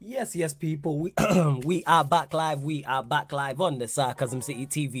Yes, people. We we are back live. We are back live on the Sarcasm City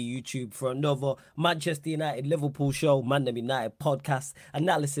TV YouTube for another Manchester United Liverpool show, Man United podcast,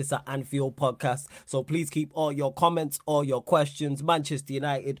 analysis at Anfield podcast. So please keep all your comments, all your questions, Manchester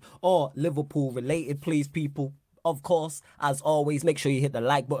United or Liverpool related, please, people. Of course, as always, make sure you hit the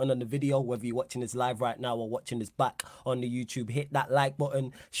like button on the video, whether you're watching this live right now or watching this back on the YouTube. Hit that like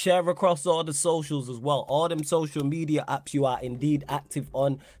button, share across all the socials as well. All them social media apps you are indeed active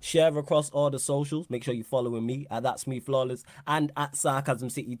on, share across all the socials. Make sure you're following me at That's Me Flawless and at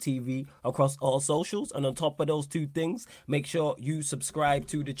Sarcasm City TV across all socials. And on top of those two things, make sure you subscribe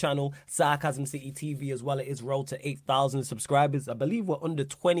to the channel Sarcasm City TV as well. It is road to 8,000 subscribers. I believe we're under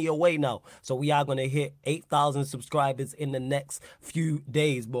 20 away now, so we are going to hit 8,000 subscribers in the next few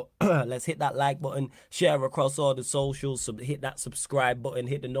days. But let's hit that like button, share across all the socials, hit that subscribe button,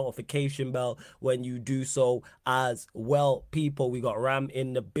 hit the notification bell when you do so as well, people. We got Ram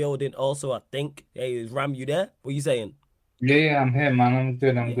in the building also, I think. Hey, is Ram, you there? What are you saying? Yeah, I'm here, man. I'm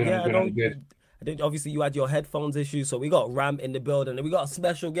good. I'm good. I think obviously you had your headphones issue, so we got Ram in the building, and we got a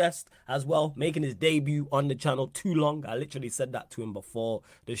special guest as well, making his debut on the channel. Too long. I literally said that to him before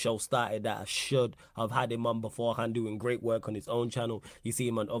the show started, that I should have had him on beforehand, doing great work on his own channel. You see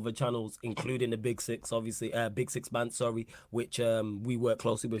him on other channels, including the Big Six, obviously, Big Six Band, which we work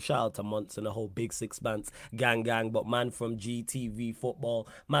closely with. Shout out to Monts and the whole Big Six Bands gang. But man from GTV Football,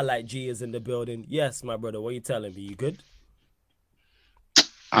 man like G is in the building. Yes, my brother, what are you telling me? You good?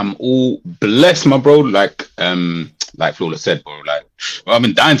 I'm all blessed, my bro. Like Flawless said, bro. Like, well, I've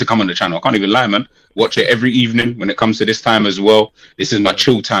been dying to come on the channel. I can't even lie, man. Watch it every evening when it comes to this time as well. This is my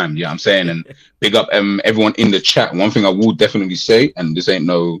chill time. Yeah, I'm saying, and big up everyone in the chat. One thing I will definitely say, and this ain't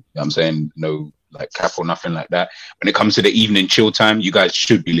no like cap or nothing like that. When it comes to the evening chill time, you guys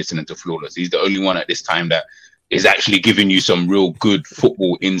should be listening to Flawless. He's the only one at this time that is actually giving you some real good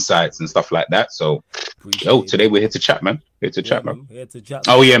football insights and stuff like that. So, today we're here to chat, man. Here to chat, man.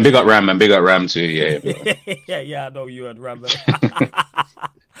 Oh yeah, and big up Ram, man. Big up Ram too. Yeah. yeah. I know you and Ram. It's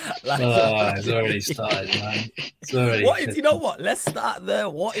already started, man. You know what? Let's start there.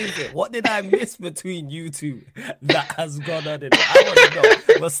 What is it? What did I miss between you two that has gone on in it? I want to know.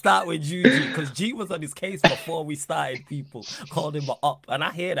 We'll start with you, G, because G was on his case before we started. People called him an up, and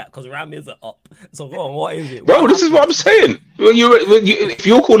I hear that because Ram is an up. So go on, what is it? Bro, this is what I'm saying. If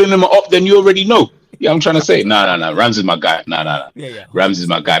you're calling him an up, then you already know. Yeah, I'm trying to say, no. Rams is my guy. No. Yeah. Rams is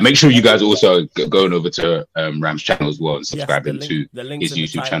my guy. Make sure you guys also going over to Rams channel as well and subscribing to his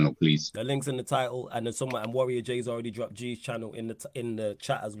YouTube channel, please. The link's in the title, and then and Warrior J's already dropped G's channel in the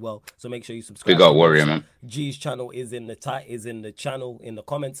chat as well. So make sure you subscribe. Big up Warrior, man. G's channel is in the channel in the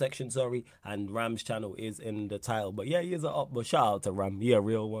comment section, and Ram's channel is in the title. But yeah, he is an up. But shout out to Ram, a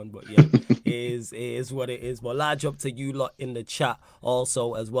real one. But yeah, it is what it is. But large up to you lot in the chat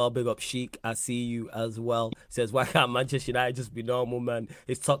also as well. Big up Sheik, I see you as well. Says, why can't Manchester United just be normal, man?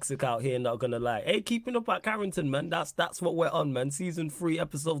 It's toxic out here, not gonna lie. Hey, keeping up at Carrington, man. That's what we're on, man. Season 3,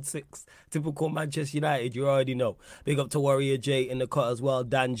 episode 6. Typical Manchester United, you already know. Big up to Warrior J in the cut as well.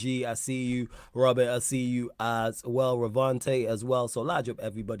 Dan G, I see you. Robert, I see you as well. Ravante as well. So large up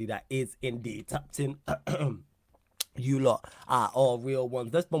everybody that is indeed tapped in. You lot are all real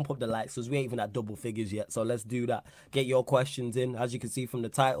ones. Let's bump up the likes because we ain't even at double figures yet. So let's do that. Get your questions in. As you can see from the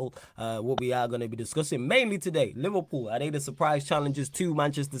title, what we are going to be discussing mainly today. Liverpool, are they the surprise challengers to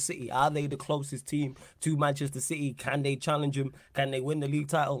Manchester City? Are they the closest team to Manchester City? Can they challenge them? Can they win the league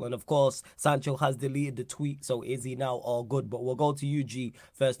title? And of course, Sancho has deleted the tweet. So is he now all good? But we'll go to you, G,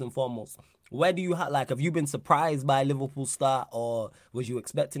 first and foremost. Where do you have you been surprised by Liverpool's start, or was you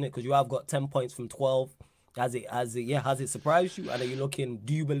expecting it? Because you have got 10 points from 12. Has it surprised you? And are you looking?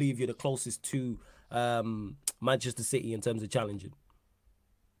 Do you believe you're the closest to Manchester City in terms of challenging?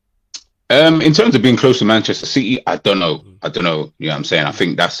 In terms of being close to Manchester City, I don't know. You know what I'm saying? I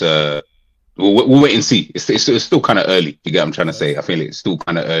think that's we'll wait and see. It's still kind of early. You get what I'm trying to say? I feel it's still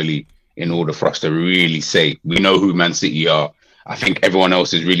kind of early in order for us to really say we know who Man City are. I think everyone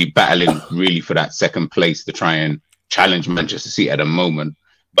else is really battling really for that second place to try and challenge Manchester City at the moment.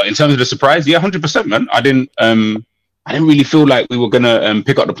 But in terms of the surprise, 100%, man. I didn't really feel like we were gonna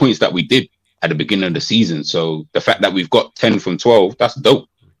pick up the points that we did at the beginning of the season. So the fact that we've got 10 from 12, that's dope.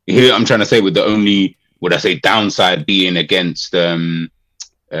 You hear what I'm trying to say? With the only, downside being against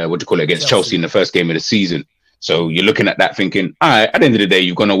against Chelsea in the first game of the season. So you're looking at that thinking, all right, at the end of the day,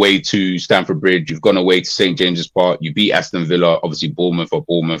 you've gone away to Stamford Bridge, you've gone away to St. James's Park, you beat Aston Villa, obviously Bournemouth.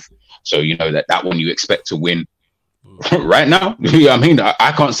 So you know that one you expect to win. Right now,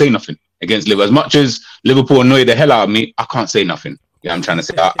 I can't say nothing against Liverpool. As much as Liverpool annoy the hell out of me, I can't say nothing. Yeah, I'm trying to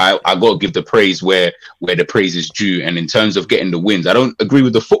say I got to give the praise where the praise is due. And in terms of getting the wins, I don't agree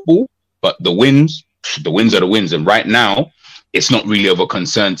with the football, but the wins are the wins. And right now, it's not really of a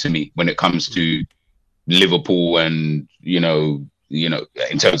concern to me when it comes to Liverpool and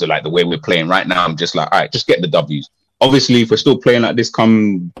in terms of like the way we're playing right now. I'm just like, all right, just get the W's. Obviously, if we're still playing like this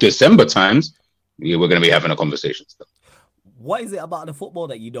come December times, yeah, we're going to be having a conversation still. What is it about the football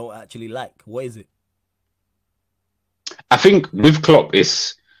that you don't actually like? What is it? I think with Klopp,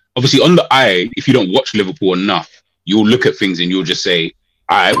 it's obviously on the eye. If you don't watch Liverpool enough, you'll look at things and you'll just say,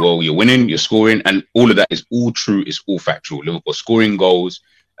 all right, well, you're winning, you're scoring, and all of that is all true. It's all factual. Liverpool scoring goals.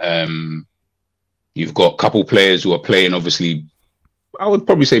 You've got a couple players who are playing, obviously, I would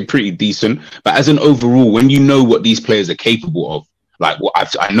probably say pretty decent. But as an overall, when you know what these players are capable of, like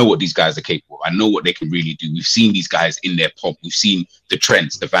I know what these guys are capable of. I know what they can really do. We've seen these guys in their pomp. We've seen the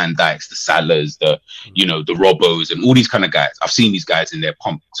Trents, the Van Dijks, the Salahs, the Robbos, and all these kind of guys. I've seen these guys in their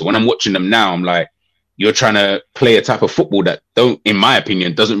pomp. So when I'm watching them now, I'm like, you're trying to play a type of football that in my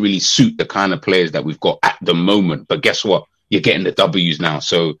opinion, doesn't really suit the kind of players that we've got at the moment. But guess what? You're getting the W's now.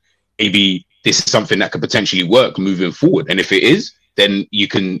 So maybe this is something that could potentially work moving forward. And if it is, then you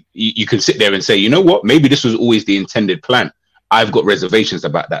can sit there and say, you know what? Maybe this was always the intended plan. I've got reservations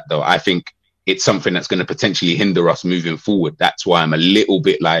about that, though. I think it's something that's going to potentially hinder us moving forward. That's why I'm a little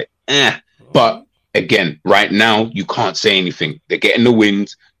bit like, But again, right now, you can't say anything. They're getting the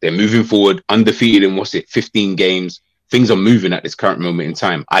wins. They're moving forward, undefeated in 15 games. Things are moving at this current moment in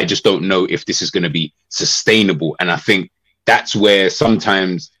time. I just don't know if this is going to be sustainable. And I think that's where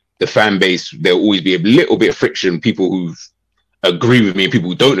sometimes the fan base, there'll always be a little bit of friction. People who agree with me and people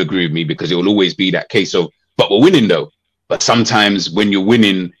who don't agree with me, because it will always be that case of, but we're winning though. But sometimes when you're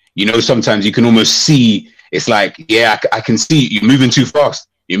winning, sometimes you can almost see, it's like, yeah, I can see you're moving too fast.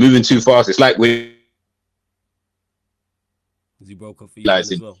 You're moving too fast. It's like when he broke up for you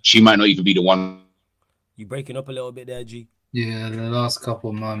as well. She might not even be the one. You breaking up a little bit there, G? Yeah, the last couple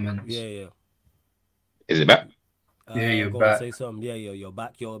of moments. Yeah. Is it back? Yeah, you're back. Say something. Yeah, you're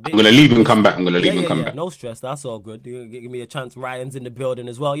back. You're a bit. I'm gonna leave and come back. I'm gonna leave and come back. No stress. That's all good. You give me a chance. Ryan's in the building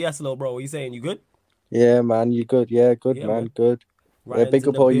as well. Yes, little bro. What are you saying? You good? Yeah, man. You good? Yeah, good, man. Good. Yeah, big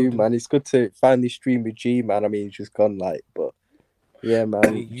up all you, man. It's good to finally stream with G, man. I mean, he's just gone but yeah,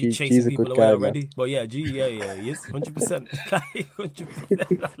 man. G's a good guy, already. Man. But yeah, G, he is 100%.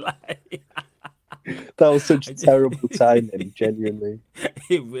 100%. That was such terrible timing, genuinely.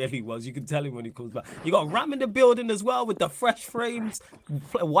 It really was. You can tell him when he comes back. You got Ram in the building as well with the fresh frames,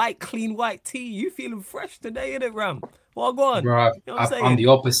 clean white tee. You feeling fresh today, innit, Ram? Well, go on. Bro, I'm the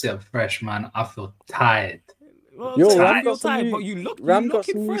opposite of fresh, man. I feel tired. Well, Ram got tired, but you got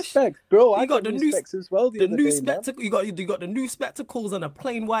some new specs, bro. I got the new specs as well. The new spectacles. You got the new spectacles and a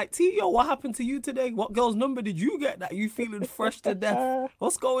plain white tee. Yo, what happened to you today? What girl's number did you get that you feeling fresh to death?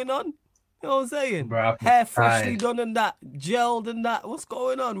 What's going on? You know what I'm saying? Bro, hair freshly done and that, gelled and that. What's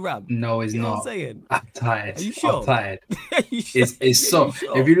going on, Ram? No, it's you know not. What I'm saying? I'm tired. Are you sure? I'm tired. Sure? It's so.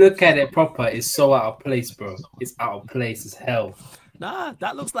 Sure? If you look at it proper, it's so out of place, bro. It's out of place as hell. Nah,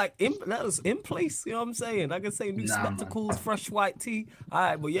 that looks like in place. You know what I'm saying? I can say new spectacles, man. Fresh white tee. All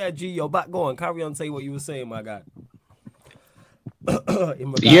right, but yeah, G, you're back going. Carry on, say what you were saying, my guy.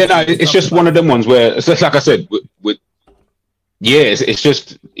 It's just one of them ones where it's just like I said with. Yeah, it's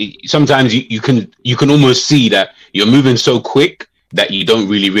just sometimes you can almost see that you're moving so quick that you don't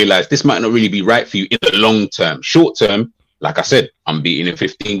really realize this might not really be right for you in the long term. Short term, like I said, unbeaten in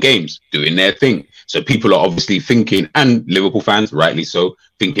 15 games, doing their thing. So people are obviously thinking, and Liverpool fans, rightly so,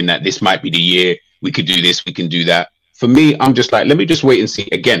 thinking that this might be the year we could do this, we can do that. For me, I'm just like, let me just wait and see.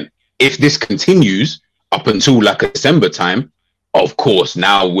 Again, if this continues up until like a December time, of course,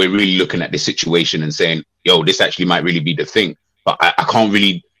 now we're really looking at this situation and saying, yo, this actually might really be the thing. But I can't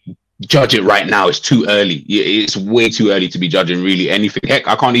really judge it right now. It's too early. It's way too early to be judging really anything. Heck,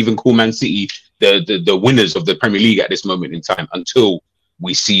 I can't even call Man City the winners of the Premier League at this moment in time until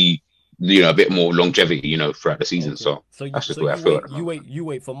we see a bit more longevity throughout the season. Okay. So that's just the way I feel. You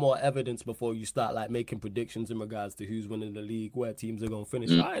wait for more evidence before you start like making predictions in regards to who's winning the league, where teams are going to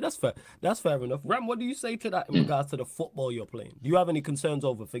finish. All right, that's fair. That's fair enough. Ram, what do you say to that in regards to the football you're playing? Do you have any concerns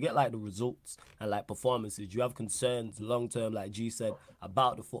over, forget like the results and like performances, do you have concerns long term, like G said,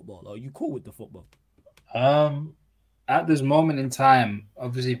 about the football? Or are you cool with the football? At this moment in time,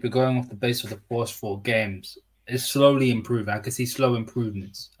 obviously if we're going off the base of the first 4 games, it's slowly improving. I can see slow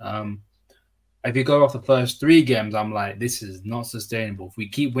improvements. If you go off the first 3 games, I'm like, this is not sustainable. If we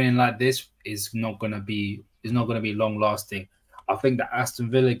keep winning like this, it's not gonna be long lasting. I think the Aston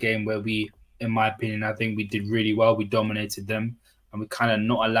Villa game where we, in my opinion, I think we did really well. We dominated them and we kind of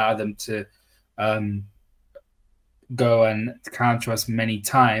not allow them to go and counter us many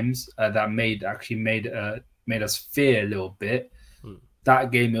times, that made us fear a little bit.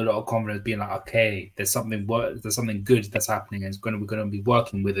 That gave me a lot of confidence, being like, okay, there's something good that's happening, and we're going to be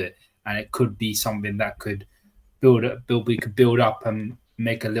working with it, and it could be something that could we could build up and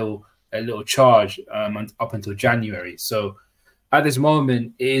make a little charge up until January. So at this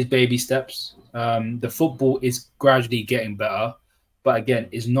moment, it is baby steps. The football is gradually getting better, but again,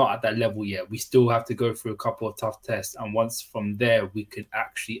 it's not at that level yet. We still have to go through a couple of tough tests, and once from there, we could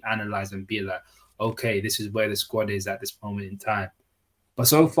actually analyze and be like, okay, this is where the squad is at this moment in time. But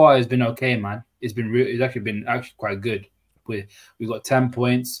so far, it's been okay, man. It's actually been quite good. We've got 10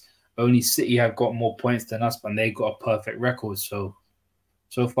 points. Only City have got more points than us, but they got a perfect record. So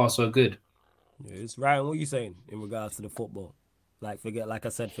far, so good. Yeah, it's Ryan. What are you saying in regards to the football? Like I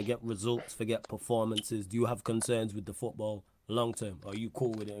said, forget results, forget performances. Do you have concerns with the football long term? Are you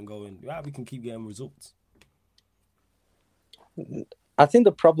cool with it and going, yeah, we can keep getting results? I think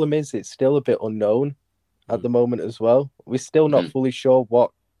the problem is it's still a bit unknown at the moment as well. We're still not fully sure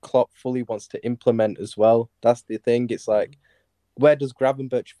what Klopp fully wants to implement as well. That's the thing. It's like, where does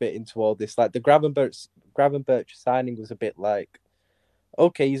Gravenberch fit into all this? Like the Gravenberch signing was a bit like,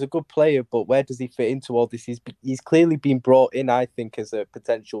 okay, he's a good player, but where does he fit into all this? He's clearly been brought in, I think, as a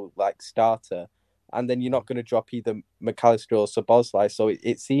potential like starter, and then you're not going to drop either McAllister or Szoboszlai. So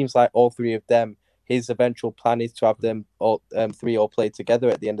it seems like all three of them, his eventual plan is to have them all three all play together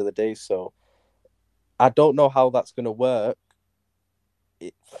at the end of the day. So I don't know how that's going to work.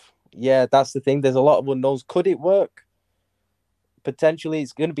 Yeah, that's the thing. There's a lot of unknowns. Could it work? Potentially,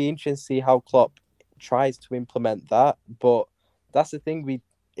 it's going to be interesting to see how Klopp tries to implement that. But that's the thing.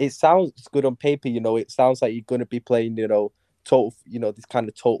 It sounds good on paper. It sounds like you're going to be playing, total, this kind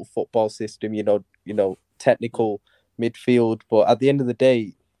of total football system. Technical midfield. But at the end of the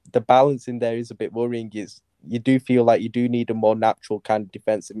day, the balance in there is a bit worrying. You do feel like you do need a more natural kind of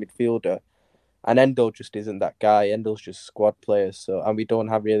defensive midfielder. And Endo just isn't that guy. Endo's just a squad player, and we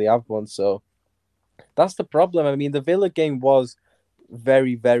don't really have one. So that's the problem. I mean, the Villa game was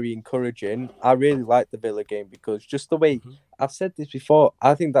very, very encouraging. I really like the Villa game because just the way I've said this before,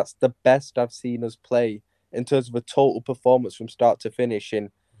 I think that's the best I've seen us play in terms of a total performance from start to finish in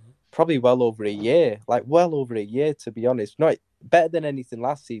probably well over a year, to be honest. Not better than anything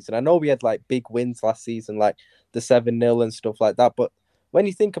last season. I know we had like big wins last season, like the 7-0 and stuff like that, but when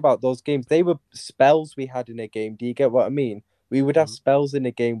you think about those games, they were spells we had in a game. Do you get what I mean? We would have spells in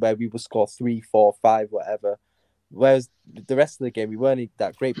a game where we would score 3, 4, 5, whatever. Whereas the rest of the game, we weren't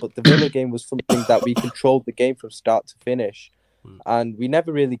that great. But the Villa game was something that we controlled the game from start to finish. And we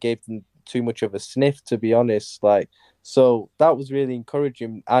never really gave them too much of a sniff, to be honest. So that was really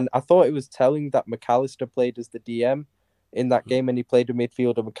encouraging. And I thought it was telling that McAllister played as the DM in that game, and he played a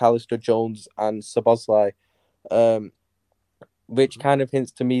midfielder, McAllister, Jones, and Szoboszlai. Which kind of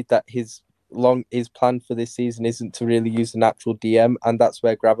hints to me that his plan for this season isn't to really use an actual DM, and that's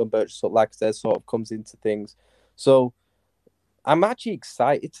where Gravenberch, like I said, sort of comes into things. So I'm actually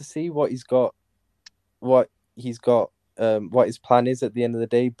excited to see what his plan is at the end of the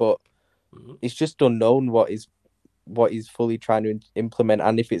day, but it's just unknown what he's fully trying to implement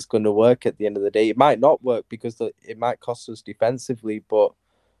and if it's going to work at the end of the day. It might not work because it might cost us defensively, but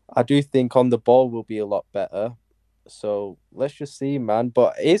I do think on the ball we'll be a lot better. So let's just see, man.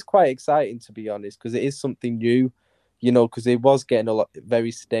 But it is quite exciting, to be honest, because it is something new, because it was getting very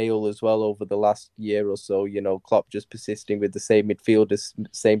stale as well over the last year or so. Klopp just persisting with the same midfielders,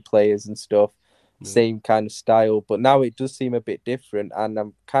 same players and stuff, same kind of style. But now it does seem a bit different, and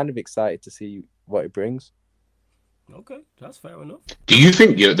I'm kind of excited to see what it brings. Okay, that's fair enough. Do you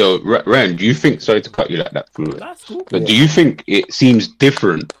think, Ryan, sorry to cut you like that, that's cool. But do you think it seems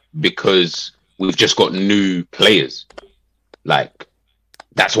different because we've just got new players? Like,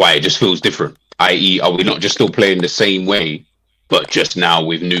 that's why it just feels different. I.e., are we not just still playing the same way, but just now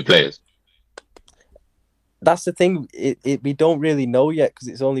with new players? That's the thing. We don't really know yet because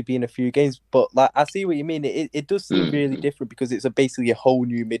it's only been a few games. But I see what you mean. It does seem really different because it's basically a whole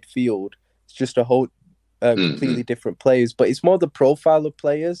new midfield. It's just a whole completely different players. But it's more the profile of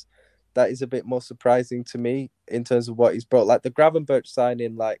players that is a bit more surprising to me in terms of what he's brought. Like the Gravenberch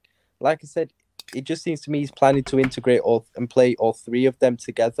signing, like I said, it just seems to me he's planning to integrate and play all three of them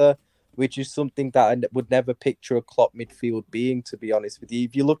together, which is something that I would never picture a Klopp midfield being, to be honest with you.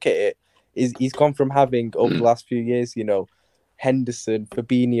 If you look at it, he's gone from having, over the last few years, Henderson,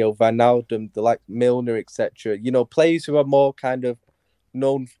 Fabinho, Wijnaldum, Milner, etc., players who are more kind of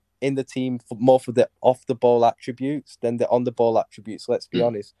known in the team more for the off-the-ball attributes than the on-the-ball attributes, let's be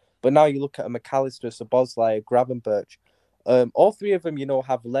honest. But now you look at a McAllister, Szoboszlai, Gravenberch, all three of them,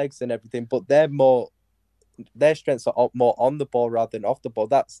 have legs and everything, but they're more their strengths are more on the ball rather than off the ball.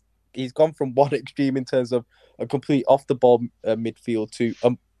 He's gone from one extreme in terms of a complete off the ball midfield to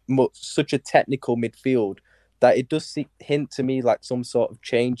such a technical midfield that it does hint to me like some sort of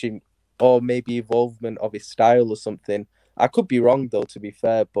changing or maybe evolvement of his style or something. I could be wrong though, to be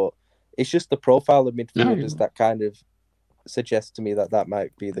fair, but it's just the profile of midfielders that kind of suggests to me that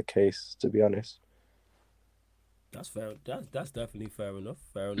might be the case, to be honest. That's fair. That's definitely fair enough.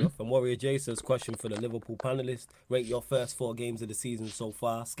 Fair enough. And Warrior J says, question for the Liverpool panelists: rate your first 4 games of the season so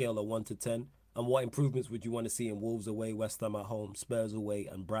far, scale of 1 to 10, and what improvements would you want to see in Wolves away, West Ham at home, Spurs away,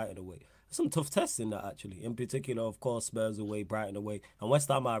 and Brighton away? There's some tough tests in that actually. In particular, of course, Spurs away, Brighton away, and West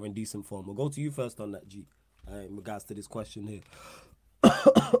Ham are in decent form. We'll go to you first on that, G. In regards to this question here.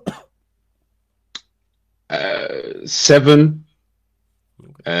 7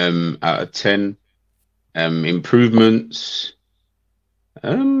 out of 10. Improvements.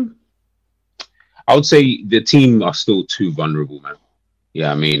 I would say the team are still too vulnerable, man.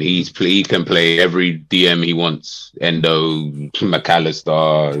 Yeah, I mean, he can play every DM he wants. Endo,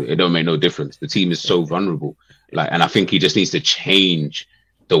 McAllister, it don't make no difference. The team is so vulnerable. And I think he just needs to change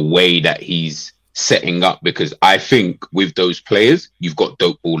the way that he's setting up, because I think with those players, you've got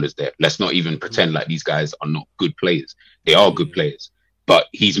dope ballers there. Let's not even pretend like these guys are not good players. They are good players, but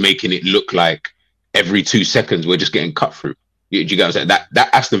he's making it look like every 2 seconds we're just getting cut through. Do you get what I'm saying? That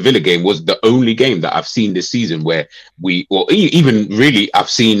Aston Villa game was the only game that I've seen this season where even really I've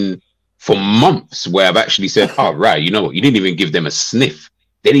seen for months where I've actually said, oh, right, you know what? You didn't even give them a sniff.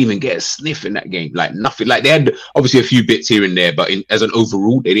 They didn't even get a sniff in that game. Like nothing. Like they had obviously a few bits here and there, but as an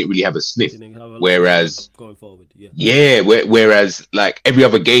overall, they didn't really have a sniff. Whereas going forward, whereas like every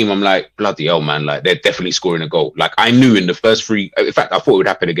other game, I'm like, bloody hell, man! Like they're definitely scoring a goal. Like I knew in the first 3. In fact, I thought it would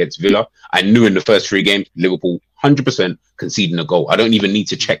happen against Villa. I knew in the first 3 games, Liverpool 100% conceding a goal. I don't even need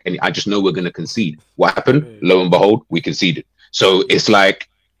to check any. I just know we're going to concede. What happened? Lo and behold, we conceded. So it's like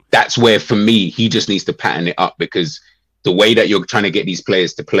that's where for me, he just needs to pattern it up, because the way that you're trying to get these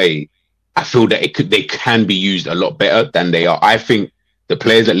players to play, I feel that they can be used a lot better than they are. I think the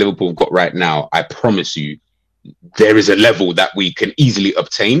players that Liverpool have got right now, I promise you, there is a level that we can easily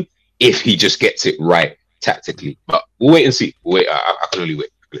obtain if he just gets it right tactically. But we'll wait and see. I can only wait.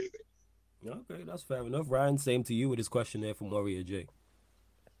 Okay, that's fair enough. Ryan, same to you with this question there from Warrior J.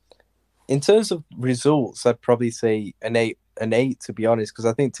 In terms of results, I'd probably say an 8, to be honest, because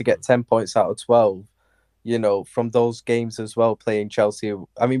I think to get 10 points out of 12, you know, from those games as well, playing Chelsea.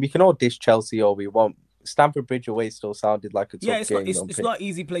 I mean, we can all dish Chelsea all we want. Stamford Bridge away still sounded like a tough game. It's not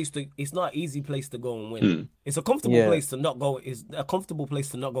easy place to. It's not easy place to go and win. It's a comfortable place to not go. It's a comfortable place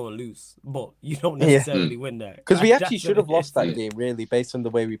to not go and lose. But you don't necessarily win there, because we actually should have lost that game. Really, based on the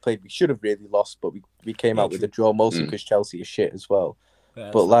way we played, we should have really lost. But we came out with a draw, mostly because Chelsea is shit as well.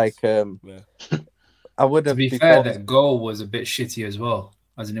 Yeah, but like, I would have. To be fair, that goal was a bit shitty as well.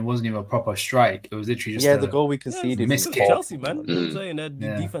 As in, it wasn't even a proper strike. It was literally just the goal we conceded. Missed Chelsea, man. You know what I'm saying?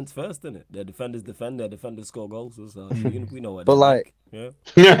 They're defense first, isn't it? Their defenders defend, their defenders score goals. So we know what. But like,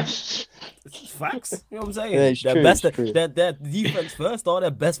 it's facts. You know what I'm saying? Yeah, their defense first. All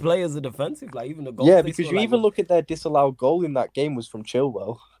their best players are defensive. Like even the goals. Yeah, because you even look at their disallowed goal in that game was from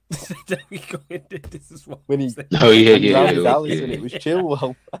Chilwell. There we go. This is what when he. It was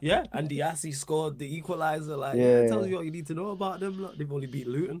Chilwell. Yeah, and Diassi scored the equaliser. Like, it tells you what you need to know about them. Look, they've only beat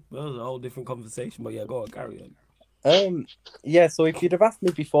Luton. Well, that was a whole different conversation. But go on, carry on. So if you'd have asked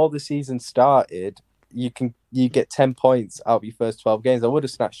me before the season started, you get 10 points out of your first 12 games, I would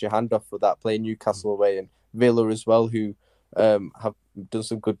have snatched your hand off for that, playing Newcastle away and Villa as well, who have done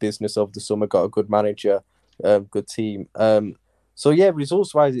some good business over the summer, got a good manager, good team. So yeah,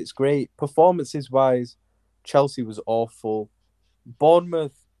 results-wise, it's great. Performances-wise, Chelsea was awful.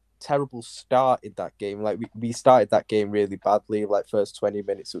 Bournemouth, terrible start in that game. Like we started that game really badly. Like first 20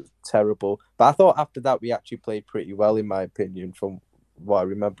 minutes, it was terrible. But I thought after that we actually played pretty well, in my opinion, from what I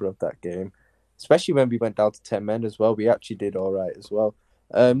remember of that game. Especially when we went down to 10 men as well, we actually did all right as well.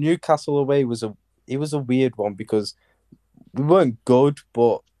 Newcastle away was a weird one because we weren't good,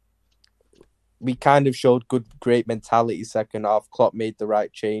 but we kind of showed great mentality second half. Klopp made the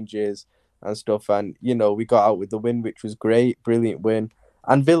right changes and stuff, and we got out with the win, which was great, brilliant win.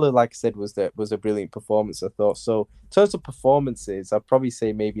 And Villa, like I said, was a brilliant performance, I thought. So in terms of performances, I'd probably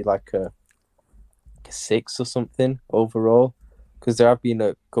say maybe like a 6 or something overall, because there have been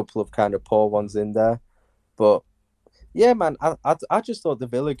a couple of kind of poor ones in there. But yeah, man, I just thought the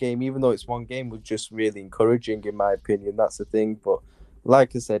Villa game, even though it's one game, was just really encouraging in my opinion. That's the thing, but.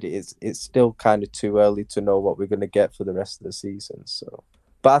 Like I said, it's still kind of too early to know what we're going to get for the rest of the season. So,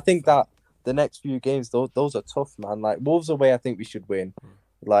 but I think that the next few games, those are tough, man. Like Wolves away, I think we should win.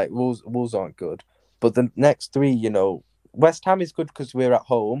 Like Wolves aren't good. But the next three, West Ham is good because we're at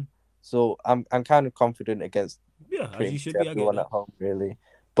home, so I'm kind of confident against Yeah, as pretty you much should be. I get everyone that. at home, really.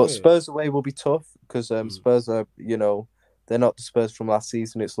 But Yeah. Spurs away will be tough because Spurs are, they're not the Spurs from last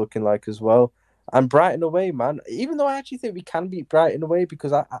season. It's looking like as well. And Brighton away, man. Even though I actually think we can beat Brighton away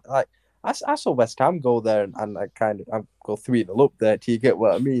because I saw West Ham go there and I go 3-0 up there. Do you get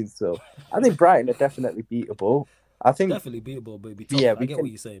what I mean? So I think Brighton are definitely beatable. I think Definitely beatable, but it'd be tough. yeah, I get what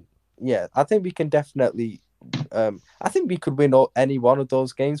you're saying. yeah, I think we can definitely. I think we could win any one of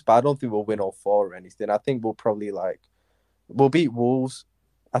those games, but I don't think we'll win all four or anything. I think we'll probably we'll beat Wolves.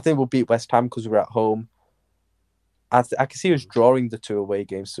 I think we'll beat West Ham because we're at home. I can see us drawing the 2 away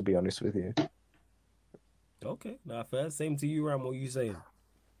games, to be honest with you. Okay, now fair. Same to you, Ram. What you saying?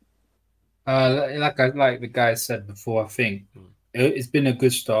 Like the guy said before, I think it's been a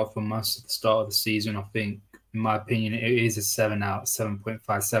good start from us at the start of the season. I think, in my opinion, it is a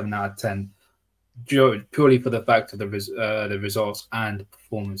 7.5, 7 out of 10, purely for the fact of the results and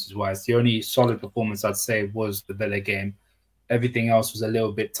performances wise. The only solid performance I'd say was the Villa game. Everything else was a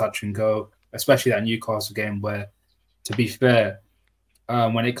little bit touch and go, especially that Newcastle game where, to be fair,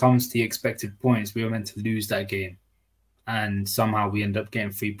 when it comes to the expected points, we were meant to lose that game. And somehow we end up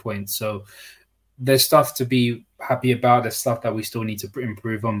getting 3 points. So there's stuff to be happy about. There's stuff that we still need to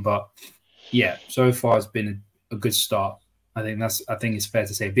improve on. But yeah, so far it's been a good start. I think it's fair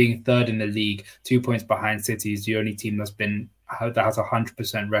to say. Being third in the league, 2 points behind City, is the only team that has a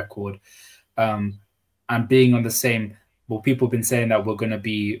 100% record. And being on the same, people have been saying that we're going to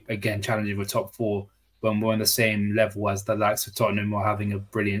be, again, challenging for top 4 when we're on the same level as the likes of Tottenham are having a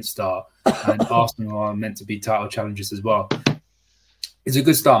brilliant start. And Arsenal are meant to be title challengers as well. It's a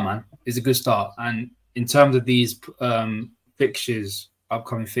good start, man. It's a good start. And in terms of these upcoming fixtures,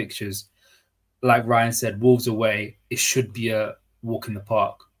 like Ryan said, Wolves away, it should be a walk in the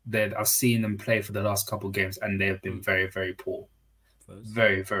park. I've seen them play for the last couple of games, and they have been very, very poor.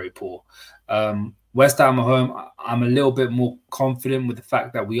 Very, very poor. West Ham at home, I'm a little bit more confident with the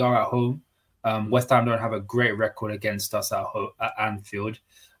fact that we are at home. West Ham don't have a great record against us at Anfield.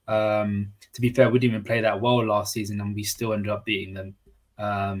 To be fair, we didn't even play that well last season, and we still ended up beating them.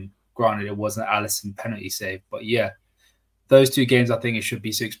 Granted, it wasn't Alisson penalty save, but yeah, those 2 games, I think it should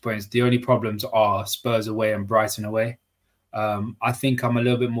be 6 points. The only problems are Spurs away and Brighton away. I think I'm a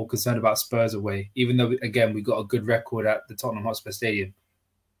little bit more concerned about Spurs away, even though, again, we got a good record at the Tottenham Hotspur Stadium.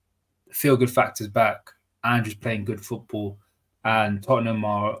 Feel-good factors back, Andrew's playing good football, and Tottenham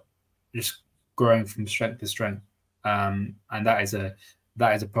are just growing from strength to strength. And that is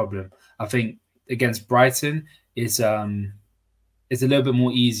a problem. I think against Brighton is a little bit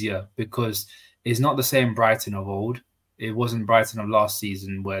more easier because it's not the same Brighton of old. It wasn't Brighton of last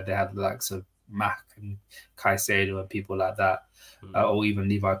season where they had the likes of Mac and Caicedo and people like that, or even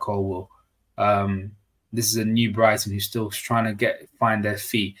Levi Colwill. This is a new Brighton who's still trying to find their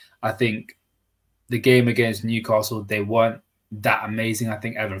feet. I think the game against Newcastle, they weren't that amazing. I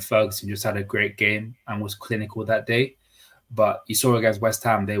think Evan Ferguson just had a great game and was clinical that day. But you saw against West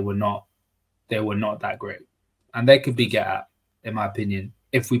Ham, they were not that great. And they could be get at, in my opinion,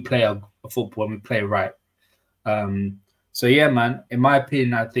 if we play a football and we play right. So yeah, man, in my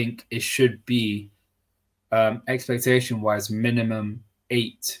opinion, I think it should be expectation-wise minimum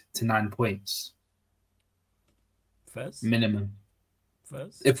 8 to 9 points. First? Minimum.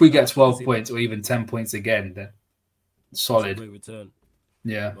 First? If we get 12 points or even 10 points again, then solid. That's a great return.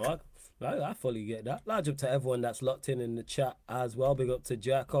 Yeah. I fully get that. Large up to everyone that's locked in the chat as well. Big up to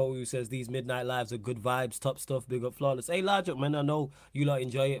Jacko, who says these midnight lives are good vibes, top stuff. Big up Flawless. Hey, large up, man. I know you lot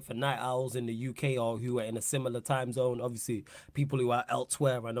enjoy it. For night owls in the UK or who are in a similar time zone. Obviously, people who are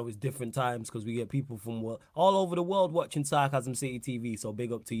elsewhere, I know it's different times because we get people from all over the world watching Sarcasm City TV. So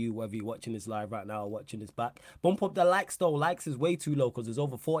big up to you, whether you're watching this live right now or watching this back. Bump up the likes, though. Likes is way too low because there's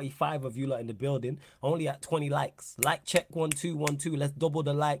over 45 of you lot in the building. Only at 20 likes. Like check 1212. Let's double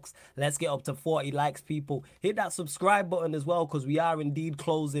the likes. Let's get up to 40 likes, people. Hit that subscribe button as well because we are indeed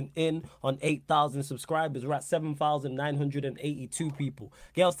closing in on 8,000 subscribers. We're at 7,982 people.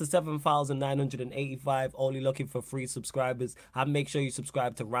 Get us to 7,985. Only looking for free subscribers. And make sure you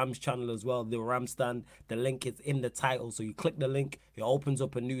subscribe to Ram's channel as well, the Ram Stand. The link is in the title. So you click the link, it opens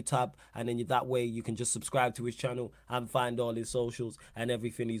up a new tab, and then that way you can just subscribe to his channel and find all his socials and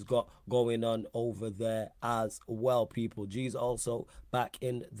everything he's got going on over there as well, people. G's also back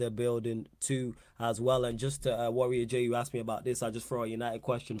in the building too as well. And just to Warrior J, you asked me about this, I just throw a United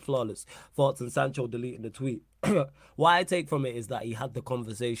question. Flawless thoughts on Sancho deleting the tweet. What I take from it is that he had the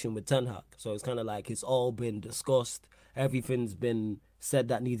conversation with Ten Hag, so it's kind of like it's all been discussed, everything's been said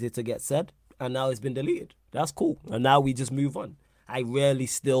that needed to get said, and now it's been deleted. That's cool, and now we just move on. I really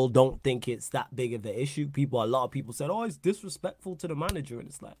still don't think it's that big of an issue. A lot of people said, oh, it's disrespectful to the manager. And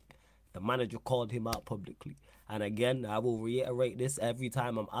it's like, the manager called him out publicly. And again, I will reiterate this every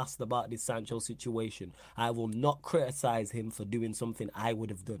time I'm asked about this Sancho situation. I will not criticize him for doing something I would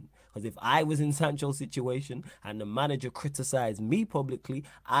have done. Because if I was in Sancho's situation and the manager criticized me publicly,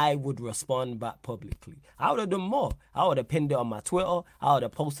 I would respond back publicly. I would have done more. I would have pinned it on my Twitter. I would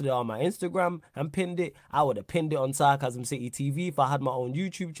have posted it on my Instagram and pinned it. I would have pinned it on Sarcasm City TV if I had my own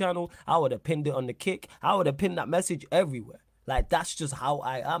YouTube channel. I would have pinned it on The Kick. I would have pinned that message everywhere. Like, that's just how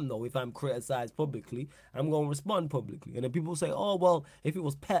I am, though. If I'm criticized publicly, I'm going to respond publicly. And then people say, oh, well, if it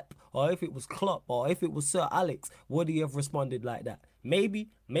was Pep, or if it was Klopp, or if it was Sir Alex, would he have responded like that?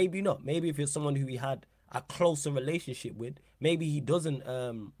 Maybe, maybe not. Maybe if it's someone who he had a closer relationship with, maybe he doesn't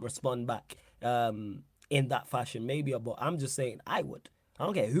respond back in that fashion. Maybe, but I'm just saying I would. I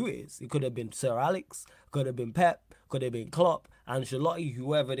don't care who it is. It could have been Sir Alex, could have been Pep, could have been Klopp, Ancelotti,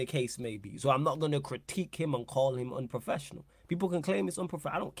 whoever the case may be. So I'm not going to critique him and call him unprofessional. People can claim it's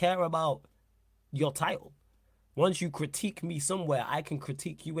unprofessional. I don't care about your title. Once you critique me somewhere, I can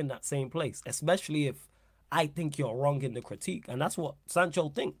critique you in that same place, especially if I think you're wrong in the critique. And that's what Sancho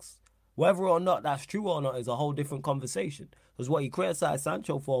thinks. Whether or not that's true or not is a whole different conversation. Because what he criticized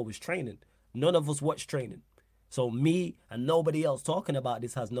Sancho for was training. None of us watch training. So me and nobody else talking about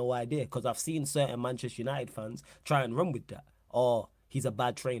this has no idea, because I've seen certain Manchester United fans try and run with that. Or he's a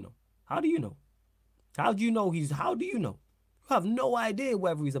bad trainer. How do you know? How do you know? You have no idea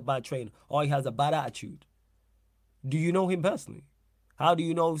whether he's a bad trainer or he has a bad attitude. Do you know him personally? How do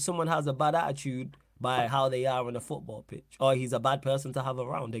you know if someone has a bad attitude by how they are on a football pitch, or he's a bad person to have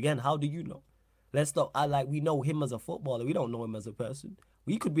around? Again, how do you know? Let's stop. We know him as a footballer. We don't know him as a person.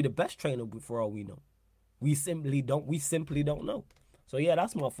 We could be the best trainer for all we know. We simply don't know. So yeah,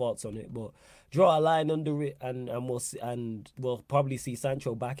 that's my thoughts on it. But draw a line under it, and we'll probably see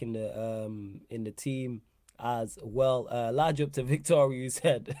Sancho back in the team as well. Large up to Victoria, who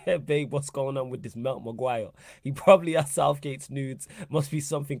said, hey, babe, what's going on with this Melt Maguire? He probably has Southgate's nudes. Must be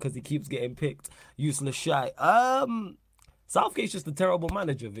something because he keeps getting picked. Useless shy. Southgate's just a terrible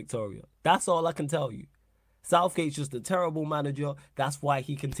manager, Victoria. That's all I can tell you. Southgate's just a terrible manager. That's why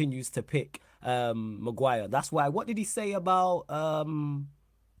he continues to pick Maguire. That's why. What did he say about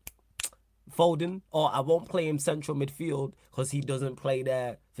Foden? I won't play him central midfield because he doesn't play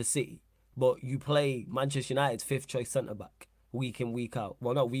there for City. But you play Manchester United's fifth choice centre back week in, week out.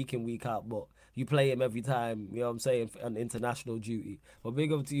 Well, not week in, week out, but you play him every time, you know what I'm saying, on international duty. But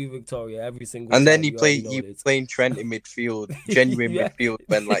big up to you, Victoria, every single and time. And then you playing Trent in midfield, genuine midfield,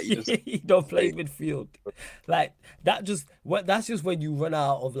 when like you don't play midfield. Like that's just when you run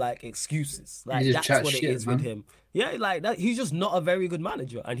out of like excuses. Like that's what it is, man. With him. Yeah, like that. He's just not a very good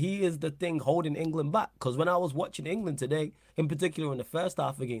manager, and he is the thing holding England back. Because when I was watching England today, in particular in the first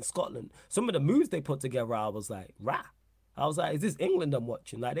half against Scotland, some of the moves they put together, I was like, rah. I was like, is this England I'm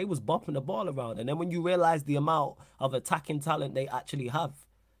watching? Like, they was bopping the ball around. And then when you realize the amount of attacking talent they actually have,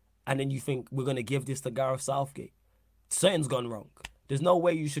 and then you think, we're going to give this to Gareth Southgate, something's gone wrong. There's no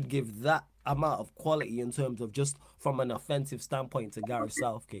way you should give that amount of quality in terms of just from an offensive standpoint to Gareth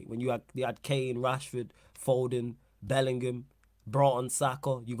Southgate. When you had Kane, Rashford, Foden, Bellingham, brought on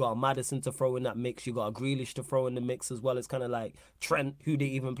Saka, you got a Maddison to throw in that mix, you got a Grealish to throw in the mix as well. It's kind of like Trent, who they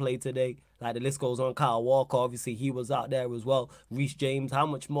even play today. Like, the list goes on. Kyle Walker, obviously, he was out there as well. Reece James. How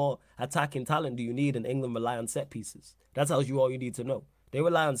much more attacking talent do you need? And England rely on set pieces. That tells you all you need to know. They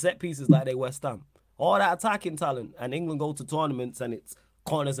rely on set pieces like they West Ham. All that attacking talent, and England go to tournaments and it's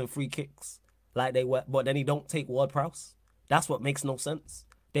corners and free kicks like they were. But then he don't take Ward-Prowse. That's what makes no sense.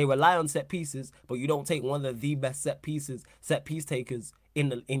 They rely on set pieces, but you don't take one of the best set piece takers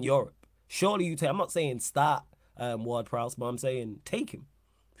in Europe. Surely you take. I'm not saying start Ward-Prowse, but I'm saying take him.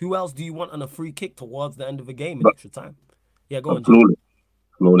 Who else do you want on a free kick towards the end of a game in extra time? Yeah, go on.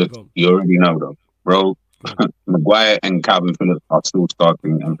 Flawless. You already know, though, bro. Maguire and Calvin Phillips are still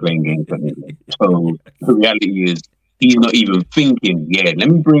starting and playing games. So the reality is, he's not even thinking, let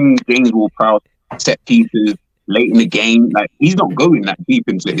me bring James Ward-Prowse set pieces late in the game. Like, he's not going that deep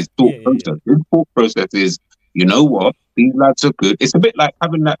into his thought process. His thought process is, you know what, these lads are good. It's a bit like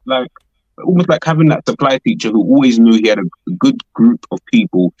having that, almost like having that supply teacher who always knew he had a good group of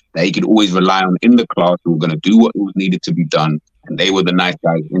people that he could always rely on in the class who were going to do what was needed to be done, and they were the nice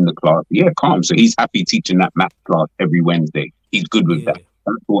guys in the class. Yeah, calm. So he's happy teaching that math class every Wednesday. He's good with that.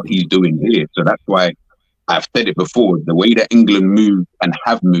 That's what he's doing here. So that's why I've said it before, the way that England moved and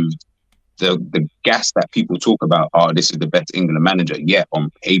have moved, the gas that people talk about, this is the best England manager. Yeah,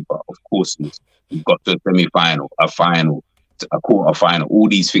 on paper, of course he is. He's got to a semi-final, a final, a quarter final. All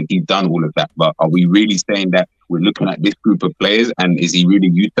these things, he's done all of that. But are we really saying that we're looking at this group of players and is he really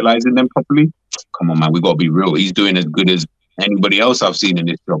utilizing them properly? Come on, man, we got to be real. He's doing as good as anybody else I've seen in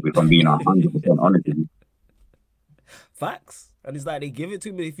this job, if I'm being 100% honest with you. Facts. And it's like they give it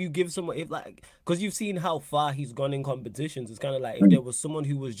to me. If you give someone, because you've seen how far he's gone in competitions, it's kind of like if there was someone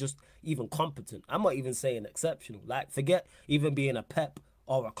who was just even competent, I'm not even saying exceptional. Like, forget even being a Pep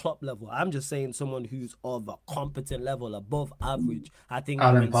or a Klopp level. I'm just saying someone who's of a competent level, above average. I think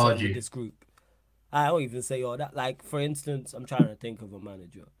Alan with Pardew. this group. I don't even say all that. Like, for instance, I'm trying to think of a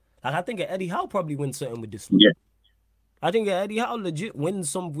manager. Like, I think Eddie Howe probably wins something with this one. Yeah. I think Eddie Howe legit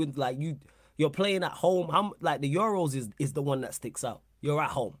wins some with, like, you're playing at home. Like, the Euros is the one that sticks out. You're at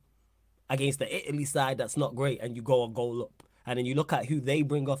home against the Italy side that's not great, and you go a goal up. And then you look at who they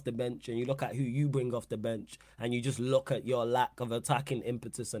bring off the bench, and you look at who you bring off the bench, and you just look at your lack of attacking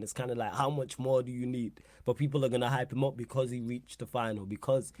impetus, and it's kind of like, how much more do you need? But people are going to hype him up because he reached the final,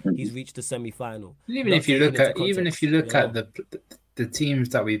 because he's reached the semi-final. Even if you look at the teams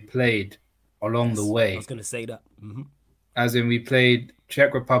that we played along the way. I was going to say that. Mm-hmm. As in, we played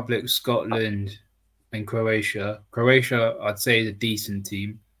Czech Republic, Scotland, and Croatia. Croatia, I'd say, is a decent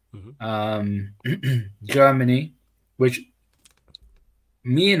team. Mm-hmm. Germany, which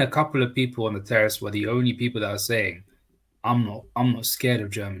me and a couple of people on the terrace were the only people that are saying, I'm not scared of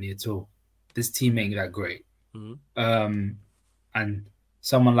Germany at all. This team ain't that great. Mm-hmm. And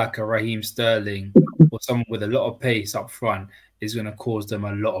someone like a Raheem Sterling or someone with a lot of pace up front is going to cause them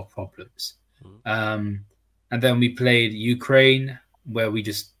a lot of problems. Mm-hmm. And then we played Ukraine, where we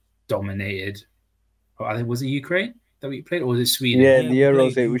just dominated. I think, was it Ukraine that we played, or was it Sweden? Yeah, the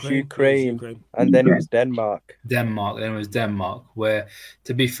Euros, it was Ukraine. And then it was Denmark. Then it was Denmark, where,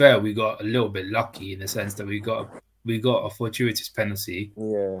 to be fair, we got a little bit lucky in the sense that we got a fortuitous penalty,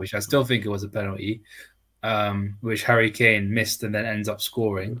 which I still think it was a penalty, which Harry Kane missed and then ends up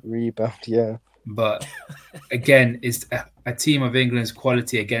scoring. Rebound, yeah. But again, it's a team of England's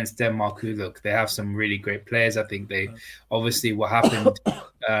quality against Denmark, who, look, they have some really great players. I think they, obviously, what happened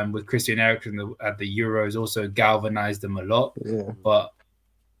with Christian Eriksen at the Euros also galvanized them a lot. Yeah. But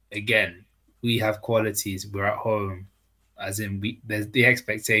again, we have qualities. We're at home, as in the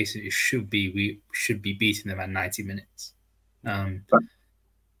expectation we should be beating them at 90 minutes.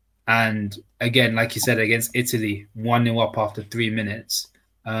 And again, like you said, against Italy, 1-0 up after 3 minutes.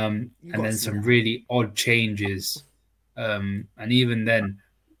 And then some really odd changes. And even then,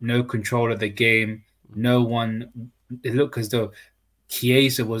 no control of the game. No one. It looked as though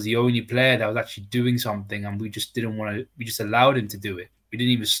Chiesa was the only player that was actually doing something, and we just didn't want to. We just allowed him to do it. We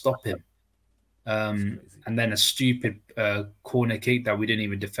didn't even stop him. And then a stupid corner kick that we didn't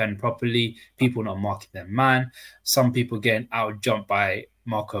even defend properly. People not marking their man. Some people getting out jumped by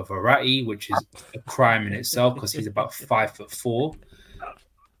Marco Verratti, which is a crime in itself because he's about 5'4".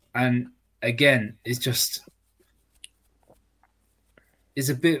 And again, it's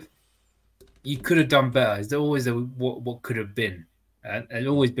a bit. You could have done better. It's always what could have been. It's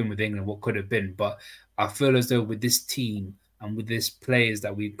always been with England what could have been. But I feel as though with this team and with these players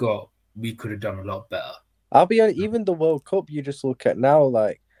that we've got, we could have done a lot better. I'll be honest, even the World Cup you just look at now,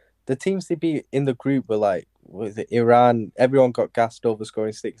 like the teams they beat in the group were like, was it Iran? Everyone got gassed over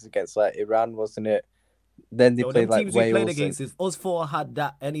scoring 6 against like Iran, wasn't it? Then they played like teams Wales. We played against, if us four had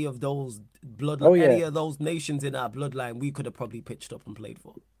that any of those any of those nations in our bloodline, we could have probably pitched up and played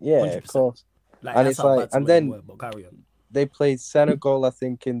for. Yeah, 100%. Of course. Like, and it's like, and then carry on. They played Senegal, I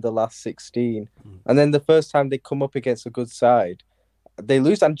think, in the last 16, and then the first time they come up against a good side, they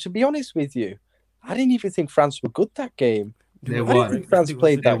lose. And to be honest with you, I didn't even think France were good that game. They I didn't think France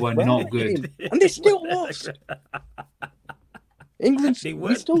played that well. They were not good, and they still lost. England,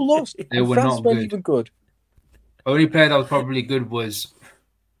 we still lost. They were France not weren't good. even good. Only player that was probably good was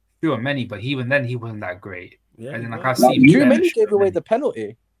Many, but even then he wasn't that great. Yeah, and then, like, I see Many gave away the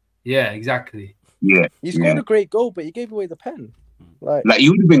penalty. Yeah, exactly. Yeah, he scored a great goal, but he gave away the pen. Like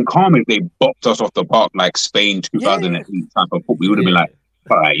you would have been calm if they boxed us off the park like Spain 2008 type of football. We would have been like,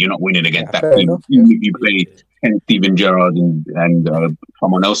 all right, you're not winning against that team. Even if you play Steven Gerrard and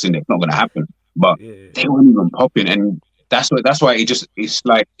someone else in it, it's not going to happen. But they weren't even popping, and that's why it's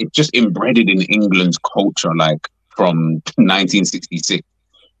just embedded in England's culture, like from 1966.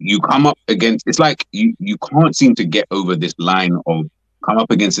 You come up against, it's like you can't seem to get over this line of come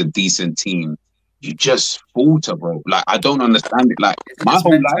up against a decent team. You just falter, bro. Like, I don't understand it. Like, my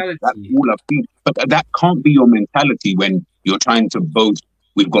whole life, that's all I've seen. But that can't be your mentality when you're trying to boast.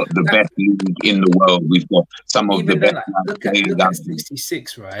 We've got the best league in the world. We've got some of the best players. Look at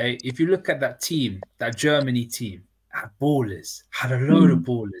 66, right? If you look at that team, that Germany team, had ballers, had a load of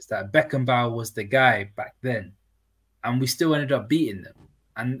ballers. That Beckenbauer was the guy back then. and we still ended up beating them.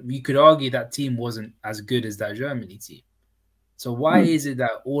 And you could argue that team wasn't as good as that Germany team. So why is it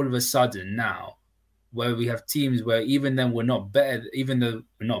that all of a sudden now, where we have teams where even though we're not better, even though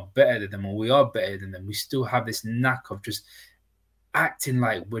we're not better than them, or we are better than them, we still have this knack of just acting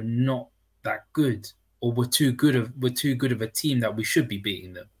like we're not that good, or we're too good of a team that we should be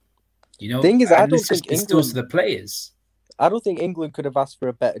beating them. You know, thing is, I don't think it's still to the players. I don't think England could have asked for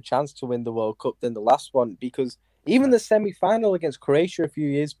a better chance to win the World Cup than the last one, because even the semi-final against Croatia a few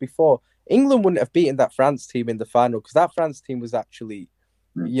years before, England wouldn't have beaten that France team in the final, because that France team was actually,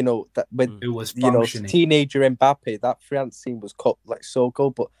 you know, that with it was functioning. Teenager Mbappe, that France team was like so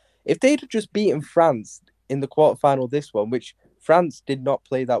good. But if they'd have just beaten France in the quarterfinal, this one, which France did not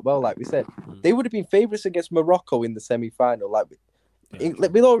play that well, like we said, they would have been favourites against Morocco in the semi-final. Like,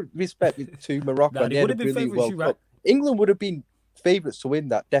 with all respect to Morocco, and they had a brilliant World Cup. England would have been favourites to win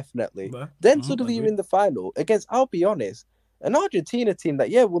that, definitely. Then suddenly you're in the final against, I'll be honest, an Argentina team that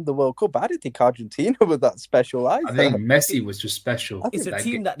won the World Cup. But I didn't think Argentina were that special either. I think Messi was just special. It's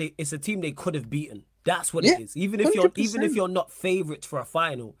a team they could have beaten. That's what it is. Even if you're not favourites for a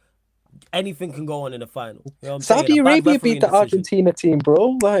final, anything can go on in a final. You know what I'm Saudi Arabia beat the Argentina team,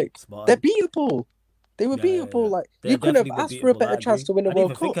 bro. Like, they're beatable. They were beatable. Like, you couldn't have asked for a better chance to win a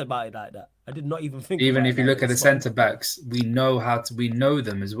World Cup. I didn't even think about it like that. I did not even think. Even if you look at the centre backs, we know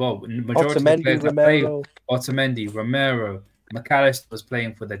them as well. Majority of the players that play, Otamendi, Romero, McAllister was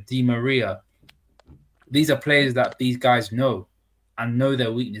playing for the Di Maria. These are players that these guys know and know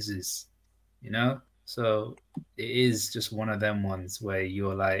their weaknesses. You know, so it is just one of them ones where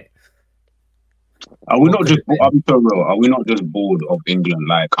you're like, are we not just? I'll be so real. Are we not just bored of England?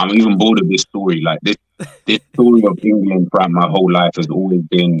 Like, I'm even bored of this story. Like this story of England throughout my whole life has always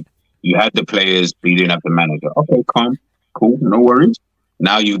been: you had the players, but you didn't have the manager. Okay, calm, cool, no worries.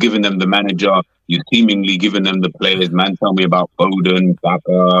 Now you've given them the manager. You've seemingly given them the players. Man, tell me about Foden,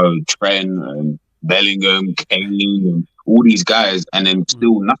 Saka, Trent, and Bellingham, Kane, and all these guys, and then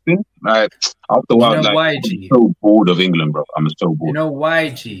still nothing. Like, after a while, I'm so bored of England, bro. I'm so bored. You know why,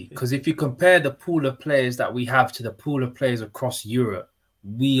 G? Because if you compare the pool of players that we have to the pool of players across Europe,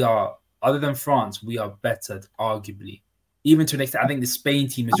 we are, other than France, we are better, arguably. Even to an extent, I think the Spain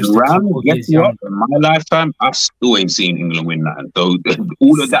team is just a couple years younger. In my lifetime, I still ain't seen England win that. So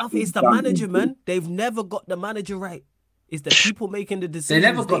all of that is the manager, man. They've never got the manager right. It's the people making the decisions.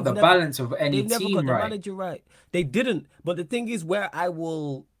 They never got the balance of any team right. They never got the manager right. They didn't. But the thing is, where I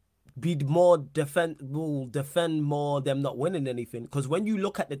will be more defend more them not winning anything. Because when you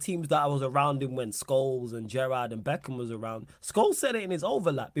look at the teams that I was around in when Scholes and Gerrard and Beckham was around, Scholes said it in his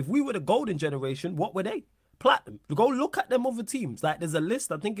overlap. If we were the golden generation, what were they? Platinum. Go look at them other teams. Like, there's a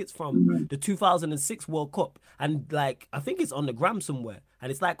list. I think it's from the 2006 World Cup, and like I think it's on the gram somewhere.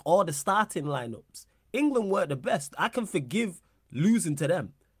 And it's like all the starting lineups. England were the best. I can forgive losing to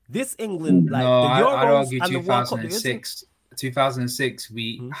them. This England, like the Euros I'd argue and 2006. The World Cup, 2006,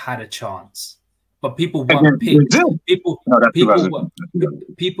 we had a chance, but people weren't picked.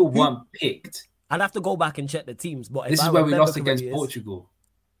 People weren't picked. I'd have to go back and check the teams. But this is where we lost against Portugal.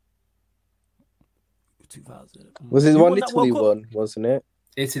 2000. Was it one Italy won, wasn't it?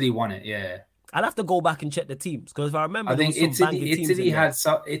 Italy won it, yeah. I'd have to go back and check the teams because if I remember, I think Italy had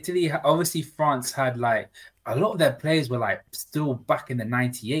obviously France had like a lot of their players were like still back in the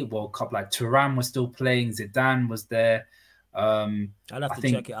 '98 World Cup. Like Thuram was still playing, Zidane was there. I'd have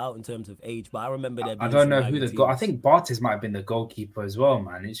to check it out in terms of age, but I remember there. I don't know who the I think Bartes might have been the goalkeeper as well,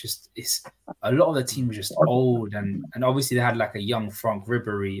 man. It's a lot of the team was just old and obviously they had like a young Franck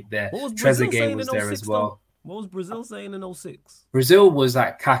Ribéry there. Trezeguet was there as well. What was Brazil saying in 06? Brazil was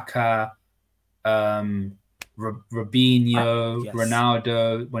like Kaká, Robinho, yes.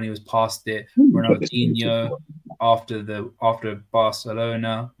 Ronaldo when he was past it, Ronaldinho after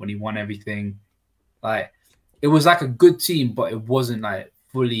Barcelona when he won everything. Like, it was like a good team, but it wasn't like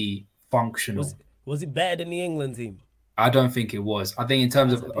fully functional. Was it better than the England team? I don't think it was. I think in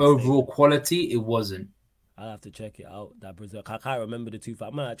terms of overall quality, it wasn't. I'll have to check it out. That Brazil, I can't remember the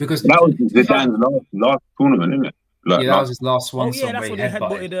 2000 because that was Zidane's last tournament, isn't it? Like, that was his last one. Oh yeah, that's when he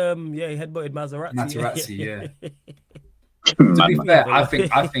headbutted. He headbutted Materazzi. Yeah. To be fair,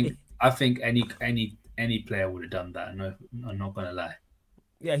 I think any player would have done that. No, I'm not gonna lie.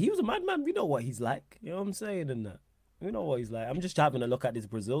 Yeah, he was a madman. We know what he's like. You know what I'm saying? And that. We know what he's like. I'm just having a look at this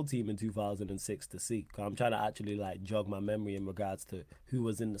Brazil team in 2006 to see. Cause I'm trying to actually like jog my memory in regards to who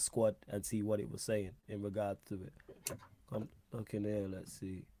was in the squad and see what it was saying in regards to it. I'm looking here. Let's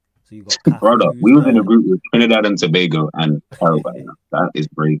see. So you got brother. We was in a group with Trinidad and Tobago and Paraguay. That is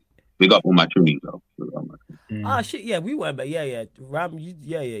brave. Big up on my Trini, though. Big up on my Trini. Ah, shit, yeah, we went back. Yeah. Ram,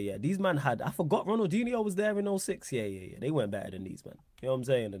 yeah. These man had, I forgot Ronaldinho was there in 06. Yeah. They went better than these, man. You know what I'm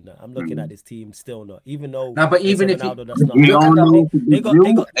saying? And I'm looking at this team still not, even though. No, but even if Ronaldo, that's not.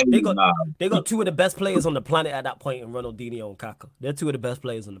 They got two of the best players on the planet at that point in Ronaldinho and Kaká. They're two of the best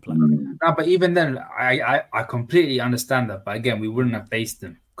players on the planet. No, but even then, I completely understand that. But again, we wouldn't have faced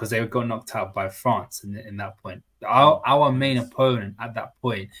them because they got knocked out by France in that point. Our main opponent at that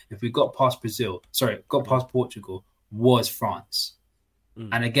point, if we got past Portugal, was France.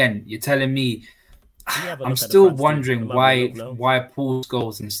 And again, you're telling me, I'm still wondering why Paul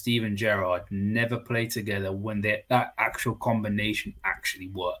Scholes and Steven Gerrard never played together when that actual combination actually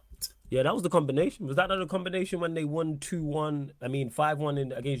worked. Yeah, that was the combination. Was that not the combination when they won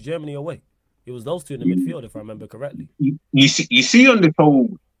 5-1 against Germany away? It was those two in the midfield, if I remember correctly. You see on this whole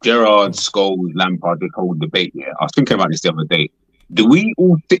Gerrard, Scholes, Lampard, this whole debate here, I was thinking about this the other day. Do we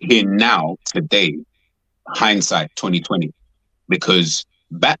all sit here now, today, hindsight 2020? Because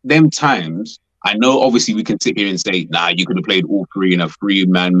back them times, I know obviously we can sit here and say, nah, you could have played all three in a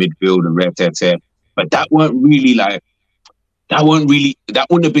 3-man midfield and rare, but that wouldn't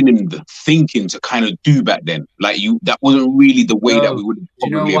have been in the thinking to kind of do back then. That wasn't really the way that we would have. Do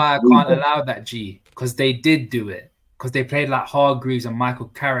you know why I can't allow that, G? Because they did do it. Because they played like Hargreaves and Michael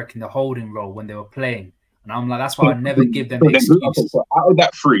Carrick in the holding role when they were playing. And I'm like, that's why I never give them the excuse. So out of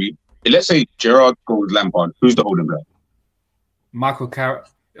that three, let's say Gerrard, Scholes, Lampard, who's the holding player? Michael Carrick.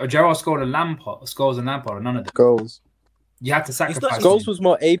 Gerrard, Scholes and Lampard, or none of them. Scholes. You had to sacrifice. Scholes was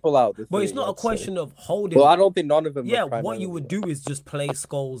more able out. But it's not a question of holding. Well, I don't think none of them. Yeah, what you would do is just play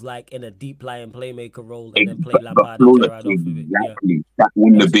Scholes like in a deep lying playmaker role, and then play Lampard and Gerrard off of it. Exactly. Yeah. That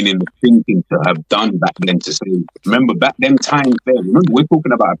wouldn't have been in the thinking to have done back then. To say, remember back then times there. Remember, we're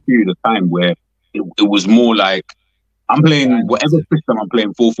talking about a period of time where it was more like I'm playing whatever system I'm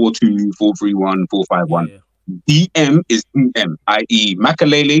playing: 4-4-2, 4-3-1, 4-5-1. Yeah. DM is DM, i.e.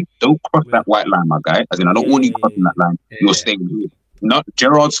 Makalele, don't cross that white line, my guy. As in, I don't want you crossing that line. You're staying here. Not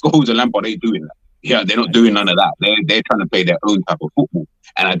Gerrard, Scholes, and Lampard ain't doing that. Yeah, they're not doing none of that. They're trying to play their own type of football.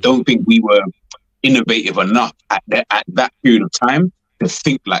 And I don't think we were innovative enough at that period of time to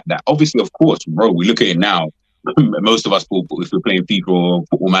think like that. Obviously, of course, bro, we look at it now. Most of us, if we're playing FIFA or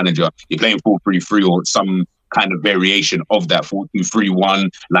Football Manager, you're playing 4-3-3 or some kind of variation of that 4-2-3-1.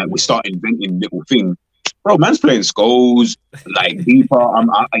 Like, we start inventing little things. Bro, man's playing Scholes, like deeper.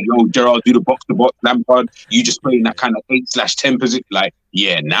 Gerrard, do the box to box. Lampard, you just playing that kind of 8/10 position. Like,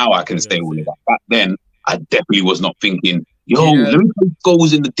 yeah, now I can stay with it. Back then, I definitely was not thinking, let me play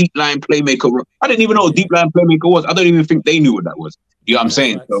Scholes in the deep line playmaker. I didn't even know what deep line playmaker was. I don't even think they knew what that was. You know what I'm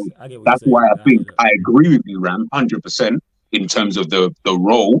saying? So that's why I think I agree with you, Ram, 100% in terms of the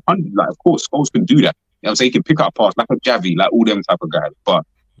role. Like, of course, Scholes can do that. You know what I'm saying? He can pick up a pass like a Javi, like all them type of guys. But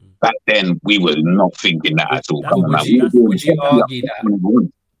back then, we were not thinking that at all. Would you argue that?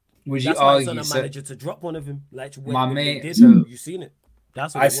 Would you argue on a manager to drop one of him? Like my mate, you've seen it.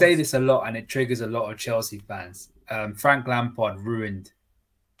 That's what I say this a lot, and it triggers a lot of Chelsea fans. Frank Lampard ruined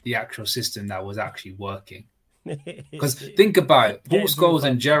the actual system that was actually working. Because think about it, Paul Scholes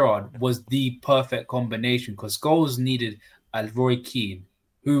and Gerrard was the perfect combination. Because Scholes needed a Roy Keane,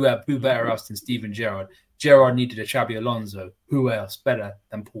 who better else than Steven Gerrard. Gerrard needed a Xabi Alonso. Who else better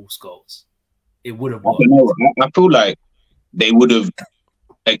than Paul Scholes? It would have worked. I feel like they would have.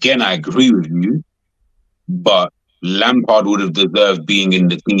 Again, I agree with you, but Lampard would have deserved being in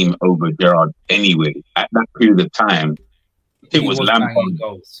the team over Gerrard anyway. At that period of time, it was Lampard.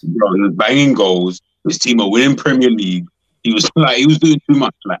 Bro, he was banging goals. His team were winning Premier League. He was doing too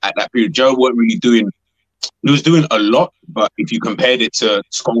much. Like at that period, Gerrard wasn't really doing. He was doing a lot, but if you compared it to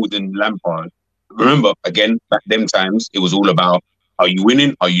Scholes and Lampard. Remember, again, back them times, it was all about, are you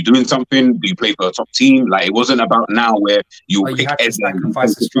winning? Are you doing something? Do you play for a top team? Like, it wasn't about now where you had to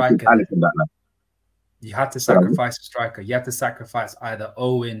sacrifice a striker. You had to sacrifice a striker. You had to sacrifice either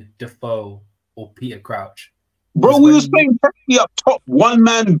Owen, Defoe, or Peter Crouch. Bro, we was playing Heskey up top, one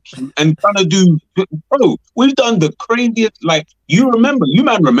man, and trying to do... Bro, we've done the craziest... Like, you remember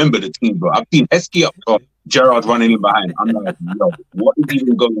the team, bro. I've seen Heskey up top, Gerrard running in behind. I'm like, yo, what is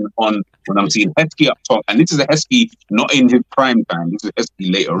even going on when I'm seeing Heskey up top? And this is a Heskey not in his prime time. This is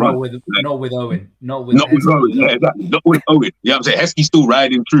Heskey later on. Not with Owen. Not with Owen. Yeah, exactly. Not with Owen. You know what I'm saying? Heskey's still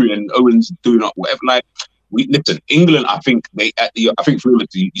riding through and Owen's doing up whatever. Like, listen, England, I think Fleur,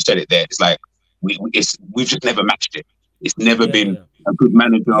 you said it there. It's like, we've just never matched it. It's never been a good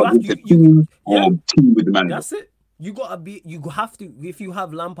manager with the team or team with the manager. That's it. You have to. If you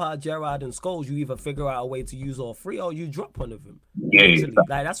have Lampard, Gerrard, and Scholes, you either figure out a way to use all three, or you drop one of them. Yeah.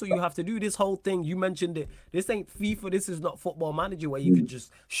 Like that's what you have to do. This whole thing, you mentioned it. This ain't FIFA. This is not Football Manager where you can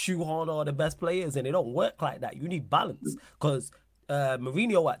just shoehorn all the best players, and it don't work like that. You need balance because.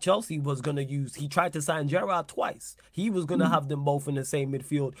 Mourinho at Chelsea was going to use, he tried to sign Gerrard twice. He was going to have them both in the same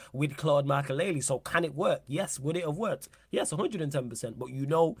midfield with Claude Makelele. So can it work? Yes. Would it have worked? Yes, 110%. But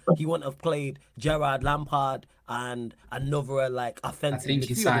he wouldn't have played Gerrard, Lampard, and another offensive I think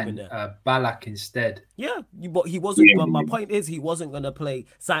he midfielder signed in there. Ballack instead. Yeah, but he wasn't. But my point is, he wasn't going to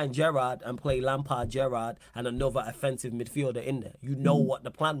sign Gerrard and play Lampard, Gerrard, and another offensive midfielder in there. You know what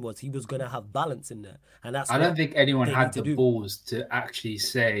the plan was. He was going to have balance in there, and that's. I don't think anyone had the do. balls to actually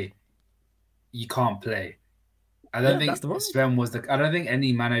say you can't play. I don't think Sven was I don't think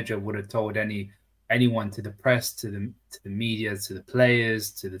any manager would have told anyone, to the press, to the media, to the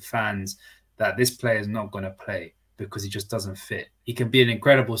players, to the fans, that this player is not going to play because he just doesn't fit. He can be an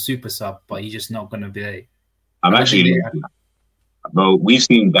incredible super sub, but he's just not going to be. Bro, we've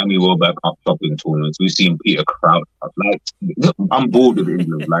seen Danny Welbeck up top in tournaments. We've seen Peter Crouch. I'm bored of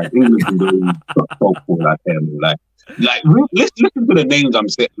England. England can go top for him. Let's listen to the names I'm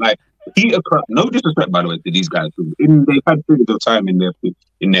saying. Peter Crouch. No disrespect, by the way, to these guys. They've had periods of time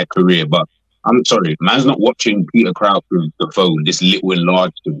in their career, but I'm sorry, man's not watching Peter Crouch through the phone. This little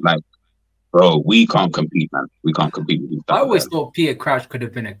enlarged, bro, we can't compete, man. We can't compete with these guys. I always thought Peter Crouch could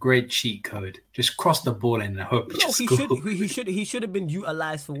have been a great cheat code. Just cross the ball in and hope he should have been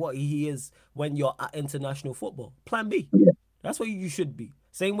utilized for what he is when you're at international football. Plan B. Yeah. That's what you should be.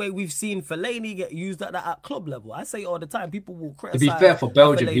 Same way we've seen Fellaini get used at club level. I say all the time, people will criticize. To be fair, for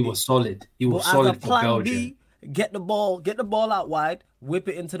Belgium, he was solid. He was solid for Belgium. B, get the ball out wide, whip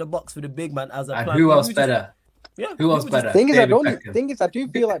it into the box for the big man as a plan. And who else better? Yeah, who else better? Thing is, I do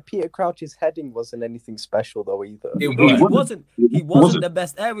feel like Peter Crouch's heading wasn't anything special though either. He wasn't the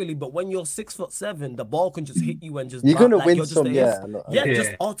best aerially, but when you're 6'7", the ball can just hit you and just you're gonna win some,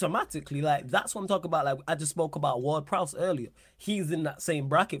 just automatically. That's what I'm talking about. I just spoke about Ward Prowse earlier. He's in that same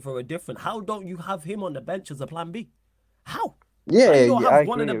bracket for a different. How don't you have him on the bench as a plan B? How? Yeah, you don't have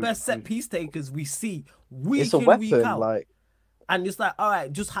one of the best set piece takers we see week in, week out. And it's all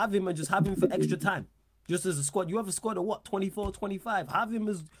right, just have him for extra time. Just as a squad, you have a squad of 24, 25. Have him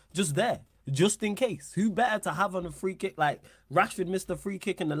as just there, just in case. Who better to have on a free kick? Rashford missed a free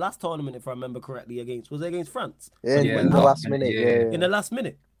kick in the last tournament, if I remember correctly. Was it against France? Yeah, in the last minute. Yeah. In the last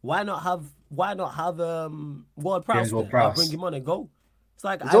minute. Why not have Ward Prowse bring him on and go?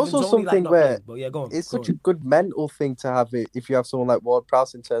 It's also something where go on. It's such a good mental thing to have it if you have someone like Ward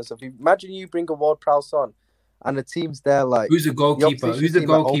Prowse in terms of imagine you bring a Ward Prowse on. And the team's there who's the goalkeeper? Who's the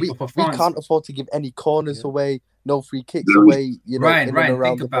goalkeeper for France? We can't afford to give any corners away, no free kicks away.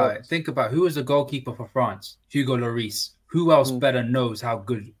 Ryan, think about who was the goalkeeper for France? Hugo Lloris. Who else better knows how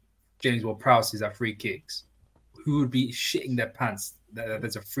good James Ward-Prowse is at free kicks? Who would be shitting their pants that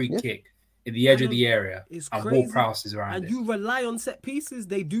there's a free kick in the edge of the area and Ward-Prowse is around and you rely on set pieces.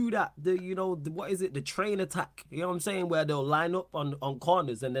 They do that. The train attack. You know what I'm saying? Where they'll line up on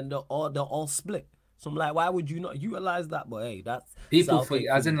corners and then they'll all split. So I'm why would you not utilize that? But hey, that's people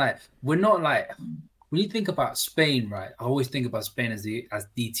we're not when you think about Spain, right? I always think about Spain as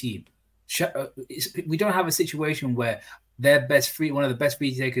the team. We don't have a situation where one of the best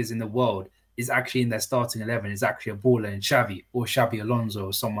free takers in the world is actually in their starting 11. Is actually a baller in Xavi or Xabi Alonso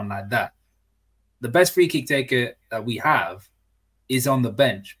or someone like that. The best free kick taker that we have is on the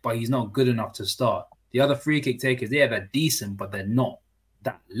bench, but he's not good enough to start. The other free kick takers, they're decent, but they're not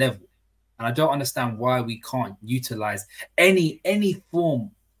that level. And I don't understand why we can't utilize any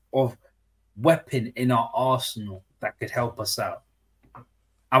form of weapon in our arsenal that could help us out.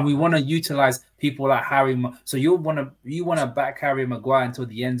 And we want to utilize people like Harry. So you want to back Harry Maguire until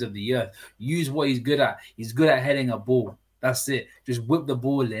the ends of the earth. Use what he's good at. He's good at heading a ball. That's it. Just whip the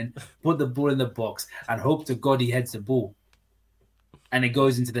ball in, put the ball in the box, and hope to God he heads the ball, and it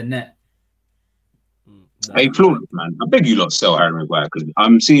goes into the net. Hey, Florence, man, I beg you lot sell Harry Maguire because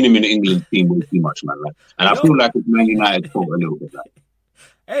I'm seeing him in the England team way too much, man. And I feel like it's Man United fault a little bit.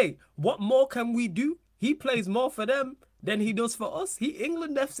 Hey, what more can we do? He plays more for them than he does for us.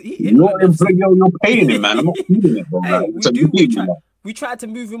 England FC. You're paying him, man. I'm not feeling it, bro. Hey, we tried to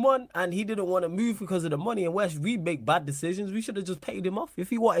move him on, and he didn't want to move because of the money. And we make bad decisions. We should have just paid him off.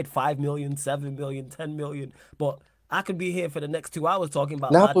 If he wanted 5 million, 7 million, 10 million, but I could be here for the next 2 hours talking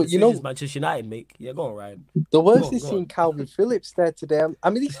about bad decisions Manchester United make. Yeah, go on, Ryan. The worst is seeing Calvin Phillips there today. I mean,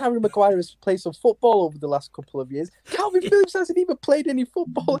 at least Harry Maguire has played some football over the last couple of years. Calvin Phillips hasn't even played any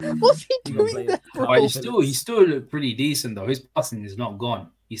football. What's he doing there, bro? He still looked pretty decent, though. His passing is not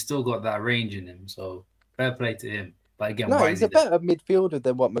gone. He's still got that range in him. So fair play to him. But again, No, why he's is he a better midfielder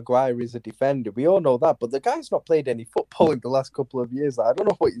than what Maguire is a defender. We all know that, but the guy's not played any football in the last couple of years. I don't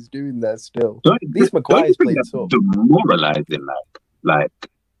know what he's doing there still. At least Maguire's played some. Demoralizing, like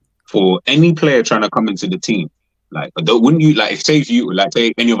for any player trying to come into the team. Like, wouldn't you like say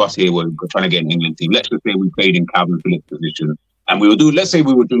any of us here were trying to get an England team? Let's just say we played in Calvin Phillips' position, and let's say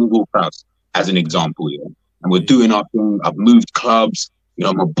we were doing Wolf Prowse as an example, yeah, and we're doing our thing. I've moved clubs,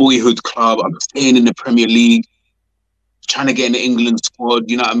 my boyhood club. I'm staying in the Premier League, trying to get in the England squad.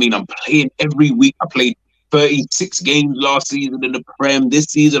 You know what I mean? I'm playing every week. I played 36 games last season in the Prem. This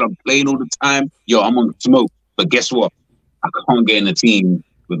season, I'm playing all the time. I'm on smoke. But guess what? I can't get in the team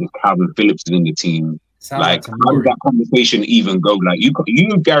with Calvin Phillips in the team. Like, how does that conversation even go? Like, you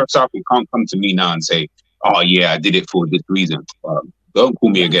Gareth Southgate can't come to me now and say, "Oh yeah, I did it for this reason." Don't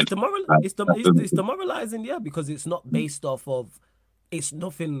call me again. It's demoralizing, yeah, because it's not based off of. It's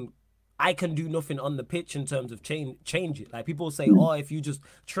nothing. I can do nothing on the pitch in terms of change it. Like people say, "Oh, if you just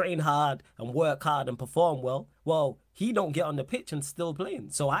train hard and work hard and perform well, he don't get on the pitch and still playing.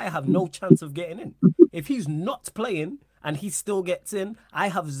 So I have no chance of getting in. If he's not playing and he still gets in, I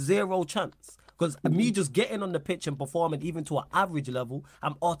have zero chance." Because me just getting on the pitch and performing even to an average level,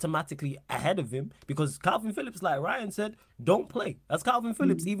 I'm automatically ahead of him. Because Calvin Phillips, like Ryan said, don't play. As Calvin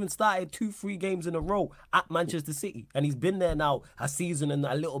Phillips even started 2-3 games in a row at Manchester City. And he's been there now a season and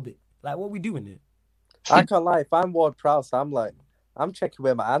a little bit. Like, what are we doing here? I can't lie. If I'm Ward Prowse, I'm checking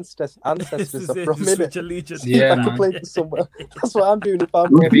where my ancestors are from. Yeah, I could play for somewhere. That's what I'm doing if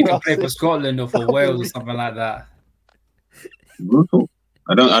I'm If you can play for Scotland or for Wales or something like that.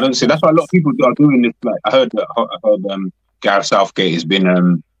 I don't see. That's why a lot of people are doing this. Like I heard Gareth Southgate has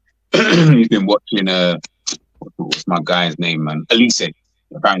been he's been watching what's my guy's name, man? Elise.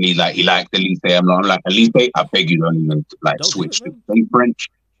 Apparently, like he liked Elise. I'm like Elise. I beg you don't even don't switch to French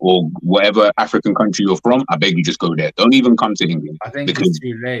or whatever African country you're from. I beg you just go there. Don't even come to England. I think it's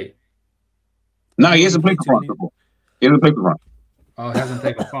too late. No, he hasn't played for France before. He hasn't played for France. Oh, he hasn't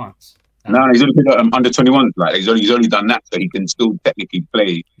played for France. No, he's only played under 21. Like he's only done that, so he can still technically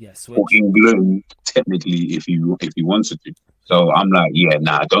play for England. Technically, if he wanted to. So I'm like,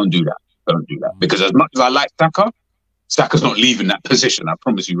 don't do that. Because as much as I like Saka's not leaving that position. I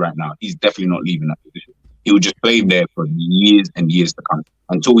promise you right now, he's definitely not leaving that position. He will just play there for years and years to come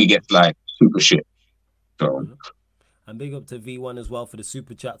until he gets like super shit. So. And big up to V1 as well for the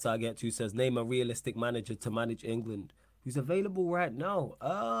super chats I get to. Says name a realistic manager to manage England. Who's available right now?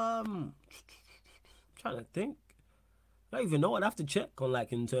 I'm trying to think. I don't even know. I'd have to check on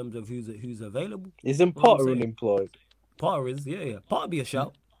in terms of who's available. Isn't Potter unemployed? Potter is, yeah. Potter would be a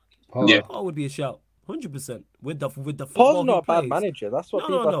shout. Potter would be a shout. 100% with the football. Potter's not a bad manager. That's what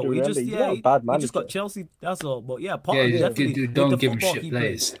people have to remember. He's not a bad manager. He just got Chelsea. That's all. But yeah, Potter definitely. Don't give him shit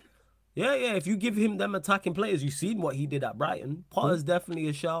players. Yeah. If you give him them attacking players, you've seen what he did at Brighton. Potter's definitely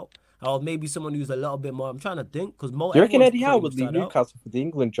a shout. Or maybe someone who's a little bit more. I'm trying to think because do you reckon Eddie Howe would leave Newcastle for the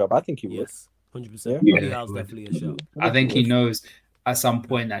England job? I think he would. Yes, 100%. Yeah. Eddie Howe's definitely a shout. I think he knows at some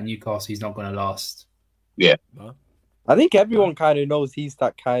point at Newcastle he's not going to last. Yeah. I think everyone kind of knows he's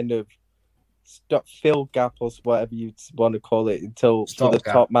that kind of fill gap or whatever you want to call it for the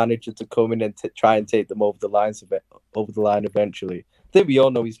top manager to come in and try and take them over the line eventually. I think we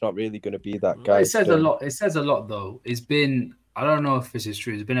all know he's not really going to be that guy. It says a lot. It says a lot though. It's been. I don't know if this is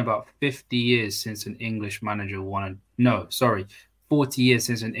true. It's been about 50 years since an English manager won. 40 years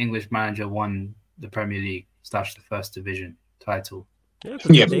since an English manager won the Premier League / the First Division title. Yeah,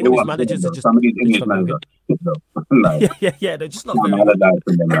 the English managers are just some of these English managers. Yeah, they're just not very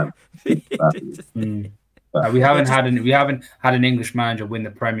good. We haven't had an English manager win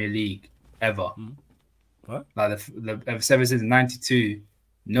the Premier League ever. What? Like ever since '92,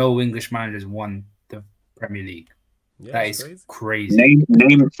 no English managers won the Premier League. Yeah, that is crazy.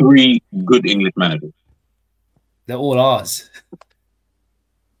 Name 3 good English managers. They're all ours.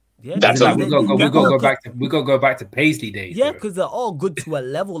 Yeah, we gotta go back to Paisley days. Yeah, because they're all good to a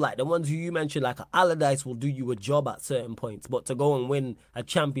level. Like the ones who you mentioned, like Allardyce will do you a job at certain points, but to go and win a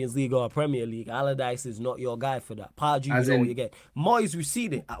Champions League or a Premier League, Allardyce is not your guy for that. Pardew, you know what you get. Moyes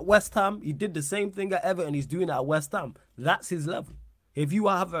receded at West Ham. He did the same thing at Everton. He's doing it at West Ham. That's his level. If you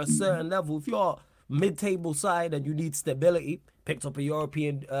have a certain level, if you're mid-table side and you need stability, picked up a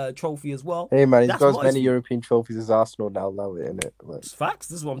European trophy as well. Hey man, he's got as many European trophies as Arsenal now, isn't it? It's facts.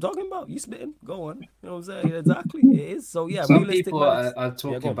 This is what I'm talking about. You spitting? Go on. You know what I'm saying? Exactly. It is. So yeah, some people are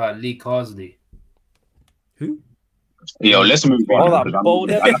talking about Lee Carsley. Who? Yo, let's move on. I'm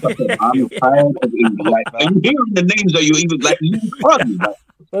tired of are you hearing the names that you even like Lee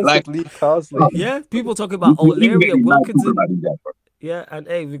Carsley? Lee Carsley. Yeah, people talking about O'Leary and Wilkinson. Yeah, and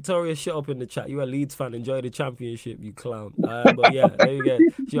hey, Victoria, shut up in the chat. You're a Leeds fan. Enjoy the championship, you clown. But yeah, there you go.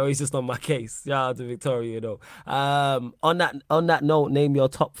 She always just on my case. Shout out to Victoria, though. On that note, name your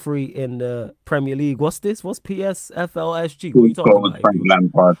top 3 in the Premier League. What's this? What's PSFLSG? What are you talking about? Frank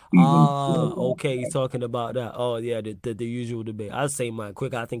Lampard. Okay, he's talking about that. Oh yeah, the usual debate. I'd say mine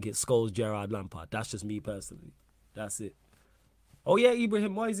quick. I think it's Scholes, Gerrard, Lampard. That's just me personally. That's it. Oh yeah,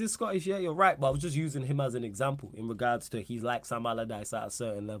 Ibrahim Moyes is Scottish. Yeah, you're right. But I was just using him as an example in regards to he's like Sam Allardyce at a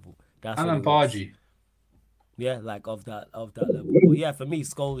certain level. That's Alan Pardew. Yeah, like of that level. But yeah, for me,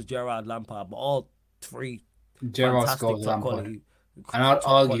 Scholes, Gerrard, Lampard, but all 3 Gerrard, fantastic Scholes, top Lampard. quality. And I'd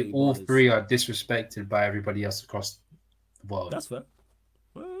argue all ballers. 3 are disrespected by everybody else across the world. That's fair.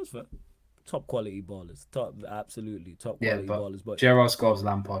 Well, that's fair. Top quality ballers. Absolutely top quality ballers. But Gerrard, Scholes,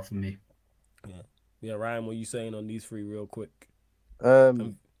 Lampard for me. Yeah, Ryan, what are you saying on these 3 real quick?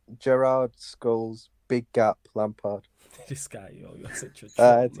 Gerrard, Scholes, big gap, Lampard. This guy, you're such a troll,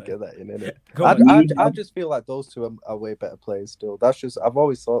 I had to man. get that in, Go I just feel like those 2 are way better players still. That's just, I've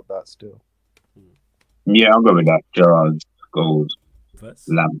always thought that still. Yeah, I'll go with that. Gerrard, Scholes, First.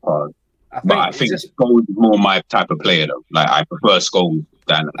 Lampard. I think Scholes is more my type of player, though. Like, I prefer Scholes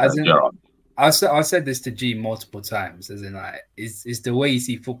than Gerrard. I said this to G multiple times, as in, like, it's the way you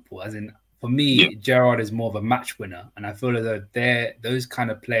see football. As in, for me, Gerrard is more of a match winner, and I feel as though those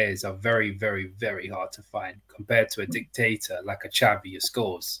kind of players are very, very, very hard to find compared to a dictator like a Xavi or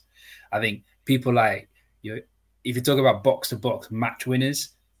Scholes. I think people like if you talk about box to box match winners,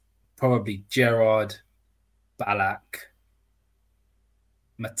 probably Gerrard, Ballack,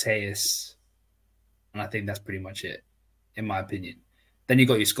 Mateus, and I think that's pretty much it, in my opinion. Then you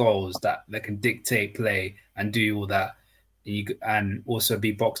got your Scholes that can dictate play and do all that. And also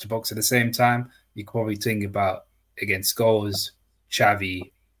be box to box at the same time. You could probably think about, again, Scholes,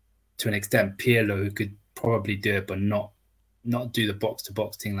 Xavi, to an extent, Pirlo, who could probably do it, but not do the box to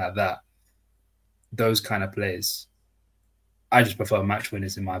box thing like that. Those kind of players. I just prefer match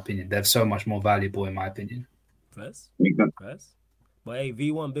winners, in my opinion. They're so much more valuable, in my opinion. First. But hey,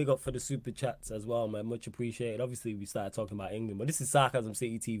 V1, big up for the super chats as well, man. Much appreciated. Obviously, we started talking about England, but this is Sarcasm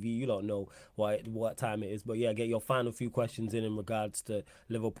City TV. You don't know what time it is. But yeah, get your final few questions in regards to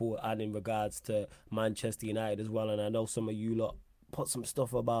Liverpool and in regards to Manchester United as well. And I know some of you lot put some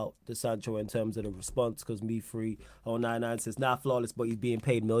stuff about the Sancho in terms of the response, because Me309 says, flawless, but he's being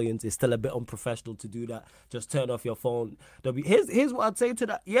paid millions. It's still a bit unprofessional to do that. Just turn off your phone. Here's what I'd say to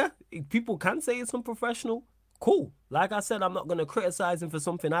that. Yeah, people can say it's unprofessional. Cool. Like I said, I'm not going to criticize him for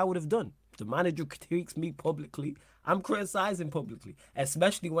something I would have done. If the manager critiques me publicly, I'm criticizing publicly,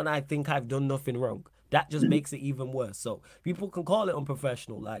 especially when I think I've done nothing wrong. That just makes it even worse. So people can call it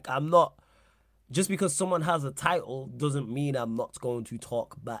unprofessional. Like, I'm not, just because someone has a title doesn't mean I'm not going to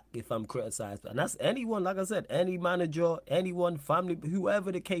talk back if I'm criticized. And that's anyone, like I said, any manager, anyone, family,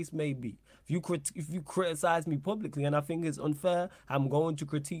 whoever the case may be. If you criticize me publicly and I think it's unfair, I'm going to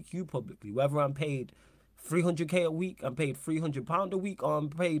critique you publicly, whether I'm paid 300k a week, I'm paid £300 a week, or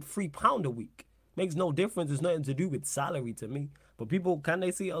I'm paid £3 a week. Makes no difference. It's nothing to do with salary to me. But people, can they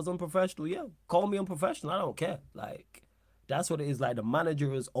see it as unprofessional? Yeah, call me unprofessional. I don't care. Like, that's what it is. Like, the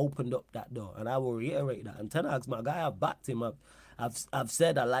manager has opened up that door, and I will reiterate that. And Ten Hag's my guy. I've backed him up. I've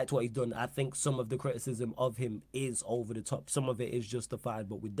said I liked what he's done. I think some of the criticism of him is over the top. Some of it is justified.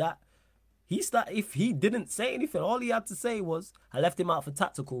 But with that, if he didn't say anything, all he had to say was, I left him out for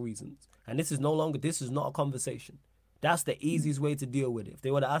tactical reasons. And this is not a conversation. That's the easiest way to deal with it. If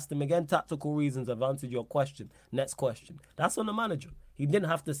they would have asked him again, tactical reasons, I've answered your question. Next question. That's on the manager. He didn't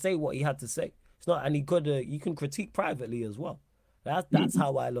have to say what he had to say. It's not, and you can critique privately as well. That's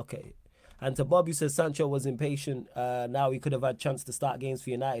how I look at it. And to Bob, who says Sancho was impatient. Now he could have had a chance to start games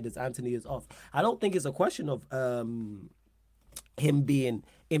for United as Anthony is off. I don't think it's a question of him being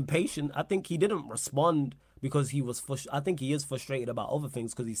impatient. I think he didn't respond because I think he is frustrated about other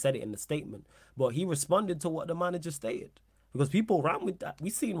things because he said it in the statement. But he responded to what the manager stated. Because people ran with that.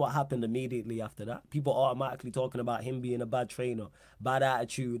 We've seen what happened immediately after that. People automatically talking about him being a bad trainer, bad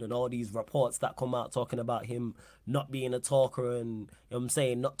attitude, and all these reports that come out talking about him not being a talker and, you know what I'm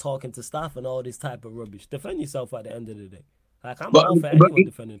saying, not talking to staff and all this type of rubbish. Defend yourself at the end of the day. Like, I'm all for anyone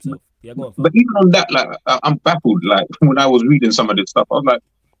defending himself. Yeah, go on. But even on that, like, I'm baffled. Like, when I was reading some of this stuff, I was like,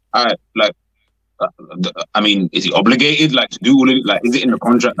 all right, like, I mean, is he obligated, like, to do all of it? Like, is it in the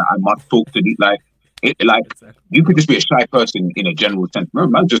contract that I must talk to these? Like, you could just be a shy person in a general sense.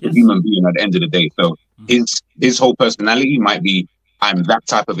 Remember, I'm just a human being at the end of the day. So his whole personality might be, I'm that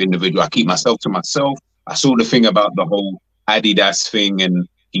type of individual. I keep myself to myself. I saw the thing about the whole Adidas thing, and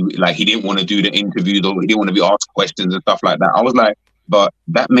he didn't want to do the interviews, or he didn't want to be asked questions and stuff like that. I was like, but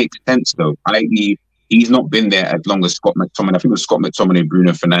that makes sense though. I.e., he's not been there as long as Scott McTominay. I think it was Scott McTominay,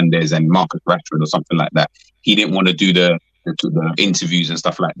 Bruno Fernandes, and Marcus Rashford or something like that. He didn't want to do the interviews and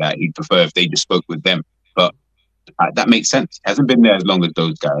stuff like that. He'd prefer if they just spoke with them. But that makes sense. Hasn't been there as long as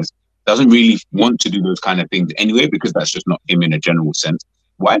those guys. Doesn't really want to do those kind of things anyway, because that's just not him in a general sense.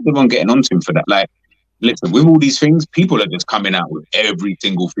 Why is everyone getting onto him for that? Like, listen, with all these things, people are just coming out with every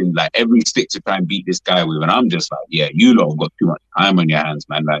single thing, like every stick to try and beat this guy with. And I'm just like, yeah, you lot have got too much time on your hands,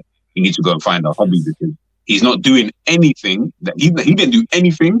 man. Like, you need to go and find a hobby, because he's not doing anything that he didn't do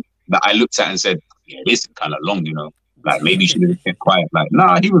anything that I looked at and said, yeah, this is kind of long, you know. Like, maybe he should have kept quiet. Like,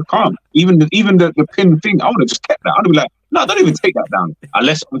 nah, he was calm. Even the pin thing, I would have just kept that. I'd be like, no, don't even take that down.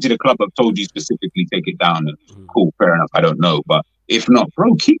 Unless obviously the club have told you specifically take it down. And cool, fair enough. I don't know. But if not,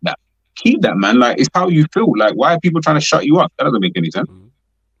 bro, keep that. Keep that, man. Like, it's how you feel. Like, why are people trying to shut you up? That doesn't make any sense.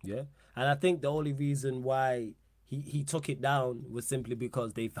 Yeah. And I think the only reason why he took it down was simply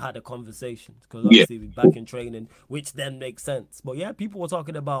because they've had a conversation. Because obviously we're back in training, which then makes sense. But yeah, people were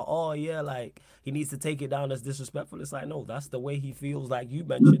talking about, oh yeah, like he needs to take it down as disrespectful. It's like, no, that's the way he feels. Like you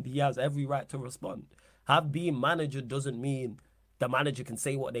mentioned, he has every right to respond. Being manager doesn't mean the manager can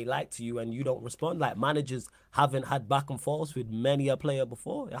say what they like to you and you don't respond. Like, managers haven't had back and forth with many a player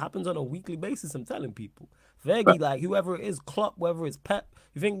before. It happens on a weekly basis, I'm telling people. Fergie, like whoever it is, Klopp, whether it's Pep.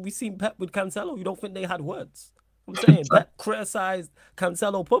 You think we've seen Pep with Cancelo? You don't think they had words? I'm saying Pep criticized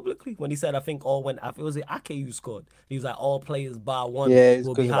Cancelo publicly when he said, I think it was Ake who scored. He was like, all players bar one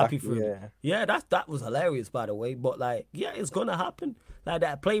will be happy for him. Yeah, that was hilarious, by the way. But like, yeah, it's gonna happen. Like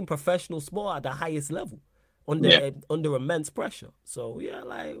that, playing professional sport at the highest level under immense pressure. So yeah,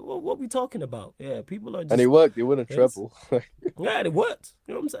 like what we talking about? Yeah, people are just, and it worked. They won a treble. Yeah, it worked.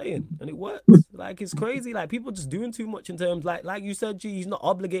 You know what I'm saying? And it worked. Like, it's crazy. Like, people just doing too much in terms, like you said, G, he's not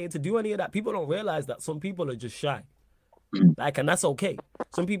obligated to do any of that. People don't realize that some people are just shy. Like, and that's okay.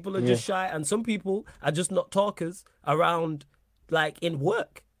 Some people are just shy, and some people are just not talkers around, like, in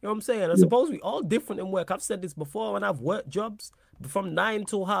work. You know what I'm saying? I suppose we all different in work. I've said this before when I've worked jobs from 9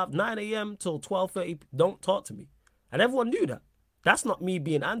 a.m. till 12:30. Don't talk to me. And everyone knew that. That's not me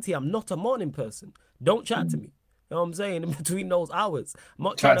being anti. I'm not a morning person. Don't chat to me. You know what I'm saying? In between those hours. I'm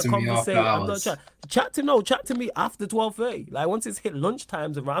not trying to conversate. I'm not trying. Chat to me after 12:30. Like, once it's hit lunch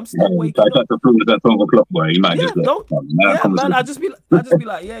times around, I'm still waking up. That 12 o'clock, boy. You might man, I just be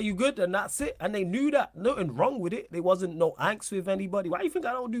like, yeah, you good, and that's it. And they knew that. Nothing wrong with it. There wasn't no angst with anybody. Why do you think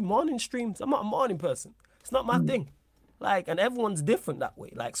I don't do morning streams? I'm not a morning person. It's not my thing. Like, and everyone's different that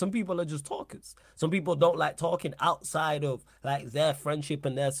way. Like, some people are just talkers. Some people don't like talking outside of, like, their friendship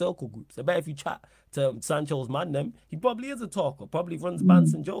and their circle groups. I bet if you chat to Sancho's man, them, he probably is a talker, probably runs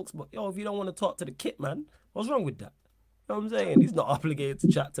bands and jokes. But, yo, if you don't want to talk to the kit, man, what's wrong with that? You know what I'm saying? He's not obligated to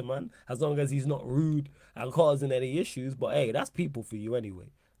chat to man, as long as he's not rude and causing any issues. But, hey, that's people for you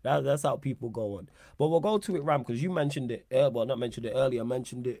anyway. That's how people go on. But we'll go to it, Ram, because you mentioned it. Well, not mentioned it earlier. I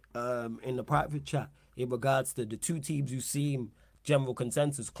mentioned it in the private chat in regards to the two teams who seem general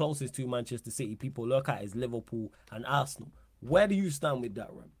consensus closest to Manchester City people look at is Liverpool and Arsenal. Where do you stand with that,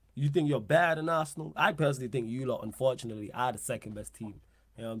 Ram? You think you're better than Arsenal? I personally think you lot, unfortunately, are the second best team.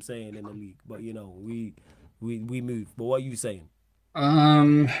 You know what I'm saying, in the league. But, you know, we move. But what are you saying?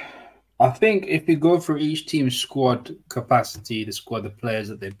 I think if we go through each team's squad capacity, the players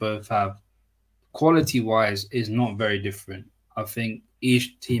that they both have, quality-wise is not very different. I think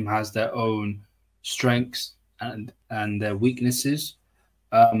each team has their own strengths and their weaknesses.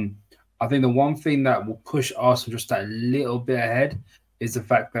 I think the one thing that will push Arsenal just that little bit ahead is the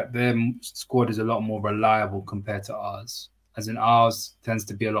fact that their squad is a lot more reliable compared to ours. As in, ours tends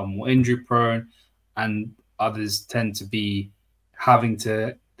to be a lot more injury-prone, and others tend to be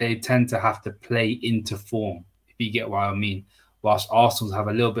they tend to have to play into form, if you get what I mean. Whilst Arsenal have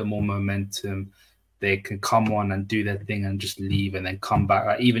a little bit more momentum, they can come on and do their thing and just leave and then come back.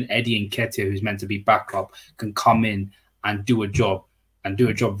 Like, even Eddie Nketiah, who's meant to be backup, can come in and do a job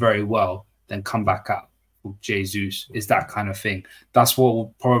very well, then come back out with Jesus. Is that kind of thing. That's what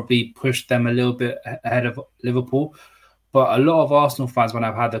will probably push them a little bit ahead of Liverpool. But a lot of Arsenal fans, when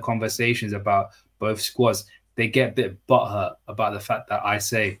I've had the conversations about both squads, they get a bit butthurt about the fact that I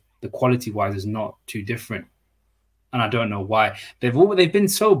say the quality-wise is not too different. And I don't know why. They've been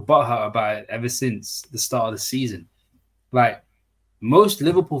so butthurt about it ever since the start of the season. Like, most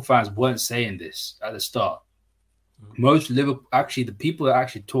Liverpool fans weren't saying this at the start. Most Liverpool, actually, the people that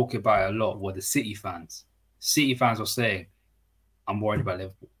actually talk about it a lot were the City fans. City fans were saying, I'm worried about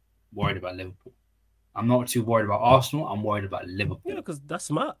Liverpool. I'm not too worried about Arsenal. I'm worried about Liverpool. Yeah, because that's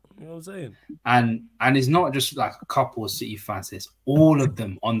smart. You know what I'm saying? And it's not just like a couple of City fans. It's all of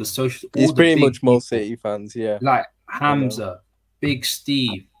them on the social. It's pretty much more City fans, yeah. Like Hamza, Big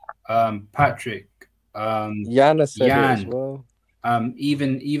Steve, Patrick, Yana said it as Jan. well.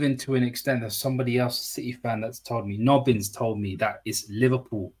 Even to an extent, there's somebody else, a City fan, that's told me, Nobbins told me that it's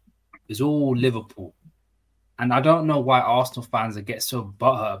Liverpool. It's all Liverpool. And I don't know why Arsenal fans get so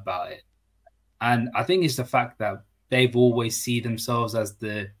butthurt about it. And I think it's the fact that they've always seen themselves as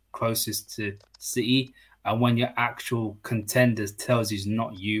the closest to City. And when your actual contenders tells you it's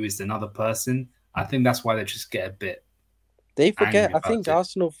not you, it's another person, I think that's why they just get a bit. They forget. I think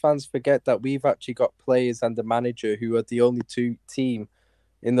Arsenal fans forget that we've actually got players and the manager who are the only two team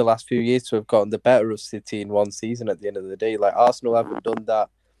in the last few years to have gotten the better of City in one season. At the end of the day, like Arsenal haven't done that.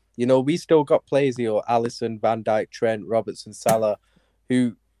 You know, we still got players here: Alisson, Van Dijk, Trent, Robertson, Salah,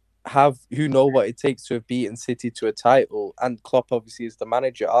 who know what it takes to have beaten City to a title. And Klopp obviously is the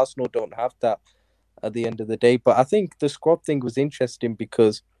manager. Arsenal don't have that at the end of the day. But I think the squad thing was interesting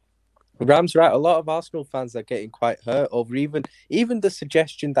because Ram's right. A lot of Arsenal fans are getting quite hurt over even the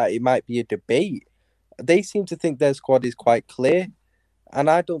suggestion that it might be a debate. They seem to think their squad is quite clear, and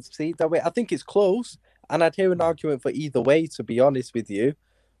I don't see it that way. I think it's close, and I'd hear an argument for either way, to be honest with you.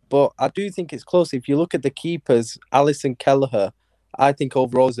 But I do think it's close. If you look at the keepers, Alisson, Kelleher, I think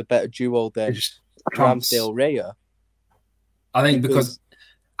overall is a better duo than Ramsdale, Raya. I think because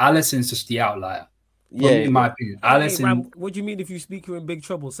Alisson's just the outlier. Yeah, in my opinion. Alisson. Ram, what do you mean if you speak you're in big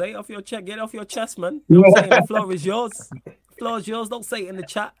trouble? Say it off your chest. Get it off your chest, man. You know what I'm saying? The floor is yours. The floor is yours. Don't say it in the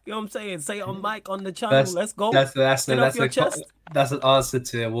chat. You know what I'm saying? Say it on mic, on the channel. Let's go. That's an answer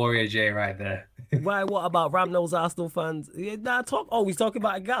to Warrior J right there. Why? What about Ram knows Arsenal fans? Yeah, he's talking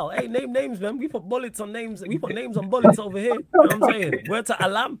about a gal. Hey, name names, man. We put bullets on names. We put names on bullets over here. You know what I'm saying? Word to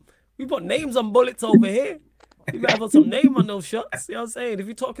Alam. We put names on bullets over here. You better put some name on those shots. You know what I'm saying? If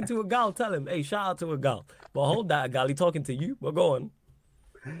you're talking to a gal, tell him, hey, shout out to a gal. But hold that, gal. He's talking to you. But go on.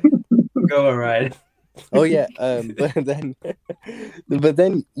 Go on, right. Oh yeah, but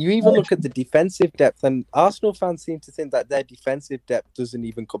then you even look at the defensive depth, and Arsenal fans seem to think that their defensive depth doesn't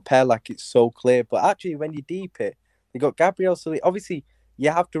even compare, like it's so clear. But actually, when you deep it, you got Gabriel Saliba. Obviously, you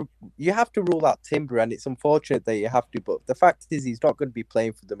have to rule out Timber, and it's unfortunate that you have to. But the fact is, he's not going to be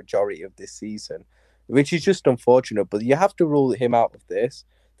playing for the majority of this season, which is just unfortunate. But you have to rule him out of this.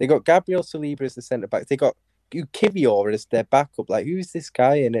 They got Gabriel Saliba as the centre back. They got Kivior as their backup. Like, who's this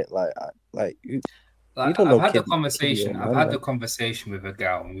guy in it? I've had the conversation with a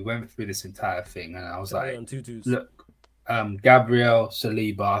gal, and we went through this entire thing, and I was like, look, Gabriel,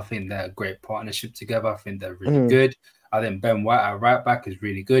 Saliba, I think they're a great partnership together. I think they're really good. I think Ben White at right back is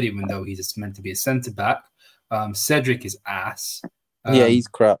really good, even though he's meant to be a centre back. Cedric is ass. Yeah, he's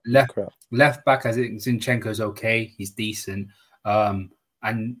crap. Left back, I think Zinchenko's okay. He's decent.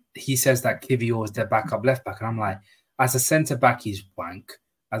 And he says that Kivior is their backup left back, and I'm like, as a centre back, he's wank.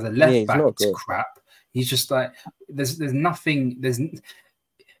 As a left back, he's crap. He's just like, there's nothing.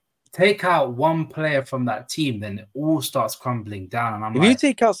 Take out one player from that team, then it all starts crumbling down. And if you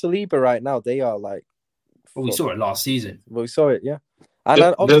take out Saliba right now, they are like. Well, we saw it last season. Well, we saw it, yeah.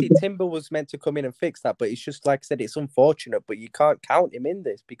 And obviously Timber was meant to come in and fix that, but it's just like I said, it's unfortunate. But you can't count him in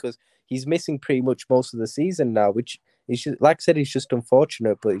this because he's missing pretty much most of the season now, which is just, like I said, it's just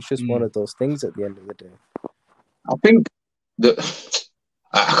unfortunate. But it's just one of those things at the end of the day. I think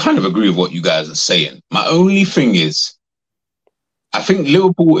I kind of agree with what you guys are saying. My only thing is, I think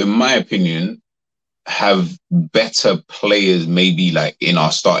Liverpool, in my opinion, have better players maybe like in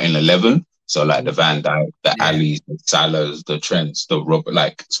our starting 11. So like the Van Dijk, the Alis, the Salahs, the Trents, the Robert,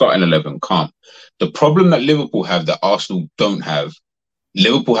 like starting 11, calm. The problem that Liverpool have that Arsenal don't have,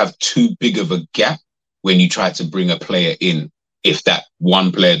 Liverpool have too big of a gap when you try to bring a player in if that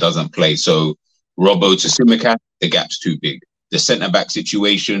one player doesn't play. So Robbo to Tsimikas, the gap's too big. The centre-back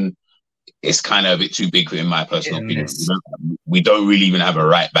situation is kind of a bit too big in my personal opinion. We don't really even have a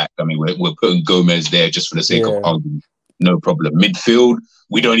right back. I mean, we're putting Gomez there just for the sake of argument. No problem. Midfield,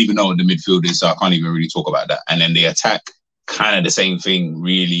 we don't even know what the midfield is, so I can't even really talk about that. And then the attack, kind of the same thing,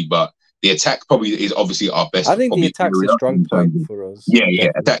 really. But the attack probably is obviously our best. I think the attack's a strong point for us. Yeah.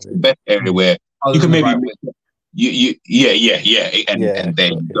 Attack's the best area where you can maybe... And there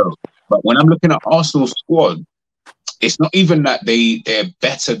you go. But when I'm looking at Arsenal's squad, it's not even that they're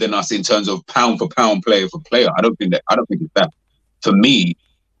better than us in terms of pound for pound, player for player. I don't think it's that. For me,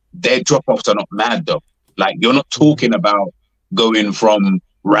 their drop-offs are not mad, though. Like, you're not talking about going from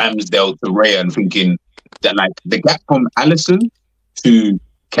Ramsdale to Raya and thinking that, like, the gap from Alisson to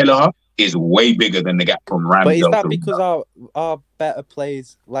Kelleher is way bigger than the gap from Ramsdale. But is that because our better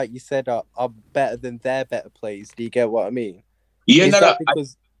plays, like you said, are better than their better plays? Do you get what I mean? Yeah,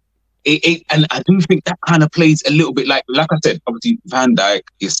 because... and I do think that kind of plays a little bit like I said, obviously Van Dijk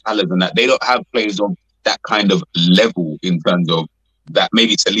is Salah and that. They don't have players of that kind of level in terms of that.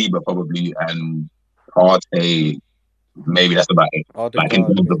 Maybe Saliba probably and Partey, maybe that's about it. Like in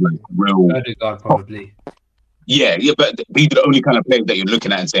terms of like real Odegaard probably. Yeah, but these are the only kind of players that you're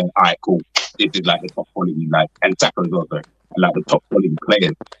looking at and saying, all right, cool, this is like the top quality, like, and Saka as well, sorry, like the top quality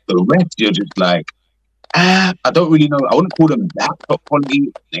players. The rest, you're just like, I don't really know. I wouldn't call them that top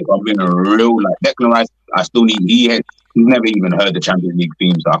quality. Like, I'm being a real, like, Declan Rice, I still need, he's never even heard the Champions League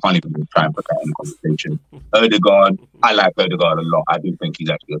theme, so I can't even try and put that in the conversation. Odegaard, I like Odegaard a lot. I do think he's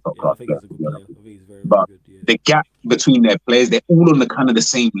actually a top class player. But the gap between their players, they're all on the kind of the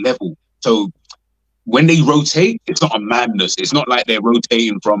same level. So when they rotate, it's not a madness. It's not like they're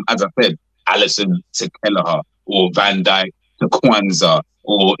rotating from, as I said, Alisson to Kelleher or Van Dijk to Kwanzaa,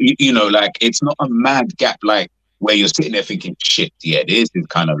 or, you know, like, it's not a mad gap like where you're sitting there thinking, shit, yeah, this is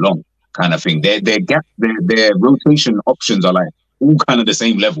kind of long kind of thing. Their rotation options are like all kind of the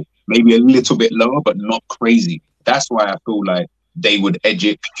same level, maybe a little bit lower, but not crazy. That's why I feel like they would edge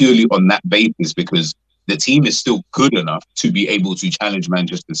it purely on that basis, because the team is still good enough to be able to challenge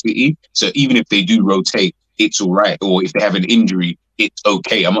Manchester City. So even if they do rotate, it's all right. Or if they have an injury, it's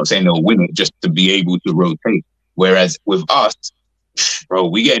okay. I'm not saying they'll win it, just to be able to rotate. Whereas with us, bro,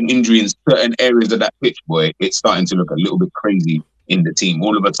 we get an injury in certain areas of that pitch, boy, it's starting to look a little bit crazy in the team.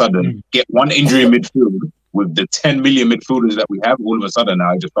 All of a sudden, get one injury in midfield with the 10 million midfielders that we have, all of a sudden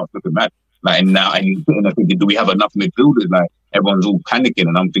now it just starts looking mad. Like, and now, and you're sitting there thinking, do we have enough midfielders? Like, everyone's all panicking,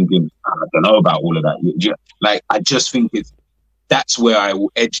 and I'm thinking, I don't know about all of that. Like, I just think that's where I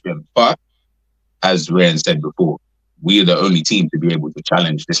will edge them. But as Ryan said before, we are the only team to be able to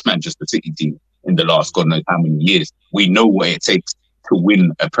challenge this Manchester City team in the last God knows how many years. We know what it takes to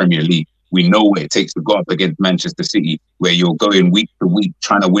win a Premier League. We know what it takes to go up against Manchester City, where you're going week to week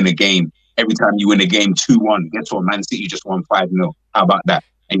trying to win a game. Every time you win a game 2-1, guess what? Man City just won 5-0. How about that?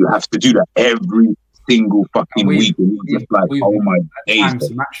 And you have to do that every single fucking week. And you're just like, oh my days.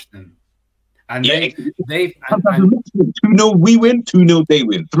 Smashed them. And yeah, they've 2-0 we win, 2-0 they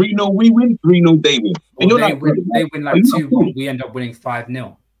win. 3-0 we win, 3-0 they win. And you're they win like 2-1. We end up winning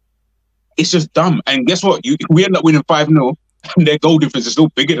 5-0. It's just dumb. And guess what? We end up winning 5-0, and their goal difference is still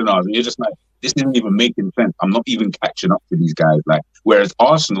bigger than ours. And you're just like, this isn't even making sense. I'm not even catching up to these guys. Like, whereas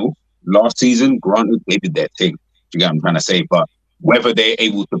Arsenal last season, granted, they did their thing. You get what I'm trying to say? But whether they're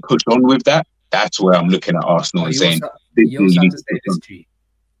able to push on with that, that's where I'm looking at Arsenal and saying, you also have to say this, G.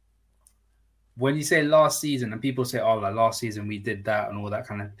 When you say last season, and people say, oh, like last season we did that and all that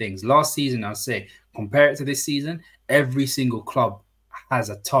kind of things. Last season, I'll say, compare it to this season, every single club has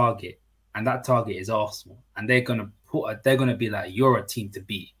a target, and that target is Arsenal. And they're gonna be like, you're a team to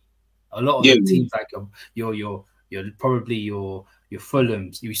beat. A lot of the teams, like your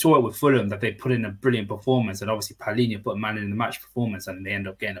Fulhams, you saw it with Fulham that they put in a brilliant performance, and obviously Palhinha put a man in the match performance, and they end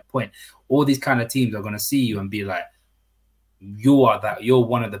up getting a point. All these kind of teams are going to see you and be like, you're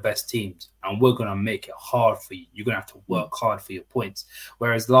one of the best teams, and we're going to make it hard for you. You're going to have to work hard for your points.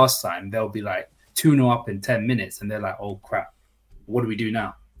 Whereas last time they'll be like 2-0 up in 10 minutes, and they're like, oh crap, what do we do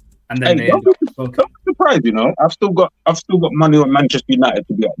now? And then I'm surprised, you know. I've still got money on Manchester United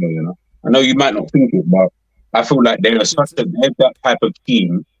to be up there, you know. I know you might not think it, but I feel like they're that type of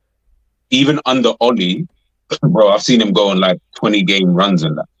team. Even under Oli, bro, I've seen him go on like 20 game runs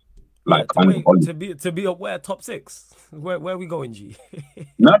and that. Like, to be up where top 6. Where are we going, G?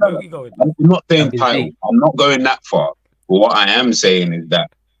 No. We going? I'm not saying title. I'm not going that far. But what I am saying is that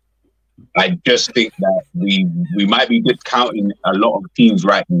I just think that we might be discounting a lot of teams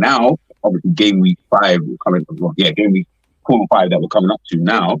right now. Obviously, game week 5 game week 4 and 5 that we're coming up to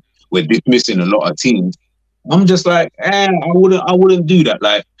now. We're dismissing a lot of teams. I'm just like, I wouldn't do that.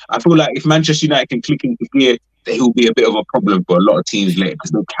 Like, I feel like if Manchester United can click into gear, they will be a bit of a problem for a lot of teams later,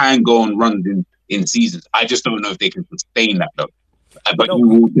 because they can go on runs in seasons. I just don't know if they can sustain that though. But you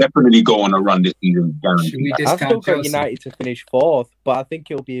will definitely go on a run this season, guaranteed. I've still got United to finish 4th, but I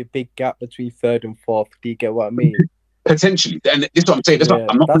think it'll be a big gap between 3rd and 4th. Do you get what I mean? Potentially. And this is what I'm saying.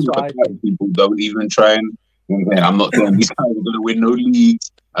 I'm not saying people don't even try and. I'm not saying these guys are going to win no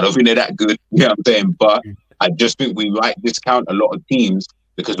leagues. I don't think they're that good. You know what I'm saying? But I just think we might discount a lot of teams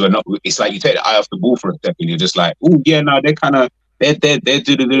because we're not. It's like you take the eye off the ball for a second. You're just like, oh yeah, no, they're kind of they're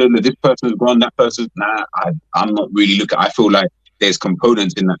this person's gone, that person's I'm not really looking. I feel like there's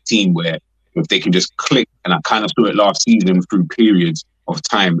components in that team where if they can just click, and I kind of saw it last season through periods of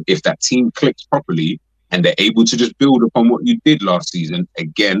time. If that team clicks properly and they're able to just build upon what you did last season,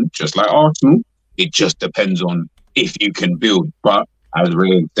 again, just like Arsenal, it just depends on if you can build. But as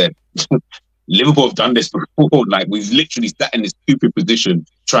Ray said, Liverpool have done this before. Like, we've literally sat in this stupid position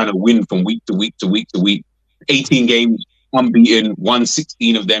trying to win from week to week to week to week. 18 games, unbeaten, won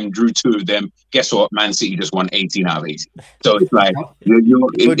 16 of them, drew 2 of them. Guess what? Man City just won 18 out of 18. So it's like...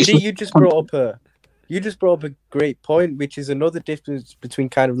 you just brought up you just brought up a great point, which is another difference between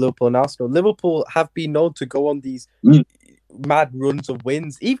kind of Liverpool and Arsenal. Liverpool have been known to go on these mad runs of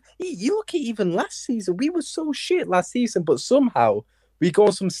wins. Even, you look at even last season, we were so shit last season, but somehow we go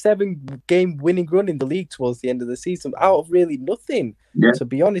on some 7-game winning run in the league towards the end of the season out of really nothing. Yeah. To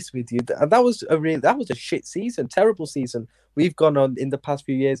be honest with you, and that was a shit season, terrible season. We've gone on in the past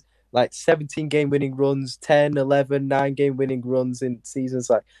few years like 17-game winning runs, 10, 11, 9-game winning runs in seasons.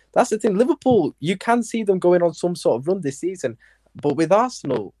 Like that's the thing. Liverpool, you can see them going on some sort of run this season, but with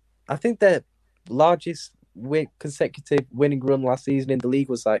Arsenal, I think their largest consecutive winning run last season in the league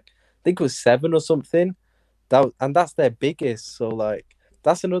was like, I think it was 7 or something. That's their biggest. So like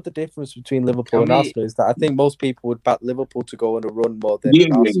that's another difference between Liverpool and Arsenal, is that I think most people would back Liverpool to go on a run more than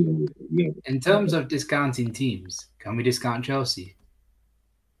Arsenal. In terms of discounting teams, can we discount Chelsea?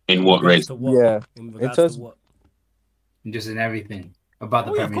 In what race? Yeah. In In terms to what? Just in everything about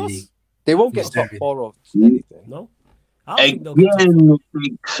the Oh, yeah, of Premier course. League. They won't get Just top everything. 4 or anything. No. I don't think they'll get top four. Again, they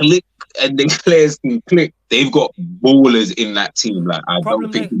click and the players can click. They've got ballers in that team. Like I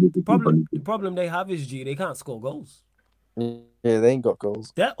don't think The problem they have is they can't score goals. Yeah, they ain't got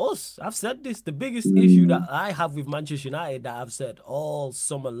goals. They're us. I've said this. The biggest issue that I have with Manchester United that I've said all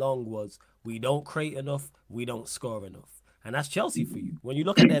summer long was we don't create enough, we don't score enough. And that's Chelsea for you. When you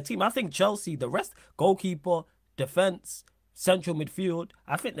look at their team, I think Chelsea, the rest, goalkeeper, defense, central midfield,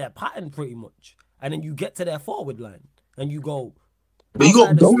 I think they're patterned pretty much. And then you get to their forward line and you go. But you got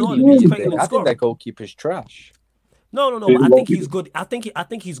I think their goalkeeper's trash. No. But I think he's good. I think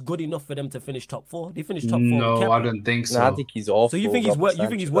he's good enough for them to finish top 4. They finished top 4. No, I don't think so. No, I think he's awful. So you think he's worse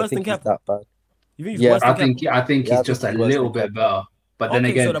than Kepa? That bad. You think he's worse than Kepa? I think he's just a little bit better. But then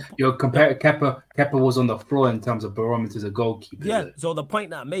again, you're comparing Kepa was on the floor in terms of barometers of goalkeeper. Yeah. So the point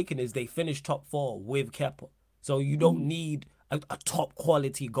that I'm making is they finished top 4 with Kepa. So you don't need a top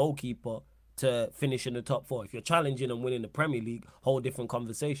quality goalkeeper to finish in the top 4. If you're challenging and winning the Premier League, whole different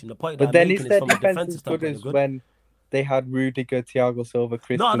conversation. The point that I'm making is from a defensive standpoint. When they had Rudiger, Thiago Silva,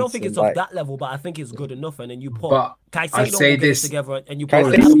 Christensen. No, I don't think it's of that level, but I think it's good enough. And then you put Caicedo together and you put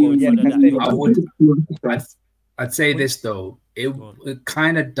Lavia in front of that. I'd say this though, it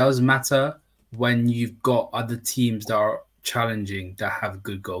kind of does matter when you've got other teams that are challenging that have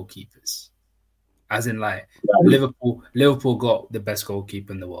good goalkeepers. As in, like Liverpool got the best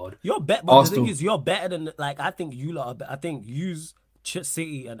goalkeeper in the world. You're better, but the thing is, you're better than I think you lot. I think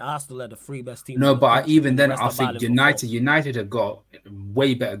City and Arsenal are the 3 best teams. No, but even then, I think United have got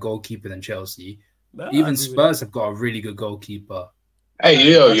way better goalkeeper than Chelsea. Yeah, even Spurs have got a really good goalkeeper.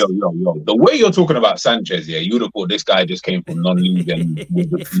 Hey, yo. The way you're talking about Sanchez, yeah, you would have thought this guy just came from non-league and bro,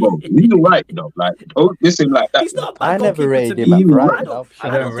 he's right, though. Like, don't listen like that. He's not a bad I never goalkeeper rated to me. him at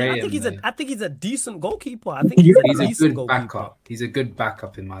I think he's a decent goalkeeper. I think he's a decent good backup. He's a good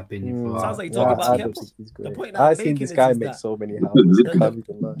backup, in my opinion. Sounds like you talk about Kepa. The point that I've seen this guy make so many houses.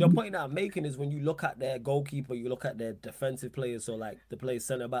 The point that I'm making is when you look at their goalkeeper, you look at their defensive players, so like the players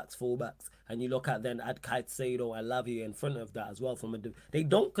centre backs, full backs, and you look at then add Caicedo and Lavia in front of that as well. They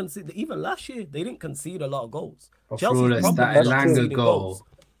don't concede. Even last year, they didn't concede a lot of goals. Chelsea's that Elanga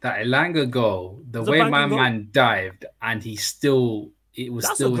goal, the way my man dived, and it was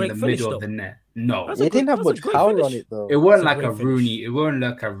still in the middle of the net. No, it didn't have much power on it though. It wasn't like a Rooney. It wasn't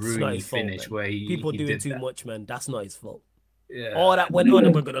like a Rooney finish where people he doing did too that. much, man. That's not his fault. Yeah. All that went on,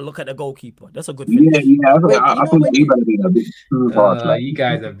 and we're gonna look at the goalkeeper. That's a good finish. Yeah. I think you better be a bit too fast. You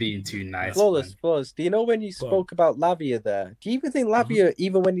guys are being too nice. Flawless. Do you know when you spoke about Lavia there? Do you even think Lavia,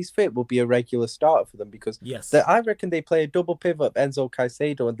 even when he's fit, will be a regular starter for them? Because I reckon they play a double pivot, Enzo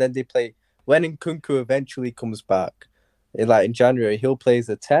Caicedo, and then they play when Nkunku eventually comes back. In January, he'll play as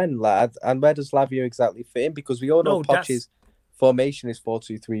a 10. And where does Lavia exactly fit in? Because we all know Poch's formation is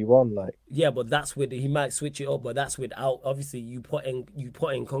 4-2-3-1. Yeah, but that's with he might switch it up, but that's without obviously you put in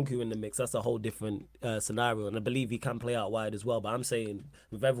Nkunku in the mix. That's a whole different scenario, and I believe he can play out wide as well. But I'm saying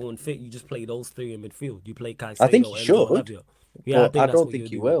with everyone fit, you just play those 3 in midfield. You play Caicedo. I think he should. Yeah, I don't think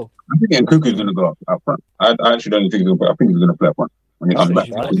he will. I think Nkunku's going to go up front. I actually don't think he'll play. I think he's going to play up front when he comes back.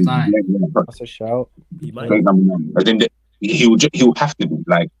 That's a shout. He might. I think he'll have to be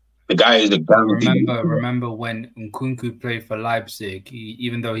like. The guy is a guarantee. Remember when Nkunku played for Leipzig,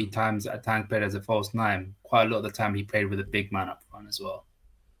 even though he at times played as a false 9, quite a lot of the time he played with a big man up front as well.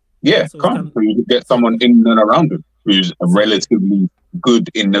 Yeah, so you get someone in and around him who's relatively good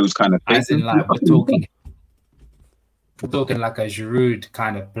in those kind of things. As in, like, we're talking like a Giroud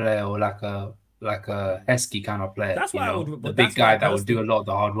kind of player or like a Heskey kind of player. That's why the big guy that would do a lot of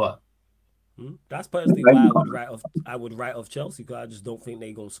the hard work. That's personally why I would write off Chelsea, because I just don't think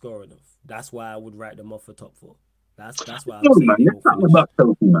they're gonna score enough. That's why I would write them off for top 4. That's why I'm No, saying man, they let's will talk finish. about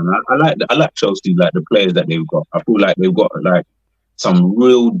Chelsea, man. I like Chelsea, like the players that they've got. I feel like they've got like some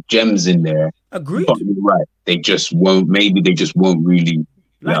real gems in there. But Agreed. you're right, they just won't. Maybe they just won't really.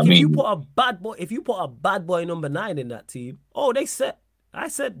 You know what Like I if you mean? put a bad boy number 9 in that team, oh, they set. I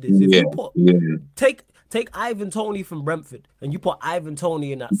said this. If Yeah, you put yeah, take Ivan Toney from Brentford and you put Ivan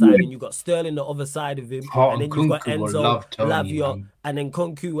Toney in that yeah. side and you got Sterling the other side of him Oh, and then you got Nkunku will Enzo, love Tony, Lavia, man. and then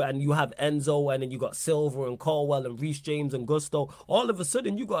Kunku and you have Enzo and then you got Silver and Colwell and Reece James and Gusto. All of a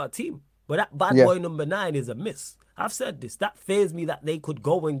sudden you got a team. But that bad Yeah. boy number 9 is a miss. I've said this. That fears me that they could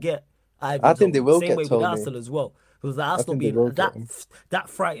go and get Ivan I think they Toney. will Same get way with Toney. Arsenal as well. Because the Arsenal think they being will get him. that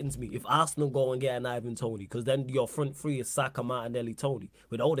frightens me if Arsenal go and get an Ivan Toney because then your front three is Saka, Martinelli, Toney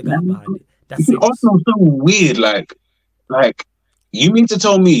with all the guys behind it. That's serious. Arsenal's so weird. Like you mean to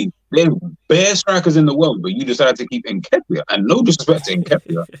tell me there's bare strikers in the world, but you decided to keep Nketiah? And no disrespect to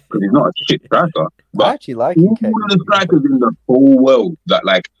Nketiah because he's not a shit striker, I but actually like one of the Nketiah. strikers in the whole world that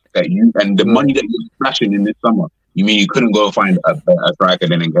you and the Yeah. money that you're splashing in this summer. You mean you couldn't go find a better striker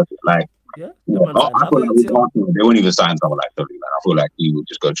than Nketiah? Like, Yeah, yeah, that man I signed feel like with Havertz, Arsenal, they won't even sign someone like Tony. Like, I feel like he would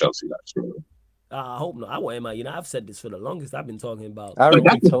just go Chelsea. Like, straight away. I hope not. I want him out. You know, I've said this for the longest. I've been talking about. I But reckon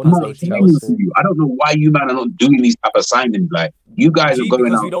that's a Tony's smart going to signing for Chelsea. you. I don't know why you man are not doing these type of signings. Like, you guys are going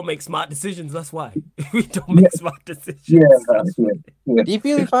because out. we don't make smart decisions. That's why we don't make smart decisions. Yeah, That's why. yeah. Do you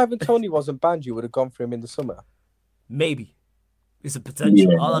feel if Ivan Toney wasn't banned, you would have gone for him in the summer? Maybe it's a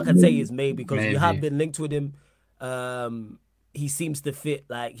potential. Yeah, All I can say maybe. is maybe because you have been linked with him. He seems to fit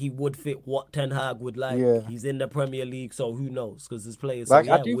like he would fit what Ten Hag would like. Yeah. He's in the Premier League, so who knows? Because his players. Like,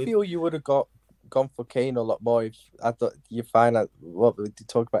 so, yeah, I do feel you would have gone for Kane a lot more if I thought you find out what we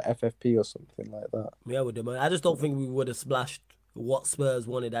talk about FFP or something like that. Yeah, with them. I just don't think we would have splashed what Spurs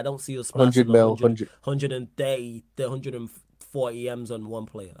wanted. I don't see us splashing 100 mil, 130, 140 M's on one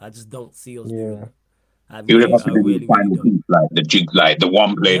player. I just don't see us doing Yeah. that. You would have to do really, the final don't. piece, like the jig, like the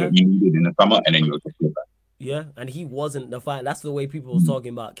one player that you needed in the summer, and then you'll just get back. Yeah, and he wasn't the final. That's the way people was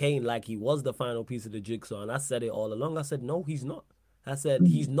talking about Kane, like he was the final piece of the jigsaw. And I said it all along. I said, no, he's not. I said,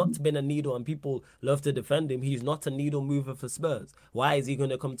 he's not been a needle, and people love to defend him. He's not a needle mover for Spurs. Why is he going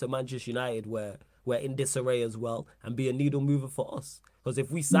to come to Manchester United where we're in disarray as well and be a needle mover for us? Because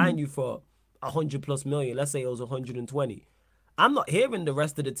if we sign you for 100+ million, let's say it was 120, I'm not hearing the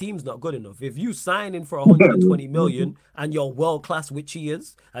rest of the team's not good enough. If you sign in for 120 million and you're world class, which he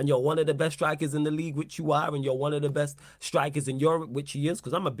is, and you're one of the best strikers in the league, which you are, and you're one of the best strikers in Europe, which he is,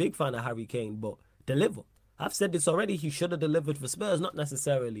 because I'm a big fan of Harry Kane, but deliver. I've said this already. He should have delivered for Spurs, not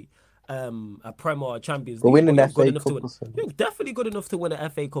necessarily a Prem or a Champions League. But win an You're FA good enough Cup to win. or something. You're definitely good enough to win an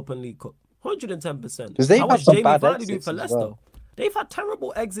FA Cup and League Cup. 110%. Because they've I had watched some Jamie bad Vardy do it exits for as Leicester. well. They've had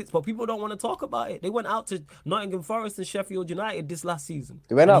terrible exits, but people don't want to talk about it. They went out to Nottingham Forest and Sheffield United this last season.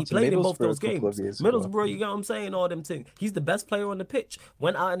 They went And out he to played in both Middlesbrough those a couple games. of years ago. Middlesbrough, you get what I'm saying? All them things. He's the best player on the pitch.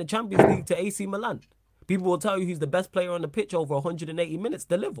 Went out in the Champions League to AC Milan. People will tell you he's the best player on the pitch over 180 minutes.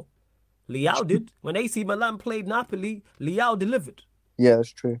 Deliver. Leao did. When AC Milan played Napoli, Leao delivered. Yeah, that's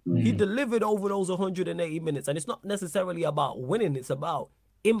true. He delivered over those 180 minutes. And it's not necessarily about winning. It's about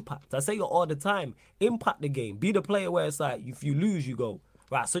impact. I say it all the time. Impact the game. Be the player where it's like, if you lose, you go,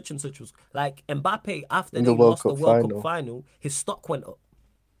 right, such and such was. Like Mbappe, after In they the World lost the Cup World final. Cup final, his stock went up.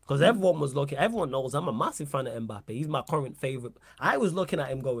 Because everyone was looking, everyone knows I'm a massive fan of Mbappe. He's my current favourite. I was looking at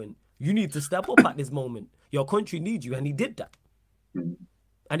him going, you need to step up at this moment. Your country needs you. And he did that.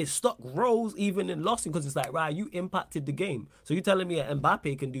 And his stock rose even in losing because it's like, right, you impacted the game. So you're telling me that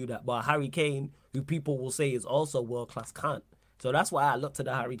Mbappe can do that, but Harry Kane, who people will say is also world-class, can't. So that's why I looked to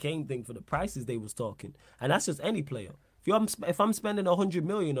the Harry Kane thing for the prices they was talking. And that's just any player. If I'm spending 100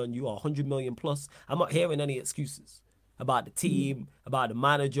 million on you or 100 million plus, I'm not hearing any excuses about the team, about the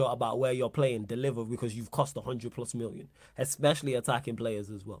manager, about where you're playing. Deliver because you've cost 100+ million, especially attacking players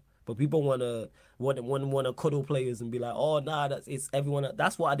as well. But people want to cuddle players and be like, oh nah, it's everyone.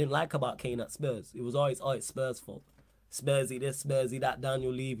 That's what I didn't like about Kane at Spurs. It was always, oh, it's Spurs' fault. Spursy this, Spursy that,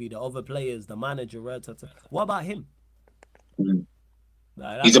 Daniel Levy, the other players, the manager. What about him?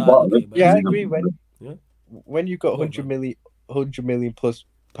 Like, He's a bottom. Yeah, I agree. Yeah. When you've got 100 million plus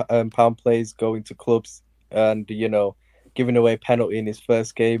pound players going to clubs and, you know, giving away a penalty in his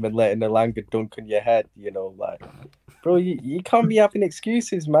first game and letting Elanga dunk on your head, you know, like, bro, you can't be having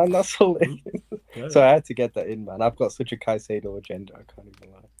excuses, man. That's all it is. Yeah. So I had to get that in, man. I've got such a Caicedo agenda. I can't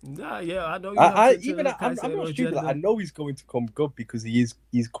even lie. Nah, yeah, I know. I'm not stupid. Like, I know he's going to come good because he's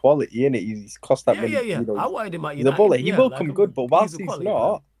quality in it. He's cost that many. Yeah. You know, I wanted him at the United. bullet. He yeah, will like, come good, but whilst a he's quality not,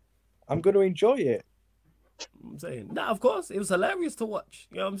 player. I'm going to enjoy it. I'm saying, nah, of course, it was hilarious to watch.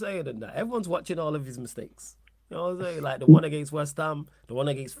 You know what I'm saying? And that everyone's watching all of his mistakes. You know what I'm saying? Like the one against West Ham, the one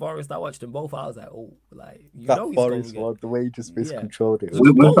against Forest. I watched them both. I was like, oh, like That he's going Forest to one, the way he just miscontrolled it. It was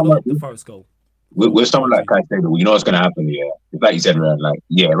a good goal, though, the Forest goal. With someone like Caicedo, you know what's going to happen here. It's like you said, right? Like,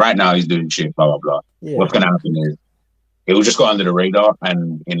 yeah, right now he's doing shit, blah blah blah. Yeah. What's going to happen is it will just go under the radar,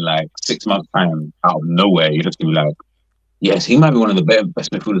 and in like 6 months' time, out of nowhere, you're just gonna be like, yes, he might be one of the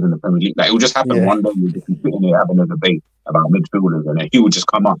best midfielders in the Premier League. Like, it will just happen one day. You'll just be sitting there having a debate about midfielders, and then he will just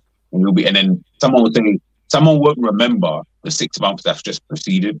come up, and then someone will say, someone won't remember the 6 months that's just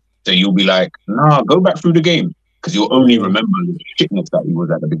preceded. So you'll be like, nah, go back through the game, because you'll only remember the shitness that he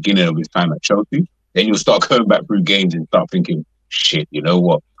was at the beginning of his time at Chelsea. Then you'll start going back through games and start thinking, shit, you know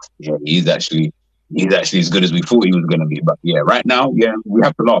what? Yeah, he's actually as good as we thought he was going to be. But yeah, right now, yeah, we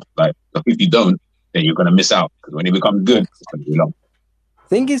have to laugh. Like, if you don't, then you're going to miss out, because when he becomes good, it's going to be long.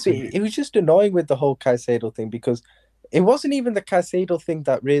 Thing is, it was just annoying with the whole Caicedo thing, because it wasn't even the Caicedo thing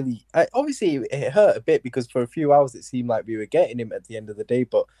that really... obviously, it hurt a bit, because for a few hours it seemed like we were getting him at the end of the day.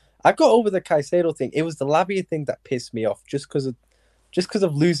 But I got over the Caicedo thing. It was the Lavia thing that pissed me off, just because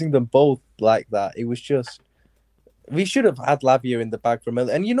of losing them both like that. It was just... We should have had Lavia in the bag from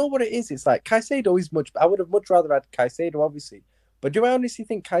early. And you know what it is? It's like Caicedo is much... I would have much rather had Caicedo, obviously. But do I honestly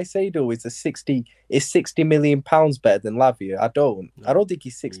think Caicedo is 60 million pounds better than Lavia? I don't. I don't think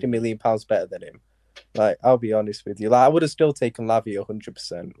he's 60 million pounds better than him. Like, I'll be honest with you. Like, I would have still taken Lavia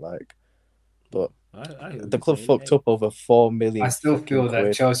 100%. Like, but the club fucked up over 4 million. I still feel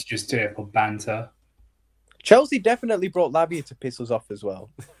that Chelsea just did it for banter. Chelsea definitely brought Lavia to piss us off as well.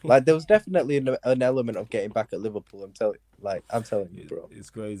 Like, there was definitely an element of getting back at Liverpool. I'm telling you, bro. It's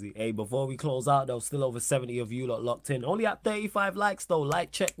crazy. Hey, before we close out, though, still over 70 of you lot locked in. Only at 35 likes, though.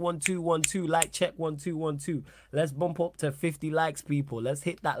 Like check 1212. Like check 1212. Let's bump up to 50 likes, people. Let's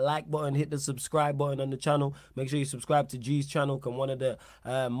hit that like button. Hit the subscribe button on the channel. Make sure you subscribe to G's channel. Can one of the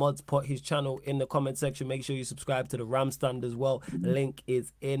mods put his channel in the comment section? Make sure you subscribe to the Ram Stand as well. Link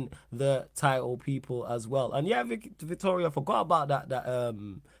is in the title, people, as well. And yeah, Victoria, I forgot about that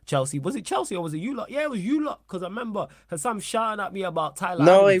Chelsea. Was it Chelsea or was it you lot? Yeah, it was you lot, because I remember Hassan shouting at me about Tyler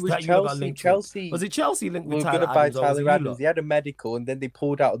No, Adams. it was Chelsea. Chelsea. Was it Chelsea linked with Tyler Adams? We were going to buy Tyler Adams. He had a medical, and then they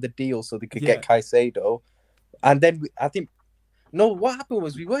pulled out of the deal so they could get Caicedo. And then what happened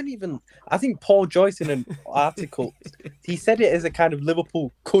was we weren't even... I think Paul Joyce in an article, he said it as a kind of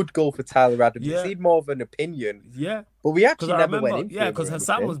Liverpool could go for Tyler Adams. It seemed more of an opinion. Yeah. But we actually never went in for because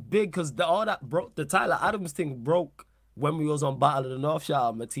Hassan was big, because all that broke, the Tyler Adams thing broke when we was on Battle of the North. Shout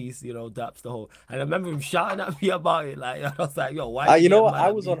out Matisse, daps the whole. And I remember him shouting at me about it. Like, I was like, yo, why? You know what? I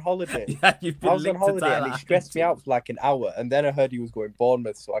was on holiday. I was on holiday, and it stressed me out for like an hour. And then I heard he was going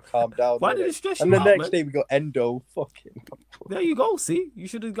Bournemouth, so I calmed down. Why did it stress you out? And the next day we got Endo. Fucking. There you go. See, you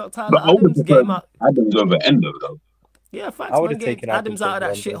should have got Tyler Adams. Game out. Adams over Endo though. Yeah, facts. I would have taken Adams out of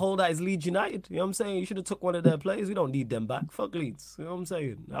that shithole that is Leeds United. You know what I'm saying? You should have took one of their players. We don't need them back. Fuck Leeds. You know what I'm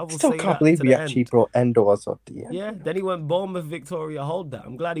saying? I still can't believe we actually brought Endo as of the end. Yeah, then he went Bournemouth, Victoria. Hold that.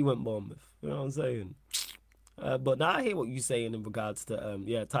 I'm glad he went Bournemouth. You know what I'm saying? But now I hear what you're saying in regards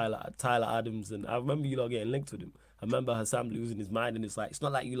to Tyler Adams, and I remember you lot getting linked with him. I remember Hassan losing his mind, and it's like, it's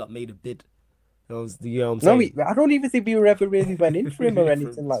not like you lot made a bid. You know what I'm saying? No, I don't even think we ever really went in for him or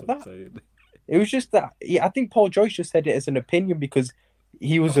anything like that. It was just that, I think Paul Joyce just said it as an opinion because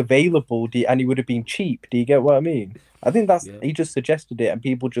he was available and he would have been cheap. Do you get what I mean? I think he just suggested it, and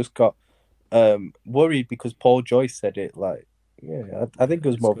people just got worried because Paul Joyce said it. Like, I think it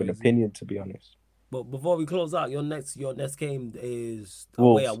was more of an opinion, to be honest. But before we close out, your next game is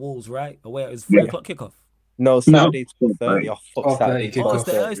away at Wolves, right? Away at 3 o'clock kickoff. No, Saturday 12:30. Oh, fuck Saturday. You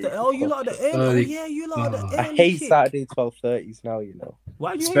lot the early. Yeah, you lot the early. I hate Saturday 12:30s now. You know.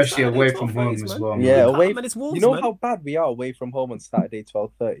 Why do you especially away from home as well? Man. Yeah, away. Wolves, you know how bad we are away from home on Saturday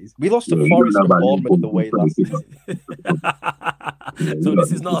 12:30s. We lost to Forest and Bournemouth away last season. So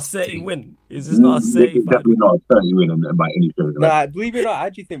this is not a 30 win. This is not a 30. Definitely not a 30 win by any stretch. Nah, believe it or not, I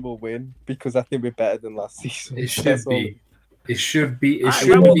actually think we'll win because I think we're better than last season. It should be. It should be a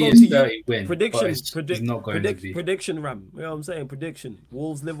 30 win. Prediction, Ram. You know what I'm saying? Prediction.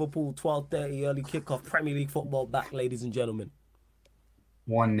 Wolves, Liverpool, 12:30 early kickoff. Premier League football back, ladies and gentlemen.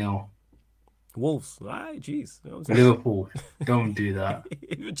 1-0. Wolves. All right, jeez. You know what I'm Liverpool. Don't do that.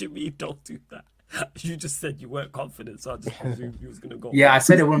 What do you mean, don't do that? You just said you weren't confident, so I just presumed you was going to go. Yeah, I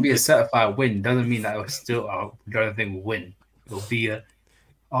said it wouldn't be a certified win. Doesn't mean that it was still, I don't think we'll win. It'll be a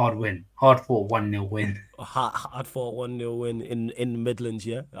hard win. Hard fought 1-0 win. Hard fought 1-0 win in the Midlands,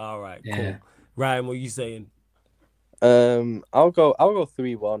 yeah? All right, yeah. Cool. Ryan, what are you saying? I'll go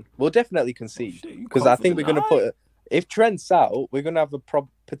 3-1. We'll definitely concede because I think we're going to put if Trent's out, we're going to have a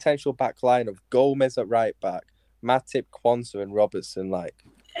potential back line of Gomez at right back, Matip, Kwanzaa, and Robertson. Like,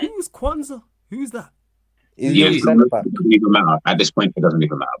 who's Kwanzaa? Who's that? He's a young centre back. It doesn't even matter. At this point, it doesn't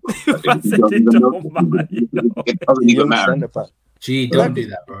even matter, bro. Man said it don't matter, you know. It doesn't even Young matter. centre back. Gee, don't do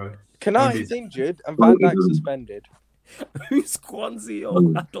that, bro. Canate's injured and Van Dijk's suspended. Who's Kwanzaa?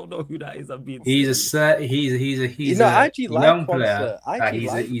 Yo? I don't know who that is. I'm being He's silly. a I like young Kwanzaa. player. I actually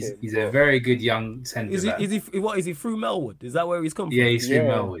like He's him, a very good young centre Is back. he through Melwood? Is that where he's come from? Yeah, he's through Yeah.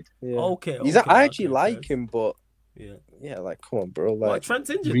 Melwood. Yeah. Okay. I actually okay, like fair. him, but Yeah. like, come on, bro. What, Like, Trent's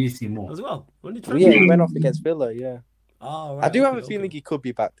injured We need to see more. as well. When did Trent? yeah, he went off against Villa. Yeah, Oh, I do have a feeling he could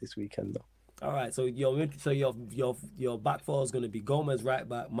be back this weekend, though. All right, so your back four is going to be Gomez right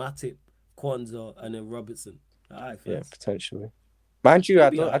back, Matip, Kwanzaa, and then Robertson. All right, Yeah, first. potentially. Mind you,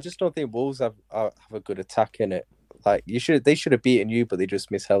 Maybe I just don't think Wolves have a good attack in it. Like they should have beaten you, but they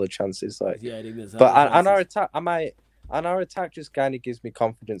just miss hella chances. Like, Yeah, they miss. but on our attack, our attack just kind of gives me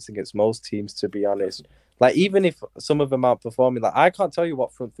confidence against most teams, to be honest. Like, even if some of them aren't performing, like I can't tell you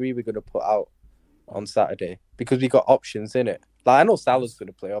what front three we're gonna put out on Saturday because we got options in it. Like, I know Salah's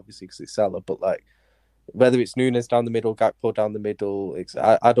gonna play, obviously, because it's Salah, but like whether it's Nunes down the middle, Gakpo down the middle,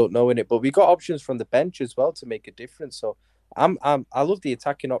 I don't know in it. But we got options from the bench as well to make a difference. So I love the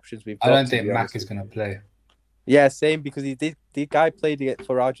attacking options we've got. I don't think Mac is going to play. Yeah, same, because the guy played it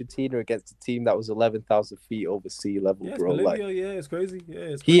for Argentina against a team that was 11,000 feet over sea level, Yeah, bro. Bolivia, Like, yeah, it's crazy. Yeah,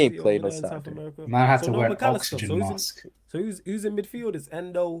 it's He crazy ain't playing over on there in South Saturday. America. Man had to no wear an McAllister, oxygen so mask. who's in midfield? It's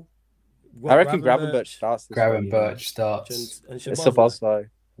Endo. I reckon Gravenberch starts this Gravenberch one, you know. starts. and It's Szoboszlai. Szoboszlai.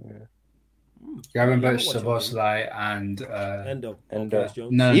 Yeah. Gravenberch, Yeah, I watch him. Szoboszlai, and Endo. And, Curtis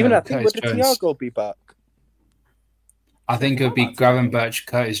Jones. no, Even no, I think Curtis would Jones. Thiago be back? I think it would be Forgot about Gravenberch,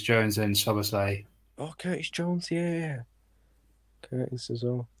 Curtis Jones, and Szoboszlai. Oh, Curtis Jones, yeah. Curtis as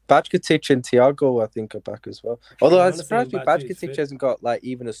well. Bajkatic and Thiago, I think, are back as well. Although Yeah, I'm honestly, surprised me, Bajkatic's Bajkatic fit. hasn't got like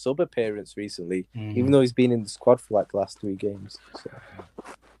even a sub appearance recently, Mhm. even though he's been in the squad for like the last 3 games. So.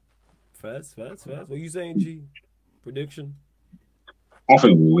 First. What you saying, G? Prediction? I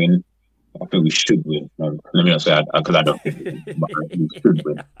think we win. I think we should win. No, let me not say because I don't think we win, but I think we should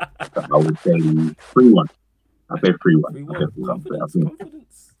win. So I would say 3-1. I say 3-1. 3-1. Confidence.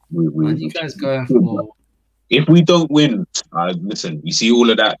 Are you guys going for? If we don't win, listen, you see all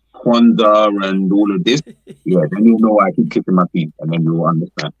of that Kwanzaa and all of this, yeah, then you'll know why I keep kicking my feet, and then you'll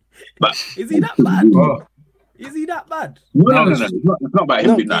understand. But Is he that bad? Oh, Is he that bad? no. It's not about him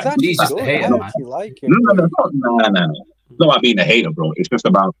No, being he's nice. actually He's just good. a hater, I man. actually like him. No. It's not about being a hater, bro. It's just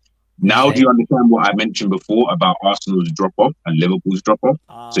about now. Do you understand what I mentioned before about Arsenal's drop off and Liverpool's drop off?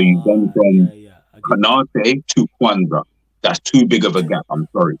 So you've gone from Yeah. Canate to Kwanzaa. That's too big of a gap. I'm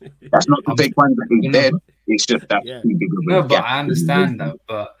sorry. That's not to say Kwanzaa is dead. It's just that's too big of a no, gap. but I understand that.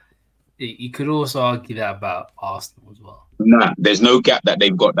 But you could also argue that about Arsenal as well. Nah, there's no gap that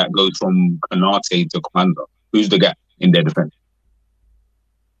they've got that goes from Canate to Kwanzaa. Who's the gap in their defense?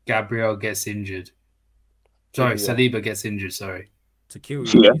 Gabriel gets injured. Sorry, Yeah. Saliba gets injured. Sorry. To kill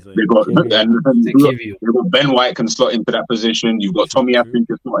Yeah, you. they got Kivio. they've got Ben White can slot into that position. You've got Tommy Aspin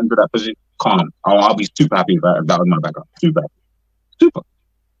can slot into that position. Calm. I'll be super happy if that was my backup. Super.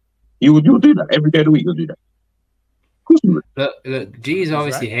 You'll do that every day of the week. You'll do that. Of course you would. Look, G is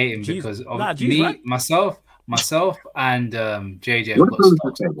obviously right. hating G's- because of Nah, G's me, right. myself, and JJ What have got does it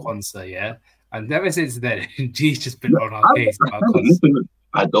stuck say? on Kwanzaa, yeah. And ever since then, G's just been on our case about Kwanzaa.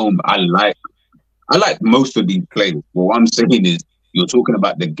 Listen, I like most of these players. But what I'm saying is, you're talking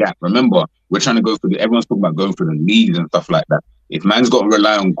about the gap. Remember, we're trying to go through everyone's talking about going through the leagues and stuff like that. If man's got to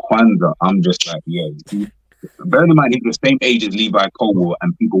rely on Kwanzaa, I'm just like, yeah. Bear in mind, he's the same age as Levi Colwill,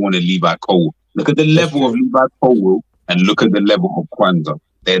 and people want to Levi Colwill. Look at the level of Levi Colwill, and look at the level of Kwanzaa.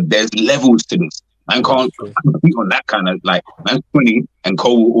 There's levels to this. Man can't compete on that kind of, like, man's 20, and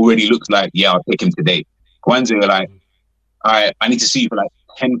Colwill already looks like, yeah, I'll take him today. Kwanzaa, you're like, all right, I need to see you for like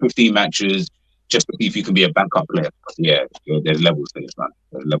 10, 15 matches just to see if you can be a backup player. Yeah, there's levels to this, man.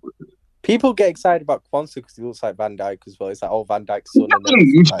 There's levels to this. People get excited about Kwanzaa because he looks like Van Dijk as well. It's like, oh, Van Dijk's son. And Exactly.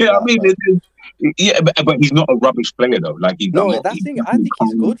 everything like Yeah, I that, mean, like- yeah, but he's not a rubbish player though. Like he's No, not, that's the thing. I think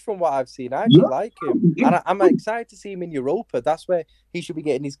he's good from what I've seen. I actually Yeah. like him. And I'm excited to see him in Europa. That's where he should be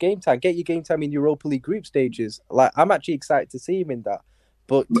getting his game time. Get your game time in Europa League group stages. Like, I'm actually excited to see him in that.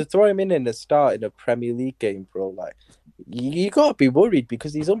 But to throw him in the start in a Premier League game, bro, like, you got to be worried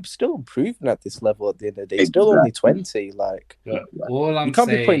because he's still improving at this level at the end of the day. He's still only 20. Like, All I'm you can't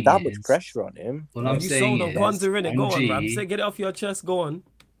be saying putting that much is- pressure on him. All I'm You saying sold on is, Kwanzaa in it. Go on, G, man. Say, get it off your chest. Go on.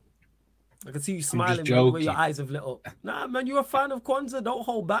 I can see you smiling man, joking. where your eyes have lit up. Nah, man, you're a fan of Kwanzaa. Don't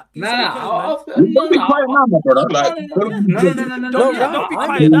hold back. It's Nah, okay, man. Don't be quiet now, my brother. Like, No, Don't be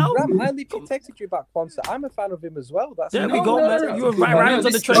quiet now. Ram, I literally texted you about Kwanzaa. I'm a fan of him as well. That's There it. we go, man. You were right on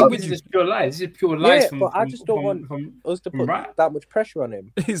the This train with you. is pure lies. This is pure lies. Yeah, but I just don't want us to put right. that much pressure on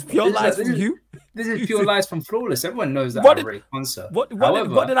him. It's pure lies from you. This is pure lies from Flawless. Everyone knows that What I did- rate Konsa. What did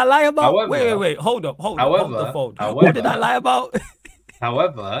I lie about? however- Wait. Hold up. Hold the however- phone. What however- did I lie about?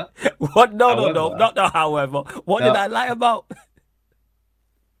 However, What? No, However- not the however. What did No. I lie about?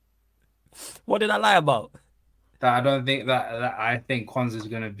 What did I lie about? that I don't think that I think Konsa's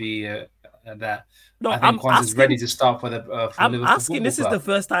going to be that. No, I think I'm Konsa's asking. ready to start for the. For I'm Liverpool asking. This is Football the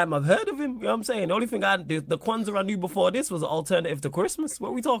Club. first time I've heard of him. You know what I'm saying? The only thing the Kwanzaa I knew before this was an alternative to Christmas. What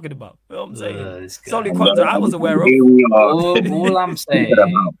are we talking about? You know what I'm saying? This It's only guy. Kwanzaa I was aware of. Here we are. All I'm saying.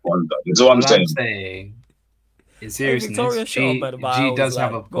 That's all I'm saying. In Hey, seriousness, Victoria, shut up, man, but I G was does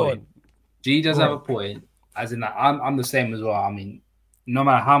have like, a go point. on. G does Go have on. a point. As in, like, I'm the same as well. I mean, no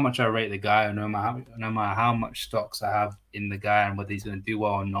matter how much I rate the guy, or no matter how much stocks I have in the guy and whether he's going to do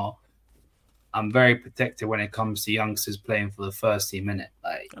well or not, I'm very protective when it comes to youngsters playing for the first team, innit?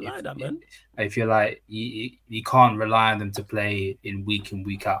 Like, I like that, man. If you're like, you can't rely on them to play in week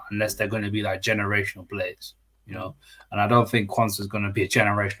out unless they're going to be like generational players, you know. And I don't think Kwanzaa is going to be a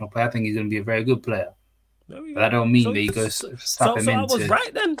generational player. I think he's going to be a very good player. There we But I don't mean So that you you- go So slap him I into. was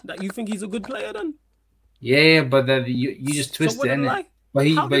right then. That you think he's a good player then? Yeah, but then you just twist what it, did I innit? lie? But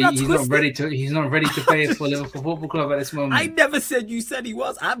How did I he's twist not it? ready to. He's not ready to play for Liverpool Football Club at this moment. I never said you said he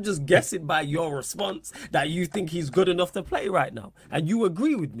was. I'm just guessing by your response that you think he's good enough to play right now, and you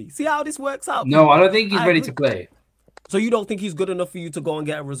agree with me. See how this works out? No, I don't think he's I ready agree. to play. So you don't think he's good enough for you to go and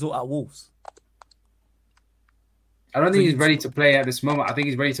get a result at Wolves? I don't So think he's you- ready to play at this moment. I think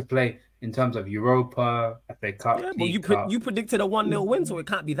he's ready to play in terms of Europa, FA Cup, Yeah, but League Cup, you predicted a 1-0 win, so it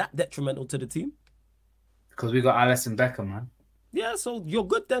can't be that detrimental to the team. because we got Alisson Becker, man. Yeah, so you're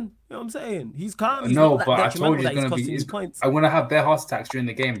good then. You know what I'm saying? He's calm. He's No, not that but I detrimental told you that it's he's gonna costing be. you points. I'm gonna have their heart attacks during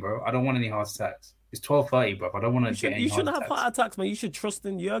the game, bro. I don't want any heart attacks. It's 12:30, bro. I don't want to get any You heart shouldn't have attacks. heart attacks, man. You should trust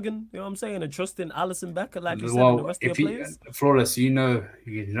in Jurgen. You know what I'm saying? And trust in Alisson Becker, like you said, and the Well, rest of if your you, players. Flawless, you know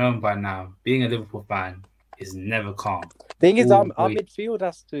by now, being a Liverpool fan is never calm. Thing is, our Always. midfield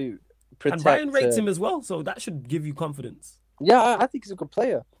has to And protect. Brian rates him as well, so that should give you confidence. Yeah, I think he's a good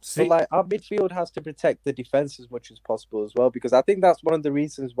player. See? But like our midfield has to protect the defense as much as possible as well, because I think that's one of the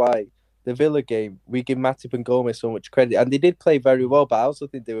reasons why the Villa game we give Matip and Gomez so much credit, and they did play very well. But I also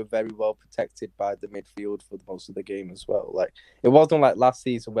think they were very well protected by the midfield for most of the game as well. Like it wasn't like last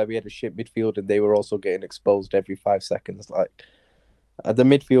season where we had a shit midfield and they were also getting exposed every 5 seconds. Like the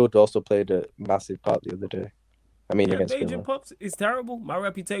midfield also played a massive part the other day. I mean, Yeah, against Major Villa. Pops is terrible. My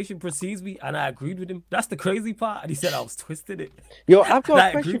reputation precedes me, and I agreed with him. That's the crazy part. And he said I was twisted it. Yo, I've got I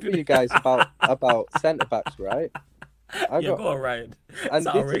a question agreed for with you guys about centre backs, right? I've Yeah, got- go on, Ryan. And It's this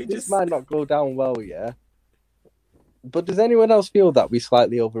outrageous. might not go down well, yeah. But does anyone else feel that we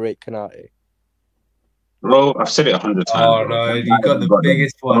slightly overrate Kanate? Bro, I've said it 100 times. Oh bro. no, you got the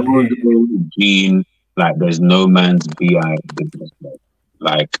biggest one here. Gene, like, there's no man's BI business.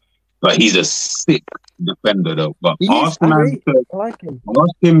 Like, but he's a sick defender, though. But He is, ask man to I like him.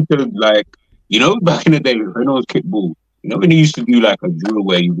 ask him to, like, you know, back in the day when I was kickball, you know, when he used to do like a drill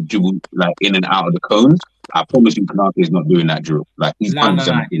where you would dribble like in and out of the cones. I promise you, Kanate is not doing that drill. Like, he's No, done no, no,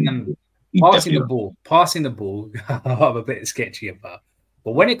 something. no. He's Passing definitely- the ball, I'm a bit sketchy about.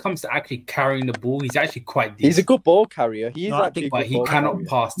 But when it comes to actually carrying the ball, he's actually quite decent. He's a good ball carrier. He is No, I actually a but good he ball cannot carrier.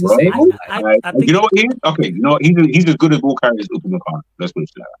 pass to Bro, save his life. I think you know what he is? Okay, you know what? He's as good as ball carrier as Upamecano. Let's put it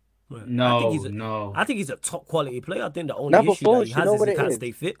like that. No. I think he's a top quality player. I think the only No, but issue that Forrest, he you has know is what he it can't is?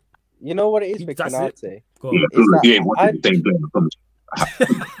 stay fit. You know what it is with That's Kanate? it. Go on. Yeah, that he ain't watching I- the same player. I promise you.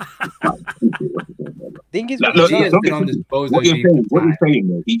 Thing is, Look, with He has look, been look, on this bozo What you're game saying, for what you're time. saying,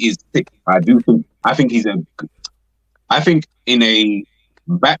 though, he is sick. I think he's a. I think in a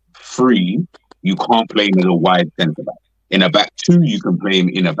back three, you can't play him as a wide centre back. In a back two, you can play him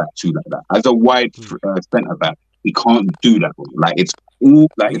in a back two like that. As a wide centre back, he can't do that. Like it's all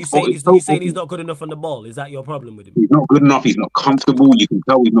like Are you it's saying, all- you saying he's not good enough on the ball? Is that your problem with him? He's not good enough. He's not comfortable. You can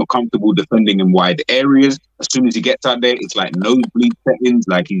tell he's not comfortable defending in wide areas. As soon as he gets out there, it's like nosebleed settings.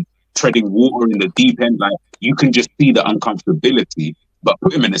 Like he's treading water in the deep end. Like you can just see the uncomfortability. But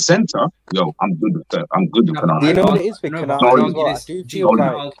put him in the center, yo, I'm good with that. I'm good with No, Kanate. Do you know I what don't- it is with no, Kanate but as as well? I this- do G, feel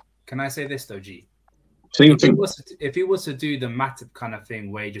can can I say this though, G? Same If he thing. was to do the Matip kind of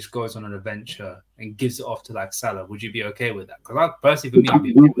thing where he just goes on an adventure and gives it off to like Salah, would you be okay with that? Because I personally, for me, I'd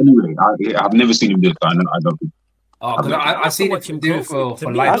be okay with that. Anyway, I've never seen him do it. I don't think. Oh, 'cause I have to seen watch him him do it closely. To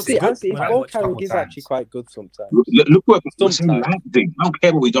for me, it I looks see, good Leipzig. his when I ball watch carrying couple is times. actually quite good sometimes. Look what he's in Sometimes. Leipzig. I don't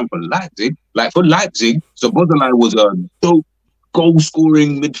care what he's done for Leipzig. Like for Leipzig, so Borderline was a dope goal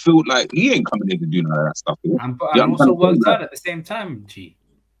scoring midfield. Like he ain't coming in to do none of that stuff. Here. And Yeah, also I'm worked saying out at the same time, G.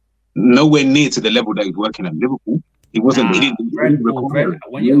 Nowhere near to the level that he's working at Liverpool. He wasn't. Nah, He didn't Red Bull, require it.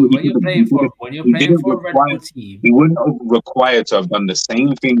 when you're playing for a Red Bull team, he wouldn't have required to have done the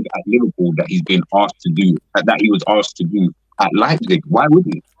same thing at Liverpool that he's been asked to do, that he was asked to do at Leipzig. Why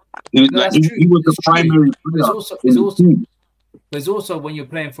wouldn't he? He was, No, like, that's true. he was the It's true. primary There's player also, in the team. there's also when you're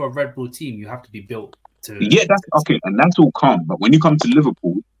playing for a Red Bull team, you have to be built to. Yeah, that's okay, and that's all calm. But when you come to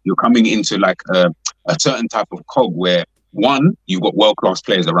Liverpool, you're coming into like a certain type of cog where one, you've got world-class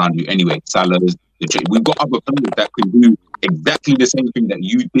players around you anyway. Salah's, we've got other players that can do exactly the same thing that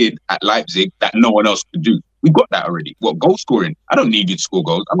you did at Leipzig that no one else could do. We've got that already. What, goal scoring? I don't need you to score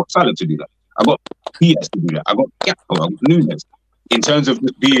goals. I've got Salah to do that. I've got PS to do that. I've got Gakpo. I've got Nunes. In terms of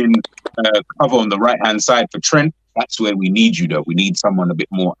just being cover on the right-hand side for Trent, that's where we need you, though. We need someone a bit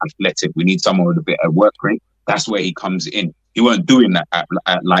more athletic. We need someone with a bit of work rate. That's where he comes in. He weren't doing that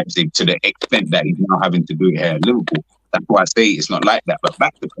at Leipzig to the extent that he's now having to do it here at Liverpool. That's why I say it's not like that. But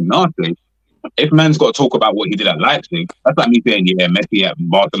back to Canate, if man's got to talk about what he did at Leipzig, that's like me saying, yeah, Messi at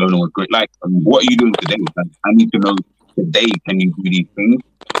Barcelona was great. Like, what are you doing today? Like, I need to know today, can you do these things?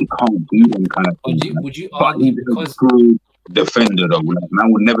 He can't do them kind of things. Would you but argue he's because a good defender, though. Like,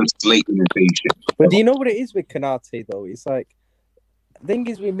 man will never slate him and say shit. But do you know what it is with Canate, though? It's like, the thing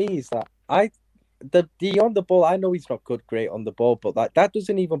is with me is that the on the ball, I know he's not great on the ball, but like that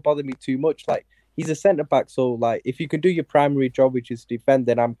doesn't even bother me too much. Like, he's a centre back, so like if you can do your primary job, which is defend,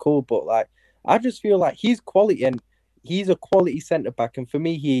 then I'm cool. But like, I just feel like he's quality and he's a quality centre back, and for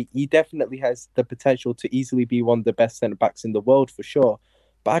me, he definitely has the potential to easily be one of the best centre backs in the world for sure.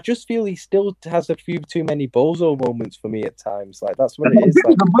 But I just feel he still has a few too many bozo moments for me at times. Like that's what it is.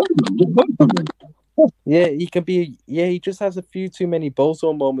 Like, yeah, he can be. Yeah, he just has a few too many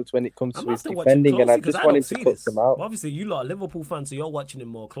bozo moments when it comes to his defending, and I just want him to cut them out. Obviously, you lot are Liverpool fans, so you're watching him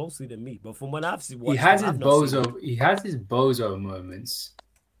more closely than me. But from when I've seen, he has his bozo moments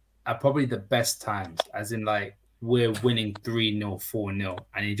at probably the best times, as in like we're winning 3-0, 4-0,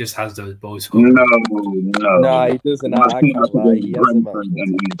 and he just has those bozo. No, he doesn't. I've seen us against Brentford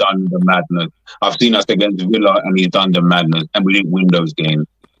and he's done the madness. I've seen us against Villa and he's done the madness, and we didn't win those games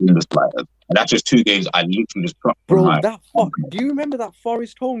in the slightest. And that's just 2 games I literally just dropped. Bro, do you remember that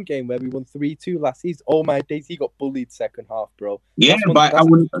Forest home game where we won 3-2 last season? Oh my days, he got bullied second half, bro. Yeah, but I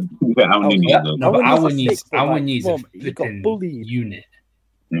wouldn't need a flipping unit.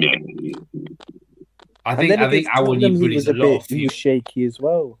 Yeah. I think I would need bullies a lot. He was shaky as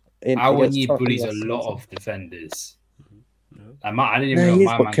well. I would need bullies a lot of defenders. I didn't even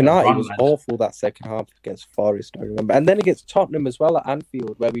know but Canate was awful that second half against Forest, I remember. And then against Tottenham as well at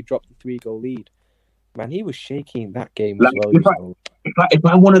Anfield, where we dropped the 3-goal lead. Man, he was shaky in that game as well. If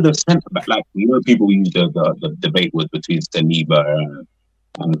I wanted a centre back, like, you know, people use the debate was between Saliba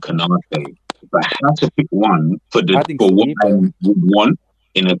and Canate. If I had to pick one for what I would want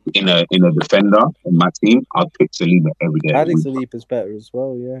in a defender in my team, I'll pick Saliba every day. I think Saliba's better as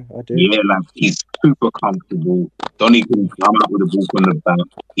well, yeah, I do. Yeah, like, he's super comfortable. Don't even come out with a ball from the back.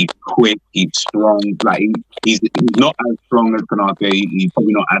 He's quick, he's strong. Like, he's not as strong as Canate. He's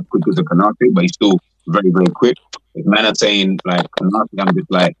probably not as quick as a Canate, but he's still very, very quick. If men are saying, like, Canate, I'm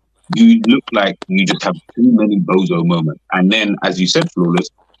just like, you look like you just have too many bozo moments. And then, as you said, Flawless,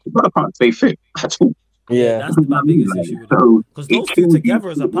 the brother can't stay fit at all. Yeah, that's my biggest issue with it. Because those two together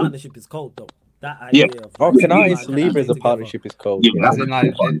as a partnership is cold, though. That idea of Canate and Saliba as a partnership is cold. Yeah, as in,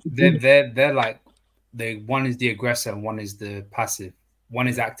 like, they're like, one is the aggressor and one is the passive. One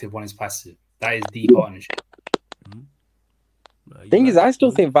is active, one is passive. That is the partnership. Thing is, I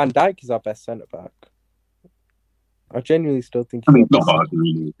still think Van Dijk is our best centre back. I genuinely still think. It's not hard to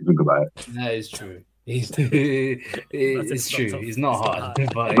really think about it. That is true. It's true. It's not hard,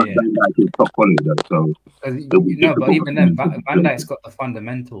 but yeah. Top quality, though, but even then, Van Dijk's got the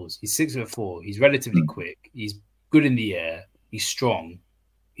fundamentals. He's 6'4". He's relatively quick. He's good in the air. He's strong.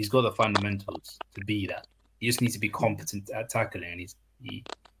 He's got the fundamentals to be that. He just needs to be competent at tackling.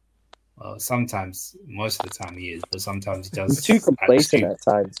 And sometimes, most of the time, he is, but sometimes he does. He's too complacent at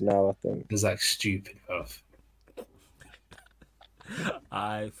times now, I think. He's like stupid stuff.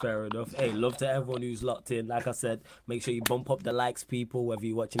 Aye, fair enough. Hey, love to everyone who's locked in. Like I said, make sure you bump up the likes, people, whether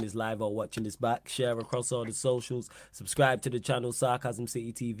you're watching this live or watching this back. Share across all the socials. Subscribe to the channel Sarcasm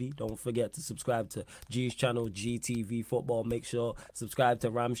City TV. Don't forget to subscribe to G's channel, GTV Football. Make sure subscribe to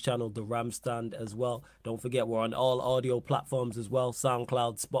Ram's channel, The Ram Stand, as well. Don't forget we're on all audio platforms as well.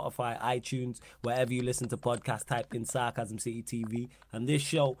 SoundCloud, Spotify, iTunes, wherever you listen to podcasts, type in Sarcasm City TV. And this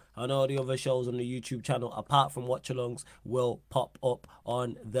show and all the other shows on the YouTube channel, apart from watch-alongs, will pop up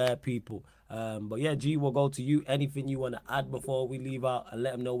on their people. But yeah, G, we'll go to you. Anything you want to add before we leave out, and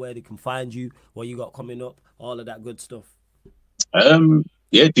let them know where they can find you, what you got coming up, all of that good stuff.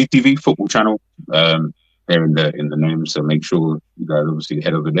 Yeah, GTV Football Channel. there in the name. So make sure you guys obviously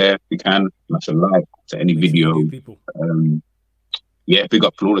head over there if you can. Smash a like to any Make sure you video. do, people. Yeah, big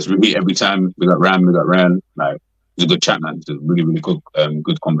up Flawless Repeat every time. We got Ran. Like, it's a good chat, man. It's a really, really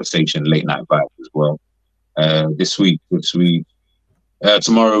good conversation, late night vibe as well. This week,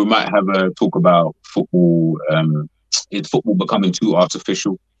 tomorrow we might have a talk about football. Is football becoming too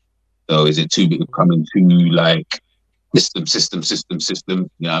artificial? So is it becoming too like system?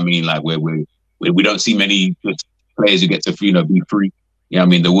 You know what I mean? Like where we don't see many players who get to be free. You know what I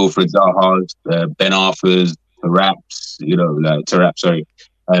mean? The Wilfred Zaha's, Ben Arthur's, Tarap, sorry.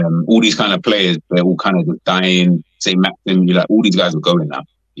 All these kind of players, they're all kind of just dying. St. Maxim, all these guys are going now.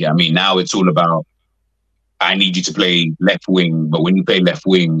 Yeah, I mean, now it's all about, I need you to play left wing, but when you play left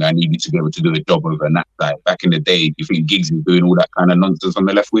wing, I need you to be able to do a job over that side. Back in the day, you think Giggs is doing all that kind of nonsense on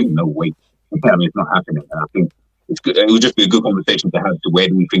the left wing? No way. I mean, it's not happening. And I think it's good. It would just be a good conversation to have to where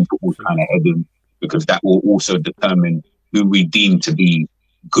do we think football's kind of heading, because that will also determine who we deem to be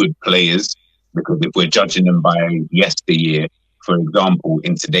good players. Because if we're judging them by yesteryear, for example,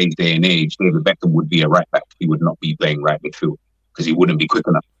 in today's day and age, David Beckham would be a right back. He would not be playing right midfield because he wouldn't be quick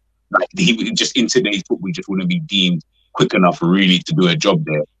enough. Like he would just in today's football, we just wouldn't be deemed quick enough really to do a job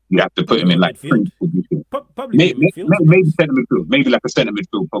there. You have to put him in like position. Probably maybe centre midfield, maybe like a centre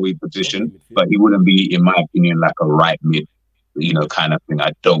midfield probably position, but he wouldn't be, in my opinion, like a right mid, kind of thing.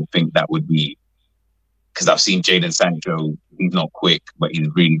 I don't think that would be, because I've seen Jadon Sancho. He's not quick, but he's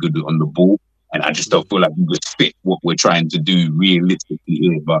really good on the ball, and I just don't feel like he would fit what we're trying to do realistically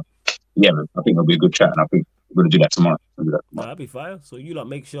here. But yeah, man, I think it'll be a good chat, and I think we're gonna do that tomorrow. That'd be fire. So you lot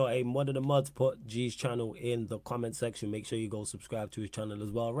make sure one of the mods put G's channel in the comment section. Make sure you go subscribe to his channel as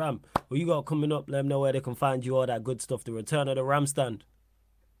well. Ram, what you got coming up? Let them know where they can find you, all that good stuff. The return of the Ram stand.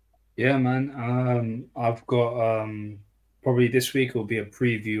 Yeah, man. I've got probably this week will be a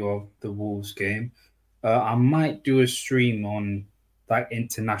preview of the Wolves game. I might do a stream on like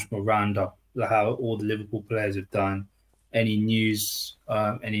international roundup, like how all the Liverpool players have done. Any news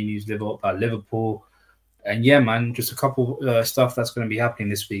about Liverpool. And yeah, man, just a couple stuff that's going to be happening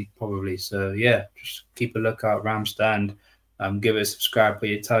this week, probably. So yeah, just keep a lookout, Ram Stand. Give it a subscribe, but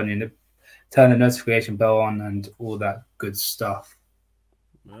you turn the notification bell on and all that good stuff.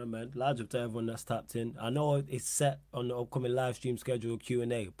 Yeah, man. Large up to everyone that's tapped in. I know it's set on the upcoming live stream schedule,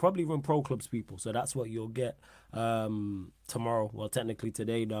 Q&A. Probably run Pro Clubs, people. So that's what you'll get tomorrow. Well, technically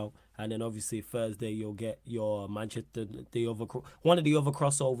today now. And then obviously Thursday you'll get your one of the other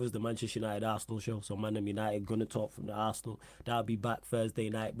crossovers, the Manchester United Arsenal show. So Man United gonna talk from the Arsenal. That'll be back Thursday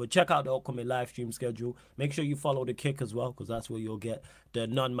night. But check out the upcoming live stream schedule. Make sure you follow the Kick as well, because that's where you'll get the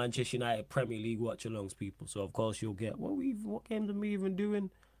non-Manchester United Premier League watch-alongs, people. So of course you'll get what games are we even doing?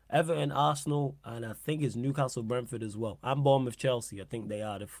 Everton, Arsenal, and I think it's Newcastle, Brentford as well. And Bournemouth, Chelsea. I think they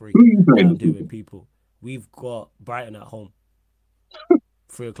are the three I'm doing, people. We've got Brighton at home.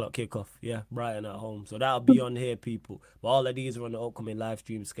 3 o'clock kickoff. Yeah, Brighton at home. So that'll be on here, people. But all of these are on the upcoming live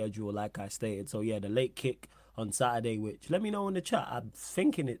stream schedule, like I stated. So yeah, the late kick on Saturday, which let me know in the chat. I'm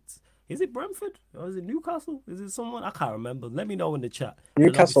thinking is it Brentford? Or is it Newcastle? Is it someone? I can't remember. Let me know in the chat.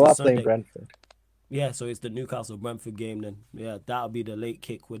 Newcastle are playing Brentford. Yeah, so it's the Newcastle-Brentford game then. Yeah, that'll be the late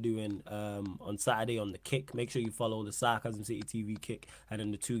kick we're doing on Saturday on the Kick. Make sure you follow the Sarcasm City TV Kick. And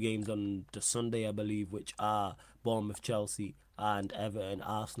then the 2 games on the Sunday, I believe, which are Bournemouth, Chelsea, and Everton,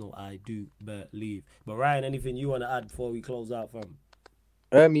 Arsenal, I do believe. But Ryan, anything you want to add before we close out, fam?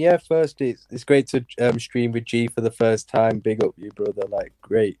 Yeah, first, it's great to stream with G for the first time. Big up you, brother. Like,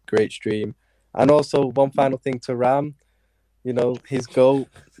 great stream. And also, one final thing to Ram. His goal,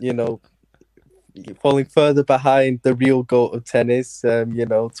 falling further behind the real GOAT of tennis,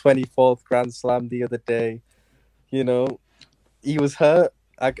 24th Grand Slam the other day. He was hurt.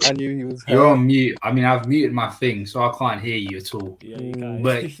 I knew he was hurt. You're on mute. I mean, I've muted my thing, so I can't hear you at all. Yeah, you can't.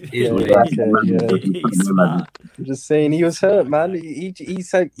 But I'm just saying he was hurt, man.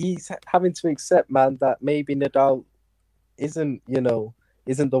 He's having to accept, man, that maybe Nadal isn't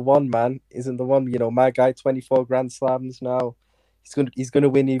the one, man. Isn't the one. My guy, 24 Grand Slams now. He's gonna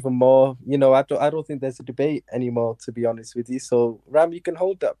win even more. I don't think there's a debate anymore, to be honest with you. So Ram, you can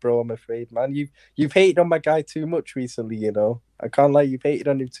hold that, bro. I'm afraid, man. You've hated on my guy too much recently. I can't lie. You've hated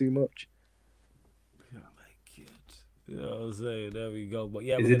on him too much. Oh my God. You know what I'm saying? There we go. But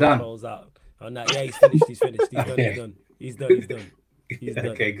yeah, is we're it done? Close out on that. Yeah, he's finished. He's done. He's done.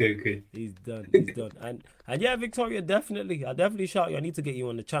 Okay, good. He's done. He's done. And yeah, Victoria, I'll definitely shout you. I need to get you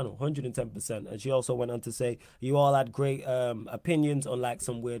on the channel, 110%. And she also went on to say you all had great opinions on like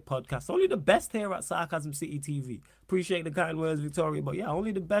some weird podcasts. Only the best here at Sarcasm City TV. Appreciate the kind words, Victoria. But yeah,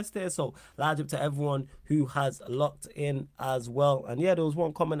 only the best here. So large up to everyone who has locked in as well. And yeah, there was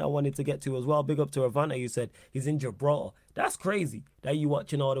one comment I wanted to get to as well. Big up to Ravana. You said he's in Gibraltar. That's crazy that you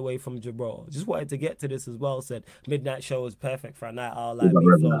watching all the way from Gibraltar. Just wanted to get to this as well. Said midnight show is perfect for a night out like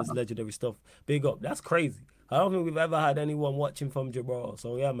me, flawless, legendary stuff. Big up. That's crazy. I don't think we've ever had anyone watching from Gibraltar.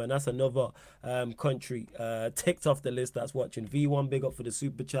 So yeah, man, that's another country ticked off the list that's watching. V1, big up for the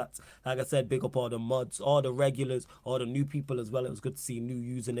super chats. Like I said, big up all the mods, all the regulars, all the new people as well. It was good to see new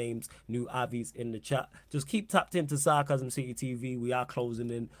usernames, new avies in the chat. Just keep tapped into Sarcasm City TV. We are closing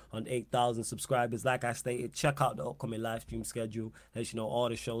in on 8,000 subscribers. Like I stated, check out the upcoming live stream schedule. Let you know all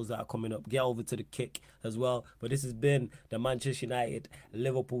the shows that are coming up. Get over to the Kick as well. But this has been the Manchester United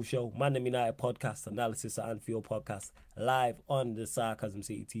Liverpool show, Man United podcast, analysis and Anfield podcast, live on the Sarcasm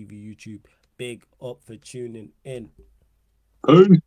City TV YouTube. Big up for tuning in.